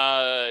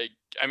 I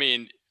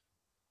mean,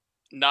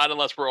 not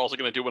unless we're also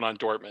going to do one on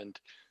Dortmund,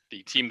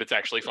 the team that's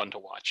actually fun to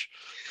watch.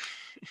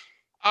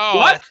 Oh,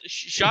 what?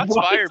 Shots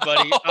fired,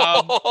 buddy.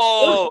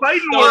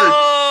 Fighting words.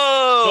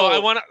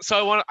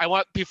 So I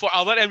want before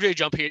I'll let MJ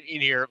jump in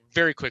here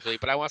very quickly,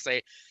 but I want to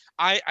say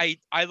I'm a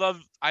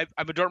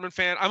Dortmund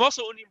fan. I'm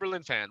also a Union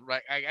Berlin fan,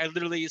 right? I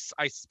literally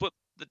split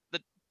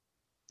the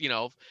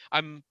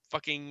I'm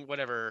fucking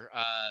whatever,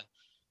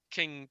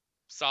 King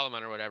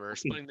Solomon or whatever,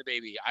 splitting the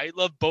baby. I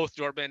love both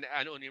Dortmund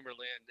and Union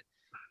Berlin.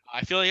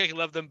 I feel like I can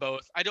love them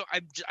both. I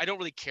don't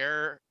really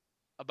care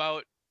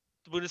about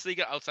the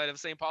Bundesliga outside of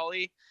St.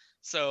 Pauli.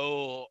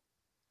 So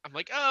I'm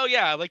like, oh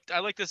yeah, I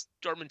like this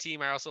Dortmund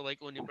team. I also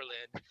like Union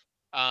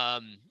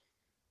Berlin.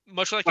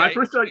 Much like my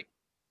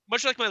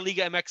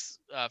Liga MX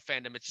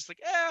fandom, it's just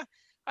like,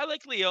 I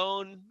like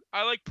Lyon,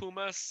 I like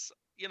Pumas,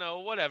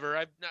 whatever.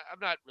 I'm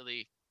not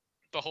really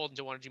beholden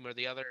to one team or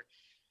the other.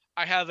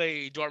 I have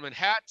a Dortmund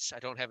hat. I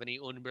don't have any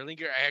Union Berlin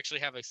gear. I actually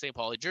have a St.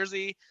 Pauli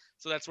jersey,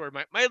 so that's where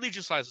my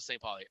allegiance lies with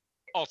St. Pauli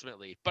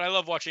ultimately. But I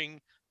love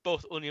watching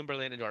both Union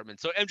Berlin and Dortmund.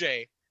 So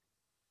MJ,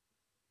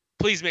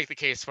 please make the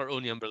case for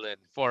Union Berlin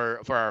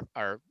for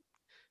our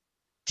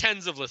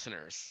tens of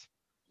listeners.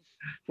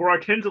 For our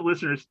tens of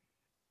listeners,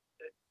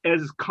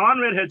 as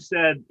Conrad had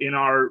said in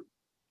our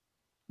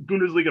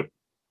Bundesliga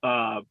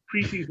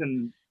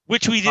preseason,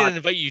 which we didn't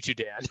invite you to,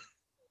 Dan.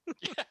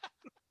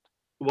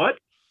 What?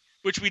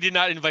 Which we did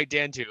not invite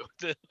Dan to.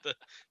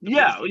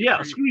 Yeah.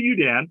 Screw you,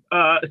 Dan.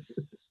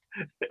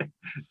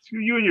 Screw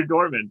you and your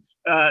Dortmund.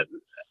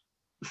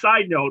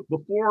 Side note: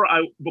 before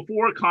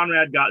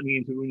Conrad got me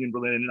into Union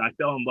Berlin, and I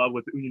fell in love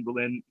with Union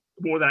Berlin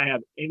more than I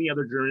have any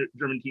other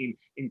German team,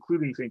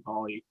 including St.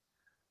 Pauli.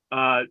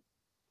 I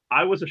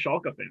was a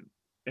Schalke fan,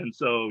 and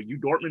so you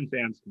Dortmund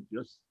fans can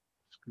just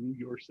screw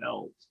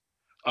yourselves.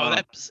 Oh,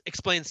 that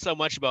explains so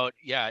much about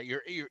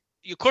you're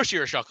of course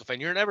you're a Schalke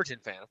fan. You're an Everton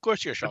fan. Of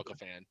course you're a Schalke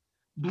fan.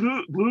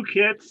 Blue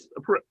kits,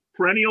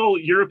 perennial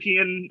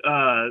European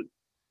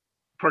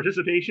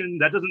participation.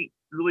 That doesn't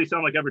really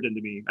sound like Everton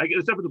to me,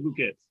 except for the blue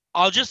kits.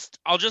 I'll just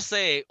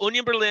say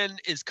Union Berlin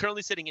is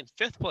currently sitting in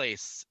 5th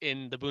place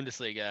in the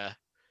Bundesliga,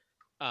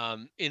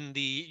 in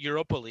the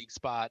Europa League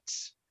spot.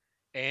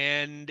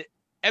 And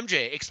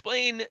MJ,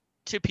 explain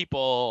to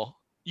people.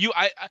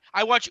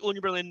 I watch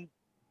Union Berlin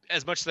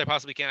as much as I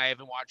possibly can. I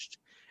haven't watched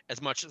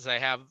as much as I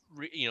have,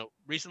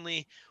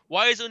 recently.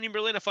 Why is Union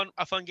Berlin a fun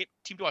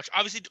team to watch?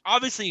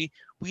 Obviously,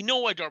 we know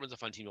why Dortmund's a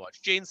fun team to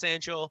watch. Jadon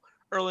Sancho,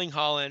 Erling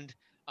Haaland,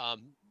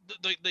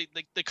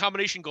 the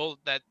combination goal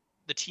that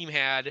the team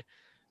had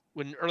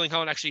when Erling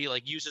Haaland actually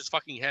used his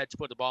fucking head to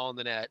put the ball in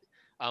the net,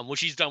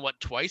 which he's done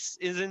twice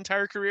in his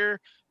entire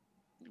career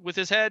with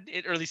his head,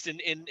 or at least in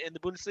the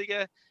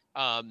Bundesliga.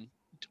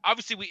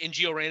 Obviously, in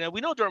Gio Reyna,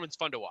 we know Dortmund's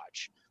fun to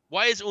watch.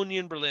 Why is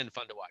Union Berlin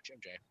fun to watch,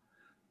 MJ?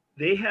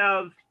 They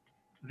have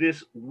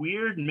this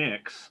weird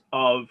mix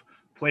of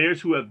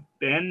players who have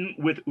been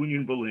with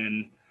Union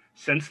Berlin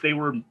since they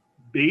were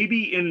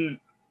maybe in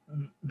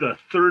the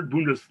 3rd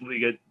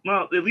Bundesliga.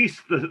 Well, at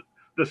least the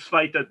the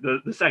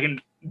 2nd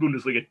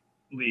Bundesliga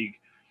league.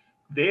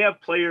 They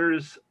have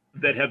players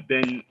that have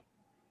been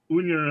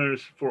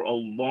Unioners for a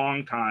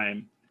long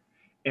time,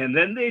 and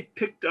then they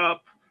picked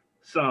up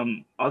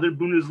some other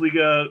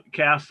Bundesliga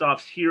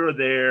cast-offs here or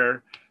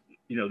there.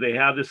 They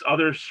have this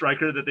other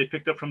striker that they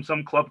picked up from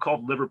some club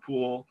called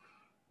Liverpool.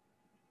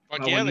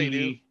 They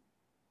do.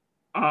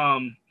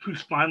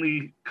 Who's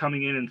finally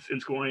coming in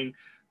and scoring.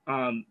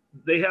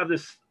 They have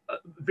this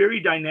very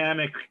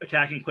dynamic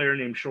attacking player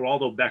named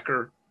Geraldo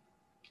Becker,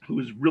 who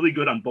is really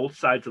good on both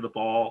sides of the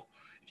ball.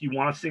 If you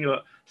want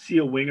to see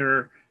a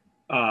winger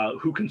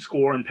who can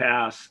score and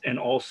pass and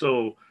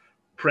also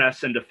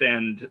press and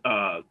defend,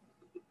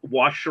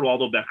 watch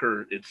Geraldo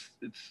Becker. It's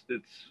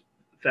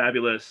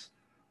fabulous.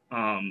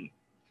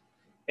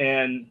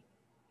 And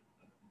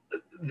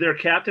their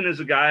captain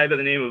is a guy by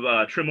the name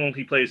of Trimmel.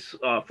 He plays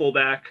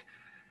fullback.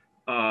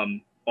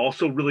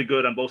 Also really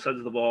good on both sides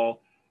of the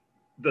ball.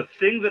 The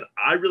thing that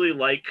I really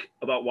like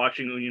about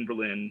watching Union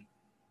Berlin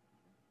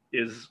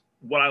is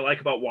what I like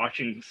about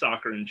watching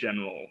soccer in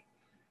general.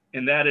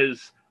 And that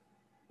is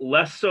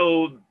less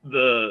so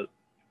the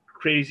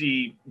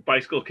crazy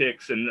bicycle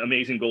kicks and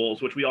amazing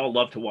goals, which we all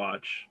love to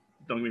watch.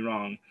 Don't get me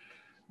wrong.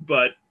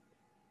 But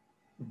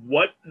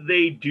what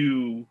they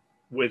do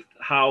with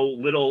how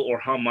little or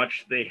how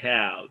much they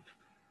have,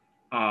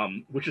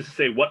 which is to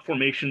say what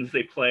formations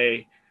they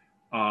play,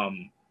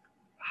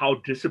 how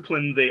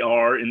disciplined they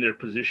are in their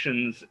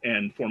positions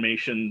and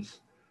formations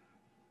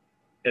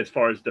as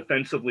far as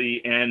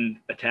defensively and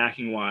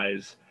attacking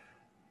wise.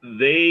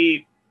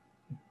 They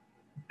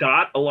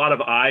dot a lot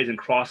of I's and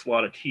cross a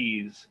lot of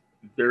T's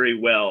very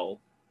well.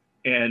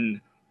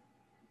 And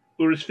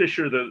Urs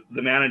Fischer, the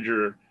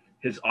manager,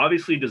 has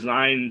obviously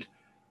designed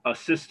a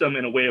system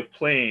and a way of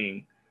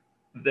playing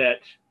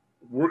that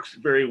works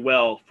very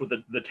well for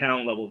the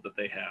talent level that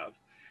they have.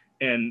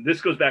 And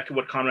this goes back to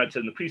what Conrad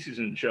said in the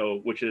preseason show,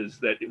 which is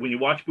that when you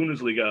watch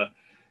Bundesliga,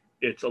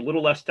 it's a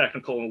little less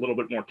technical and a little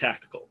bit more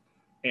tactical.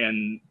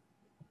 And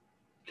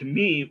to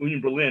me,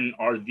 Union Berlin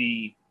are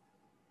the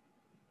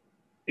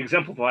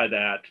exemplify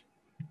that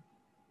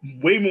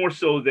way more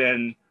so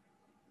than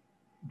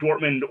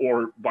Dortmund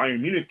or Bayern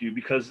Munich do,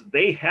 because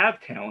they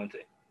have talent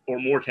or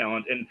more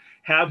talent and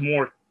have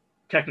more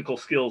technical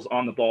skills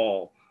on the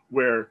ball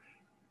where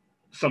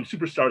some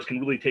superstars can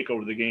really take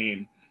over the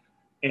game.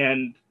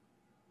 And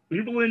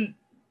Union Berlin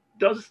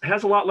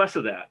has a lot less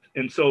of that.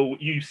 And so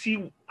you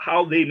see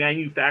how they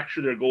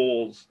manufacture their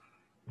goals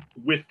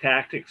with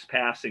tactics,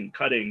 passing,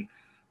 cutting,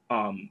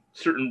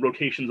 certain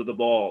rotations of the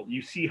ball.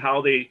 You see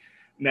how they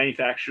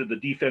manufacture the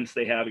defense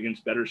they have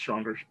against better,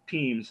 stronger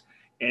teams,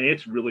 and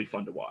it's really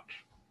fun to watch.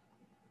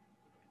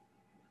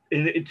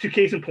 And to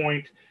case in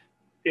point,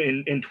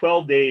 in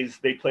 12 days,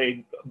 they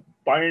played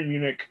Bayern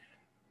Munich,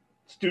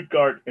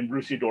 Stuttgart, and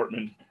Borussia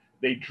Dortmund.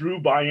 They drew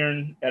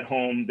Bayern at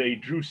home, they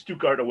drew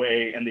Stuttgart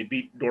away, and they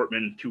beat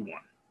Dortmund 2-1.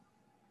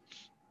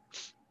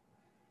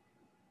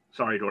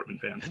 Sorry,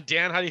 Dortmund fans.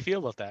 Dan, how do you feel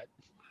about that?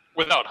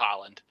 Without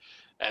Haaland,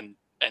 and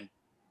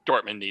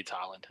Dortmund needs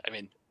Haaland. I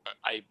mean,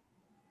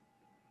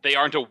 they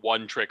aren't a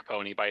one-trick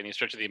pony by any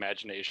stretch of the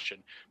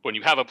imagination. When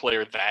you have a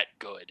player that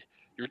good,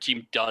 your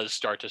team does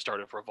start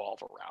to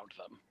revolve around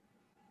them.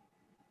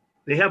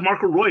 They have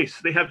Marco Reus.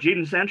 They have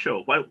Jadon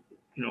Sancho. Why,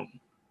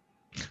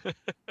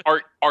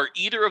 Are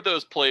either of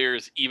those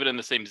players even in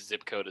the same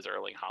zip code as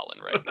Erling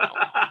Haaland right now?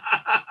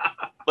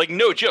 Like,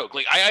 no joke.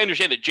 Like, I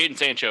understand that Jadon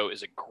Sancho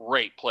is a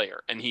great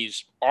player, and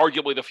he's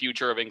arguably the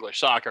future of English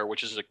soccer,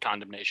 which is a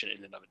condemnation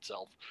in and of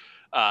itself.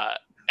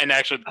 And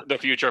actually, the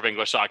future of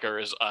English soccer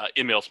is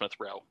Emile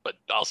Smith-Rowe, but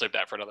I'll save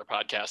that for another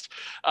podcast.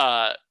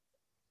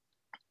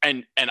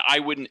 And I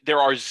wouldn't. There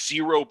are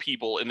zero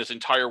people in this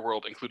entire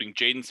world, including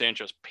Jadon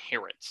Sancho's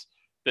parents,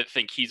 that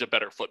think he's a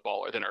better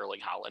footballer than Erling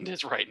Haaland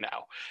is right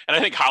now. And I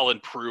think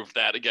Haaland proved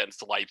that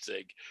against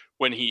Leipzig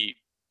when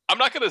I'm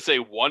not going to say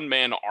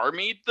one-man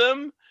armied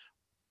them,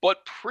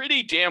 but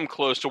pretty damn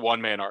close to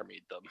one-man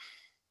armied them.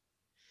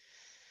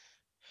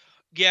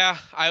 Yeah,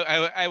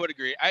 I would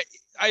agree.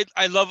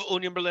 I love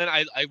Union Berlin.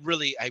 I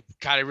really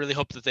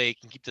hope that they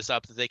can keep this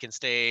up, that they can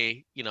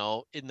stay,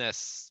 in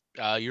this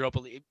Europa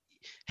League.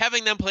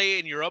 Having them play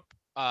in Europe,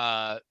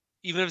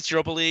 even if it's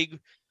Europa League,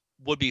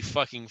 would be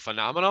fucking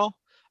phenomenal.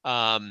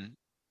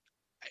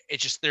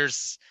 It's just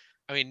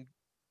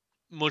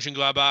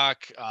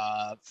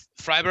Mönchengladbach,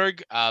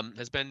 Freiburg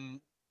has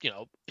been,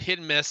 hit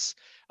and miss.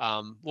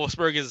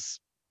 Wolfsburg is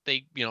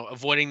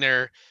avoiding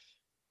their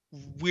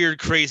weird,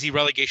 crazy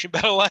relegation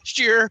battle last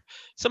year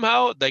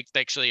somehow. They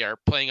actually are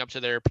playing up to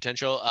their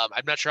potential.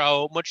 I'm not sure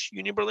how much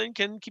Union Berlin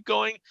can keep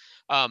going,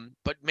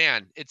 but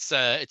man, it's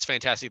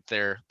fantastic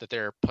that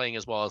they're playing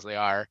as well as they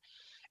are,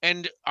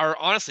 and are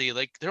honestly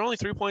they're only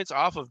 3 points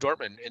off of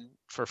Dortmund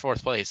for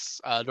fourth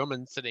place.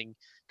 Dortmund sitting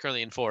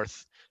currently in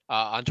fourth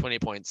on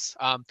 28 points.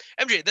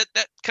 MJ,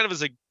 that kind of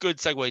is a good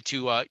segue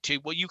to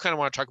what you kind of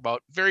want to talk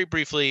about very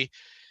briefly.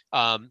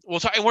 We'll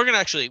talk, and we're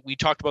gonna we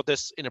talked about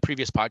this in a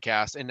previous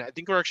podcast, and I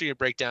think we're actually gonna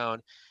break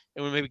down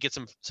and we'll maybe get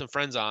some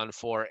friends on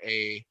for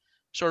a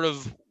sort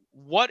of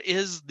what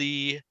is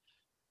the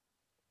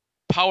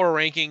power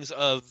rankings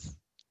of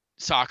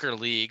soccer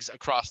leagues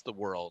across the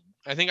world.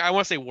 I think I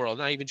want to say world,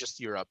 not even just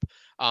Europe.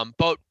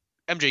 But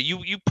MJ,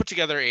 you put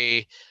together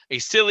a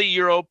silly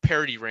Euro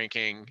parity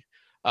ranking.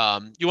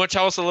 You want to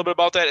tell us a little bit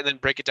about that and then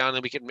break it down, and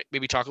then we can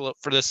maybe talk a little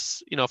for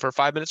this, for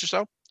 5 minutes or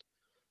so?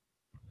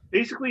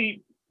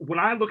 Basically, when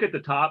I look at the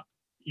top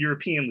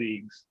European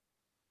leagues,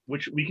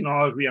 which we can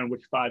all agree on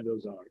which 5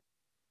 those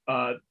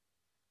are,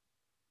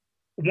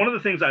 one of the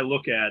things I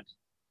look at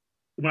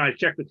when I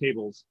check the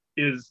tables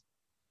is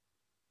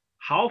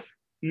how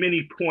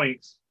many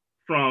points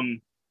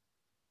from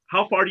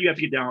how far do you have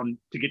to get down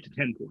to get to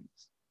 10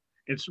 points.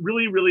 It's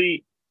really,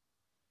 really,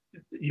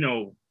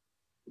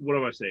 what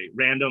do I say?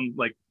 Random.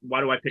 Like,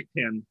 why do I pick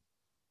 10?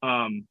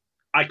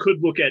 I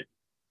could look at,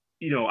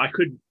 I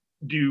could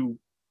do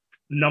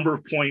number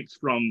of points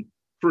from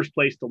first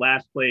place to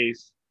last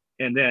place,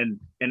 and then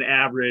an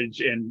average,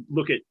 and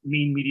look at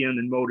mean, median,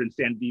 and mode and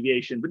standard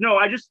deviation. But no,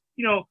 I just,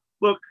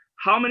 look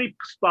how many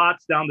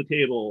spots down the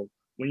table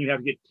when you have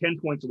to get 10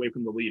 points away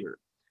from the leader.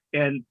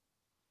 And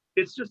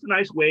it's just a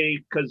nice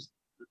way, because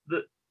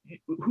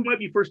who might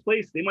be first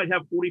place? They might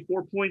have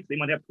 44 points. They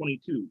might have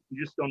 22.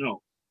 You just don't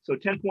know. So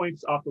 10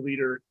 points off the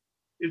leader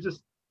is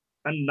just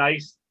a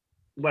nice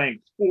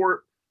length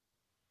for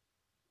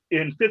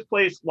in fifth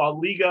place, La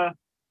Liga,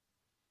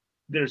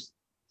 there's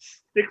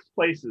 6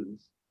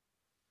 places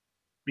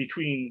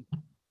between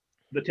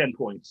the 10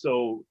 points.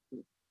 So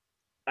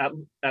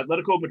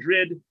Atletico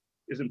Madrid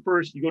is in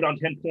first. You go down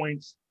 10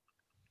 points,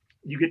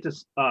 you get to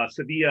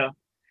Sevilla,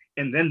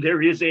 and then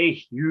there is a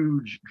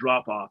huge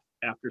drop off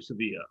after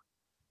Sevilla.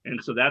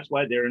 And so that's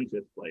why they're in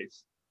fifth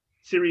place.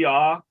 Serie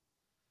A,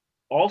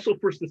 also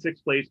first to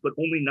sixth place, but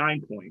only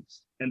 9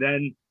 points. And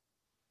then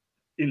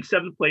in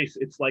seventh place,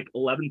 it's like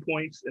 11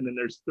 points, and then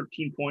there's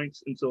 13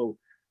 points. And so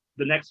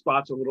the next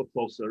spots are a little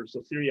closer.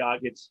 So Serie A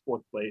gets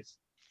fourth place.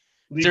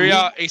 Serie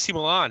A, AC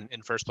Milan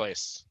in first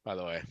place, by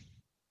the way.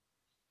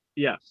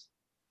 Yes.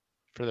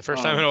 For the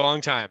first time in a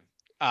long time.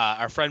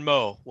 Our friend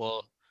Mo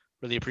will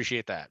really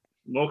appreciate that.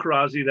 Mo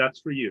Karazi, that's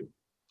for you.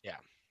 Yeah.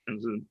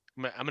 And so,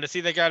 I'm going to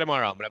see that guy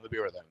tomorrow. I'm going to have a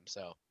beer with him.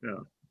 So yeah.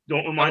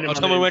 Don't remind him. I'll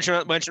tell him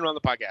to mention him on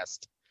the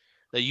podcast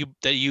that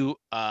you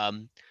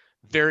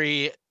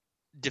very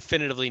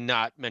definitively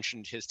not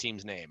mentioned his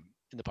team's name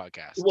in the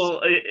podcast.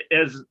 Well,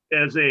 as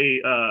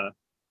a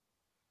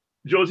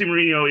Jose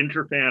Mourinho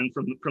Inter fan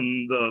from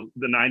the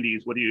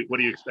 90s, what do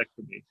you expect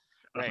from me?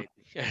 Right.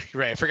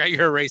 Right. I forgot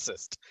you're a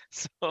racist.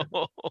 So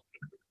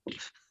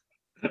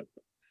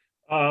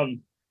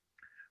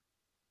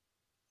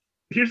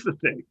here's the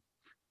thing.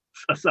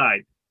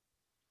 Aside,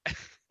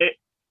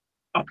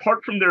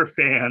 apart from their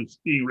fans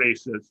being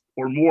racist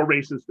or more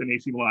racist than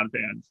AC Milan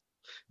fans,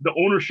 the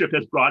ownership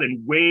has brought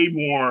in way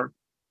more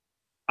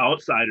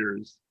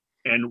outsiders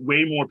and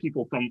way more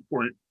people from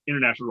for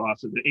international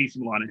rosters than AC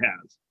Milan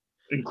has,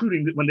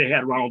 including when they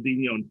had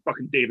Ronaldinho and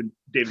fucking David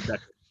Beckham.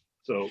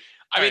 So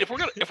I mean,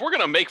 if we're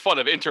gonna make fun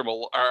of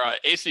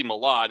AC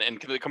Milan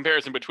and the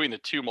comparison between the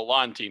two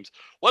Milan teams,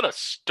 let us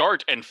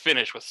start and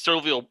finish with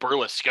Silvio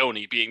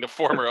Berlusconi being the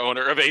former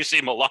owner of AC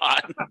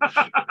Milan.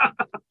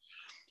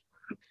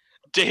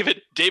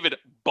 David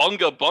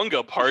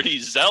Bunga Party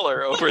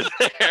Zeller over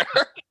there.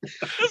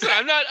 Listen,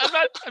 I'm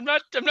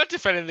not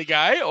defending the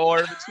guy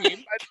or the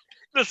team.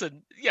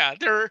 Listen, yeah,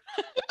 there's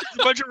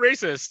a bunch of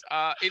racists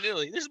in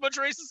Italy. There's a bunch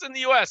of racists in the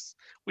U.S.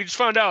 We just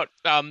found out,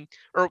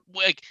 or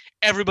like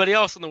everybody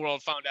else in the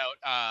world found out.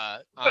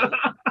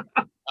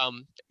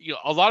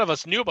 A lot of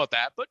us knew about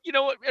that, but you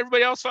know what?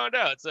 Everybody else found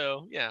out.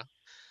 So yeah.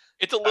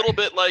 It's a little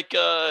bit like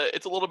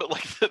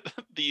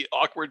the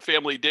awkward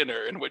family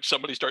dinner in which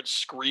somebody starts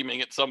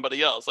screaming at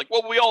somebody else. Like,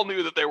 well, we all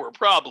knew that there were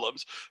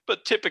problems,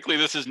 but typically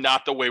this is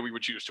not the way we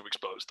would choose to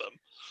expose them.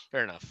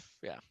 Fair enough.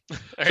 Yeah.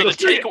 So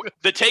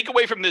the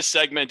takeaway from this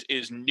segment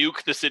is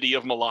nuke the city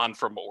of Milan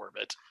from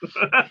orbit.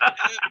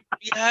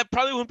 Yeah, it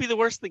probably wouldn't be the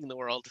worst thing in the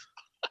world.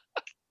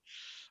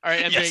 All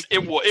right, MJ. Yes,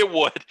 it would.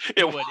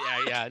 It would.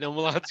 Yeah. No,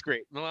 Milan's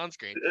great.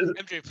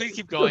 MJ, please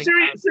keep going.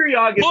 Serie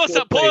A gets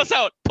pull us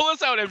out,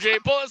 MJ.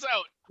 Pull us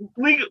out.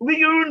 Ligue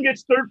 1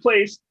 gets third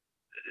place.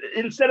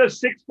 Instead of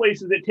 6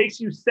 places, it takes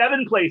you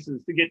 7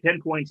 places to get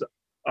 10 points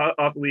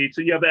off the lead. So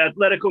you have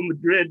Atletico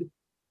Madrid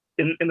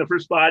in the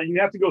first spot, and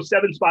you have to go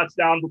 7 spots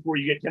down before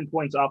you get 10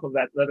 points off of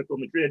Atletico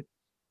Madrid.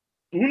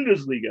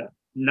 Bundesliga,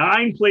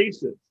 9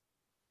 places,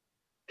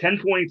 10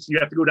 points. You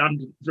have to go down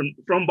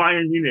from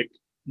Bayern Munich.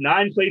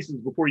 9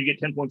 places before you get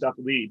 10 points off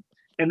the lead.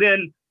 And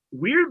then,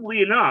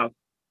 weirdly enough,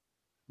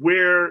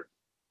 where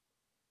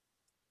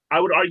I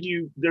would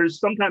argue there's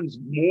sometimes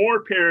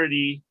more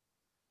parity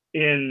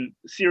in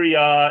Serie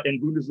A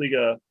and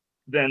Bundesliga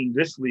than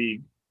this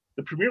league,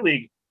 the Premier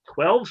League,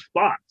 12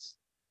 spots,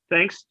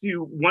 thanks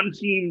to one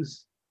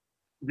team's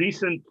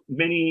recent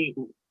many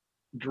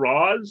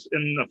draws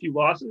and a few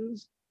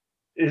losses,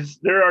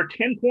 there are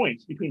 10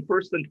 points between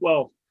first and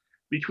 12th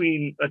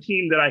between a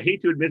team that I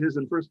hate to admit is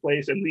in first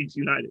place and Leeds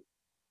United.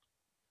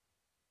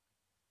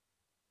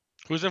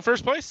 Who's in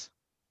first place?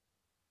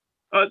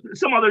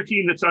 Some other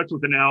team that starts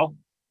with an L.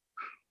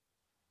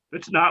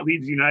 It's not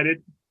Leeds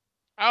United.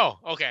 Oh,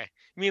 okay.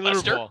 You mean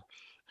Liverpool?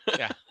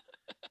 Yeah.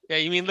 Yeah,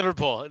 you mean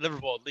Liverpool.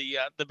 Liverpool,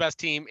 the best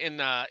team in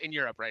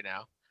Europe right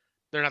now.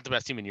 They're not the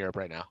best team in Europe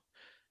right now.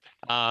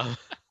 I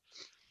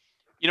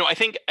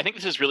think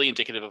this is really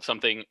indicative of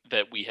something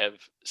that we have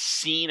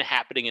seen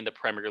happening in the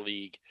Premier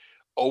League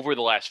over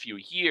the last few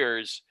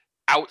years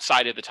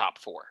outside of the top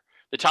 4.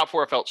 The top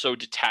 4 felt so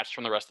detached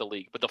from the rest of the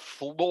league, but the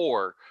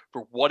floor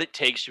for what it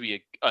takes to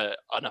be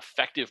an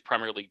effective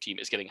Premier League team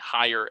is getting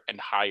higher and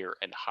higher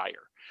and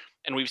higher.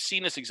 And we've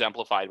seen this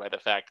exemplified by the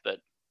fact that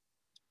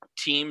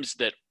teams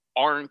that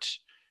aren't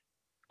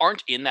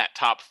in that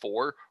top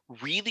 4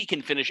 really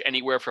can finish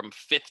anywhere from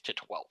 5th to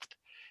 12th.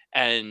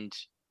 And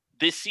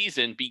this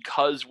season,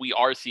 because we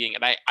are seeing,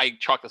 and I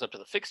chalk this up to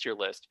the fixture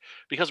list,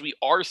 because we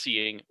are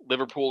seeing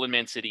Liverpool and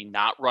Man City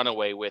not run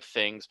away with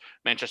things,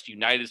 Manchester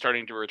United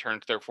starting to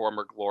return to their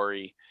former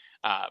glory,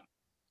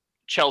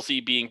 Chelsea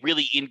being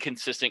really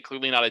inconsistent,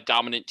 clearly not a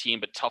dominant team,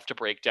 but tough to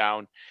break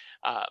down.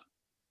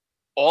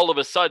 All of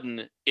a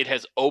sudden, it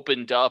has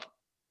opened up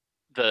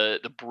the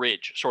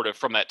bridge sort of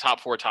from that top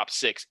 4, top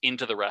 6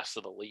 into the rest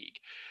of the league.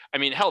 I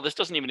mean, hell, this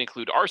doesn't even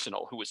include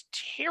Arsenal, who was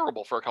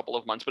terrible for a couple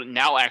of months, but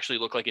now actually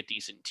look like a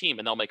decent team,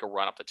 and they'll make a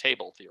run up the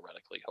table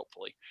theoretically,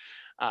 hopefully.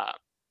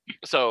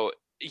 So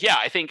yeah,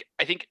 I think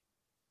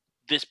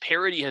this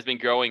parity has been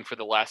growing for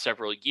the last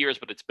several years,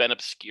 but it's been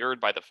obscured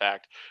by the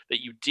fact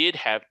that you did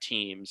have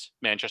teams,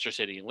 Manchester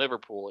City and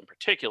Liverpool in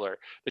particular,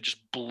 that just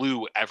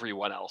blew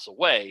everyone else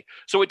away.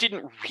 So it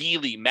didn't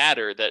really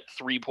matter that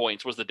 3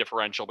 points was the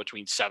differential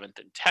between 7th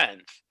and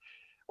 10th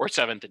or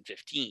 7th and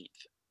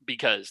 15th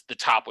because the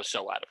top was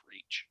so out of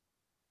reach.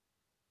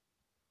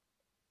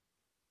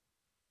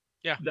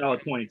 Yeah,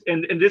 valid points.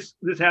 And this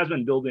has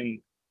been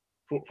building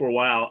for a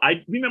while.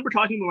 I remember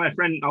talking to my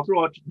friend, I'll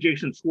throw out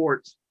Jason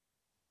Schwartz,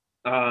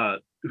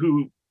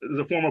 who is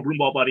a former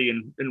broomball buddy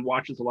and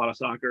watches a lot of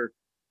soccer.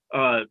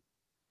 A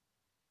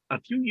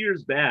few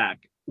years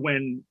back,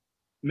 when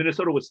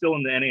Minnesota was still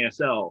in the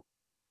NASL,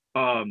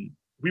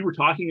 we were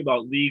talking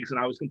about leagues, and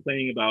I was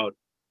complaining about,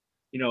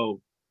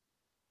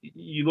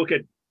 you look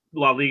at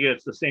La Liga,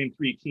 it's the same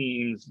 3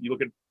 teams. You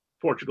look at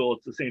Portugal,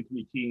 it's the same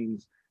 3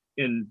 teams.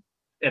 And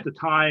at the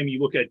time, you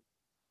look at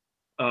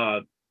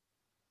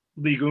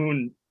Ligue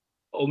 1,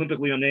 Olympique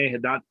Lyonnais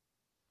had not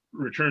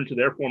returned to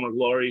their former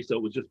glory, so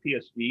it was just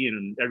PSG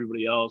and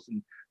everybody else,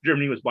 and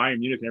Germany was Bayern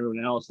Munich and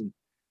everyone else, and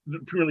the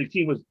Premier League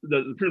team was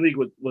the Premier League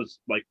was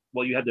like,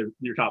 well, you had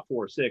your top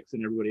 4 or 6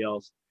 and everybody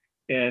else.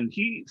 And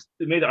he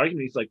made the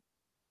argument. He's like,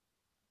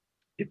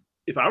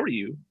 if I were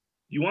you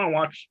want to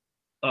watch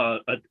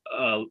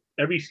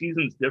every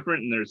season's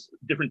different, and there's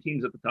different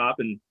teams at the top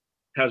and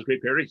has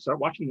great parity. Start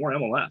watching more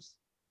MLS.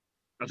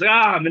 I was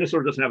like,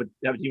 Minnesota doesn't have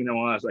a team in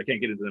MLS, so I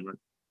can't get into them.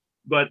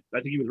 But I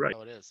think he was right.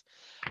 Oh, it is.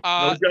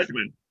 No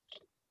judgment.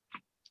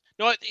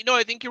 No,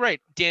 I think you're right,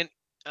 Dan.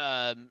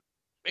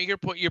 Your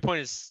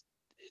point is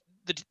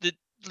the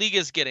league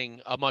is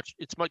getting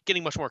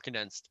getting much more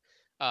condensed,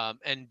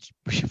 and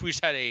we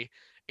just had a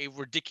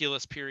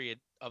ridiculous period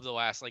of the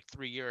last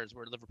 3 years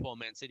where Liverpool and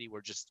Man City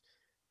were just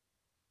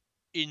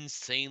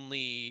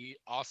insanely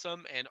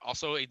awesome and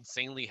also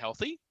insanely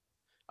healthy.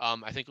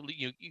 I think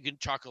you can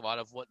chalk a lot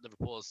of what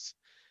Liverpool's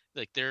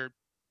their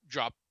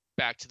drop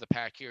back to the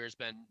pack here has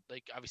been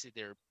obviously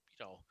there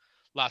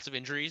lots of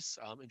injuries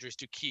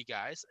to key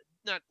guys.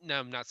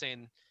 I'm not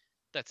saying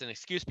that's an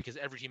excuse because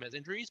every team has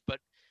injuries, but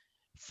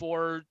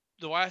for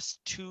the last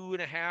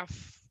 2.5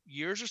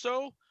 years or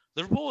so,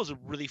 Liverpool is a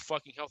really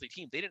fucking healthy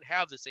team. They didn't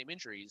have the same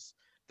injuries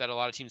that a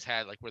lot of teams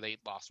had, where they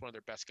lost one of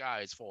their best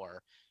guys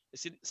for a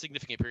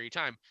significant period of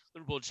time.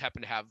 Liverpool just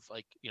happened to have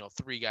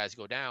 3 guys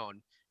go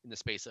down in the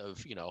space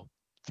of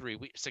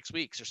 6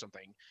 weeks or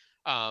something.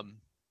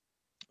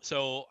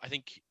 So I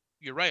think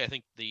you're right. I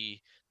think the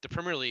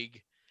Premier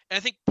League, and I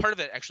think part of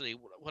it actually,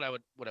 what I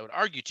would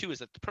argue too, is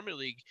that the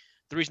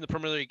reason the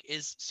Premier League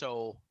is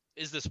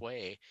this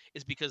way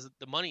is because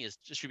the money is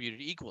distributed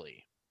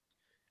equally.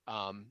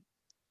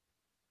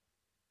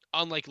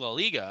 Unlike La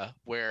Liga,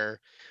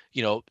 where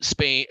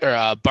Spain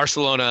or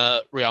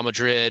Barcelona, Real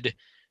Madrid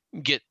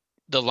get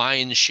the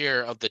lion's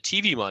share of the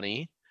TV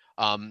money,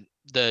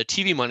 the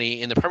TV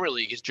money in the Premier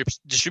League is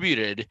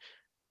distributed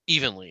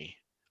evenly.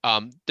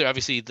 There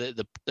obviously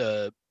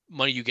the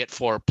money you get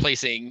for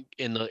placing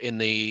in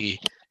the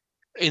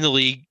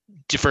league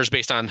differs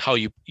based on how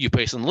you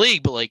place in the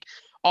league, but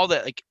all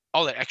that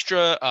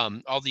extra,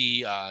 all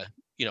the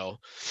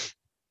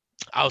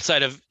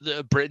outside of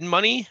the Britain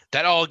money,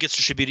 that all gets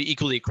distributed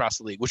equally across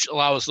the league, which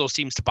allows those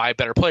teams to buy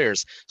better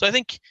players. So I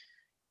think,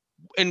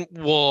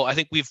 I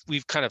think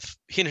we've kind of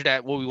hinted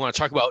at what we want to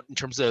talk about in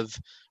terms of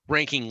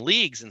ranking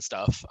leagues and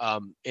stuff.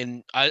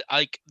 And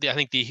I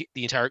think the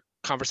entire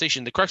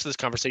conversation, the crux of this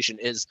conversation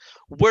is,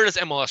 where does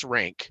MLS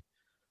rank?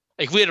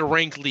 If we had to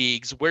rank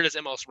leagues, where does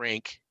MLS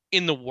rank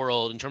in the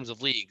world in terms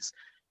of leagues?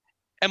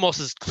 MLS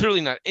is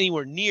clearly not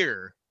anywhere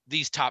near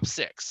these top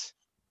 6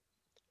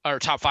 or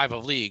top 5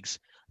 of leagues.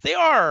 They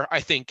are,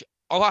 I think,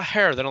 a lot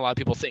higher than a lot of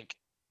people think,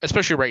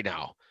 especially right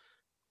now.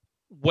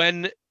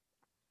 When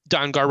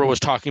Don Garber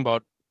was talking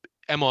about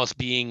MLS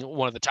being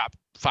one of the top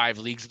 5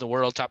 leagues in the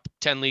world, top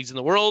 10 leagues in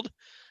the world,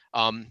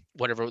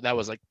 whatever that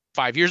was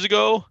 5 years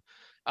ago,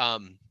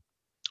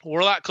 we're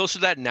a lot closer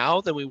to that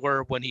now than we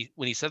were when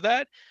he said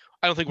that.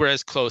 I don't think we're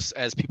as close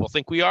as people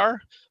think we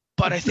are,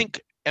 but I think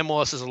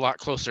MLS is a lot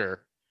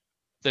closer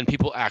than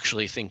people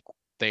actually think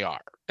they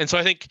are. And so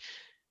I think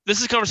this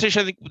is a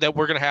conversation I think that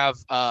we're going to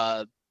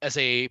have as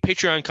a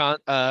Patreon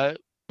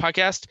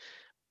podcast.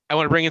 I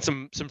want to bring in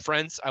some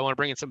friends. I want to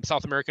bring in some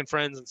South American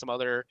friends and some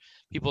other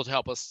people to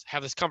help us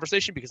have this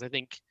conversation, because I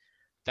think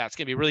that's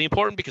going to be really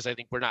important, because I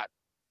think we're not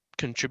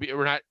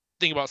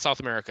thinking about South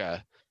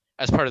America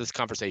as part of this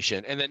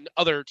conversation, and then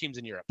other teams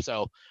in Europe.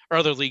 Or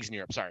other leagues in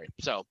Europe. Sorry.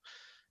 So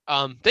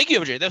thank you,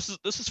 MJ.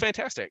 This is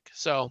fantastic.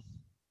 So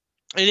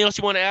anything else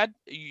you want to add?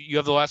 You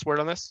have the last word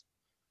on this?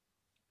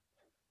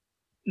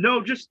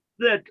 No, just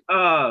that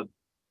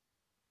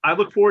I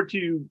look forward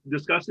to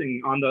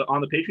discussing on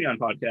the Patreon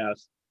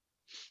podcast,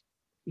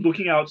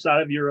 looking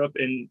outside of Europe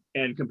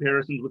and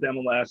comparisons with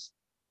MLS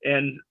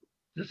and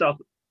the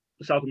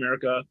South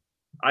America.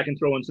 I can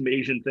throw in some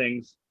Asian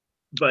things,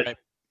 but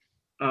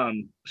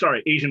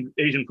right.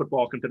 Asian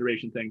Football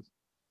Confederation things.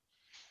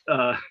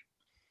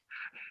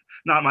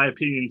 Not my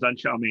opinions on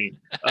Xiaomi.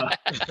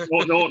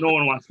 No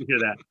one wants to hear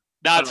that.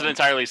 That's an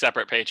entirely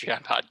separate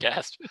Patreon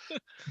podcast.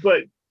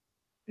 But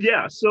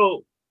Yeah,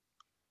 so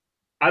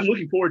I'm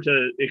looking forward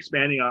to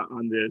expanding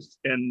on this,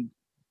 and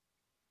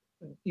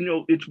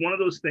it's one of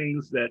those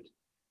things that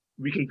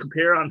we can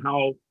compare on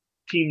how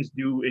teams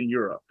do in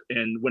Europe.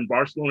 And when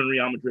Barcelona and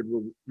Real Madrid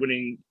were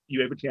winning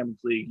UEFA Champions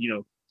League,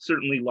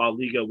 certainly La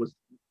Liga was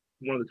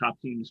one of the top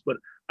teams. But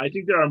I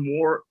think there are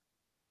more,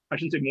 I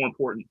shouldn't say more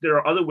important, there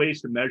are other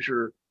ways to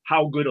measure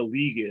how good a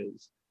league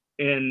is.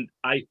 And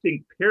I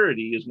think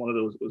parity is one of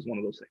those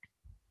things.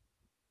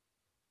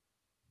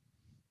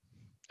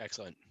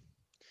 Excellent.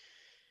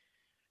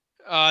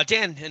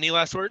 Dan, any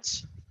last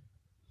words?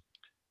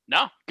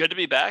 No, good to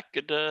be back.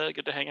 Good to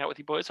hang out with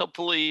you boys.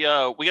 Hopefully,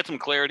 we get some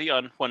clarity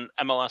on when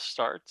MLS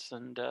starts,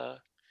 and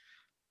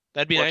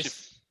that'd be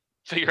nice.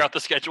 Figure out the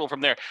schedule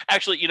from there.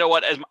 Actually, you know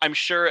what? I'm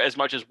sure as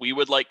much as we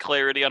would like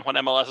clarity on when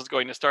MLS is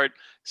going to start,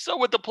 so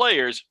would the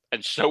players,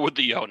 and so would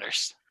the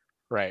owners.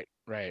 Right.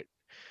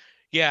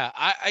 Yeah,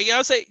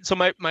 I'll say so.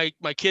 My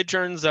kid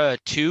turns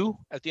 2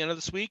 at the end of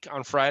this week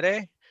on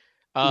Friday.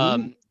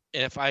 And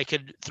if I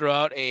could throw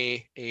out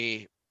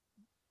a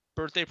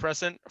birthday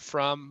present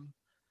from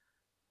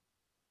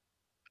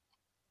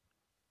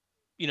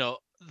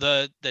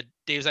the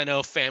Daves I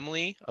Know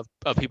family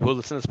of people who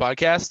listen to this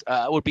podcast,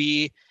 would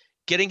be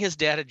getting his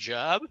dad a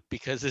job,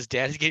 because his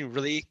dad is getting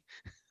really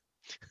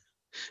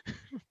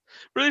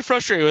really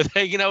frustrated with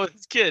hanging out with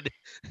his kid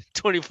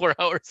 24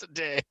 hours a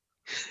day.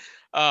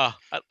 I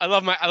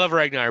love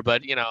Ragnar,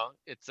 but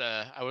it's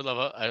I would love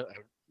a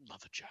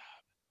job.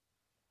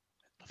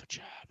 I love a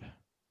job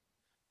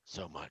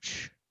so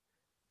much.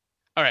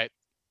 All right.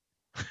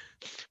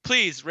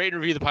 Please rate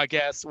and review the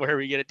podcast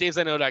wherever you get it.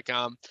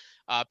 DavesIKnow.com,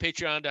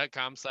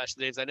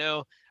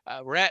 patreon.com/DavesIKnow.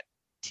 We're at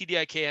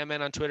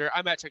TDIKMN on Twitter.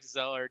 I'm at Texas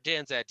Zeller.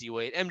 Dan's at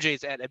DWade.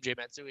 MJ's at MJ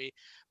Matsui.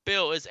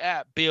 Bill is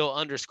at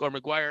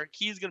Bill_McGuire.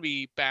 He's going to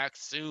be back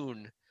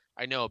soon.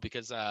 I know,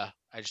 because I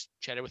just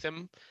chatted with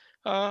him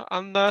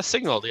on the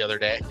Signal the other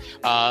day.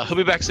 He'll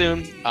be back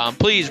soon.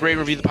 Please rate and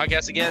review the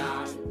podcast again.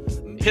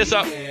 Hit us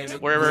up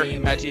wherever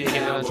at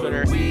TDIKMN on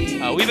Twitter.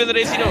 We've been the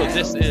Daves You Know.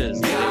 This is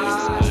the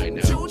Daves I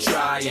Know. To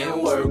try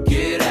and work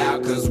it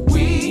out, 'cause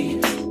we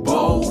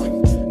both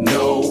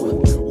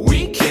know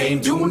we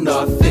can't do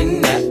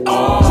nothing at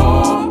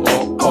all.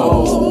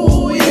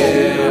 Oh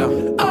yeah.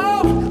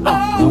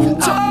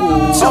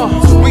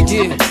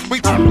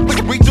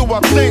 We do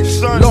our thing,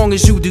 son. Long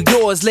as you do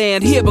yours,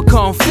 land here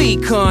become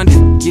fecund.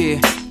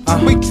 Yeah.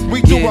 We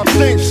do our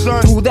thing,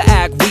 son. Through the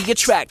act, we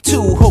attract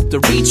two, hope to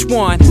reach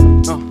one.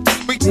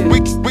 We do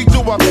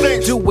our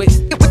thing. Do it.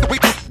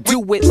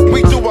 Do it.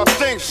 We do our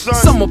thing, son.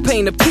 Some will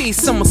paint a piece,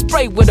 some will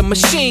spray with a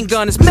machine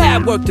gun. It's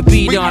mad work to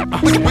be done.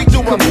 We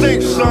do our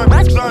thing, son.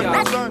 I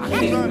can't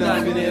do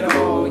nothing at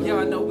all.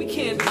 Y'all know we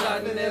can't do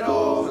nothing at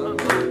all.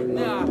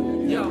 Nah,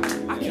 yo,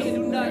 I can't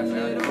do nothing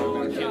at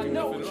all. Y'all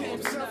know we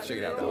can't do nothing. Check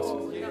it out,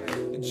 though.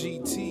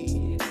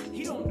 GT.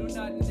 He don't do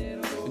nothing at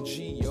all.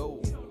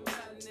 G.O.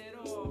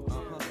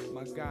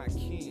 My guy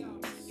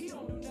King. He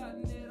don't do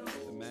nothing at all.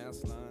 The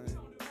mass line.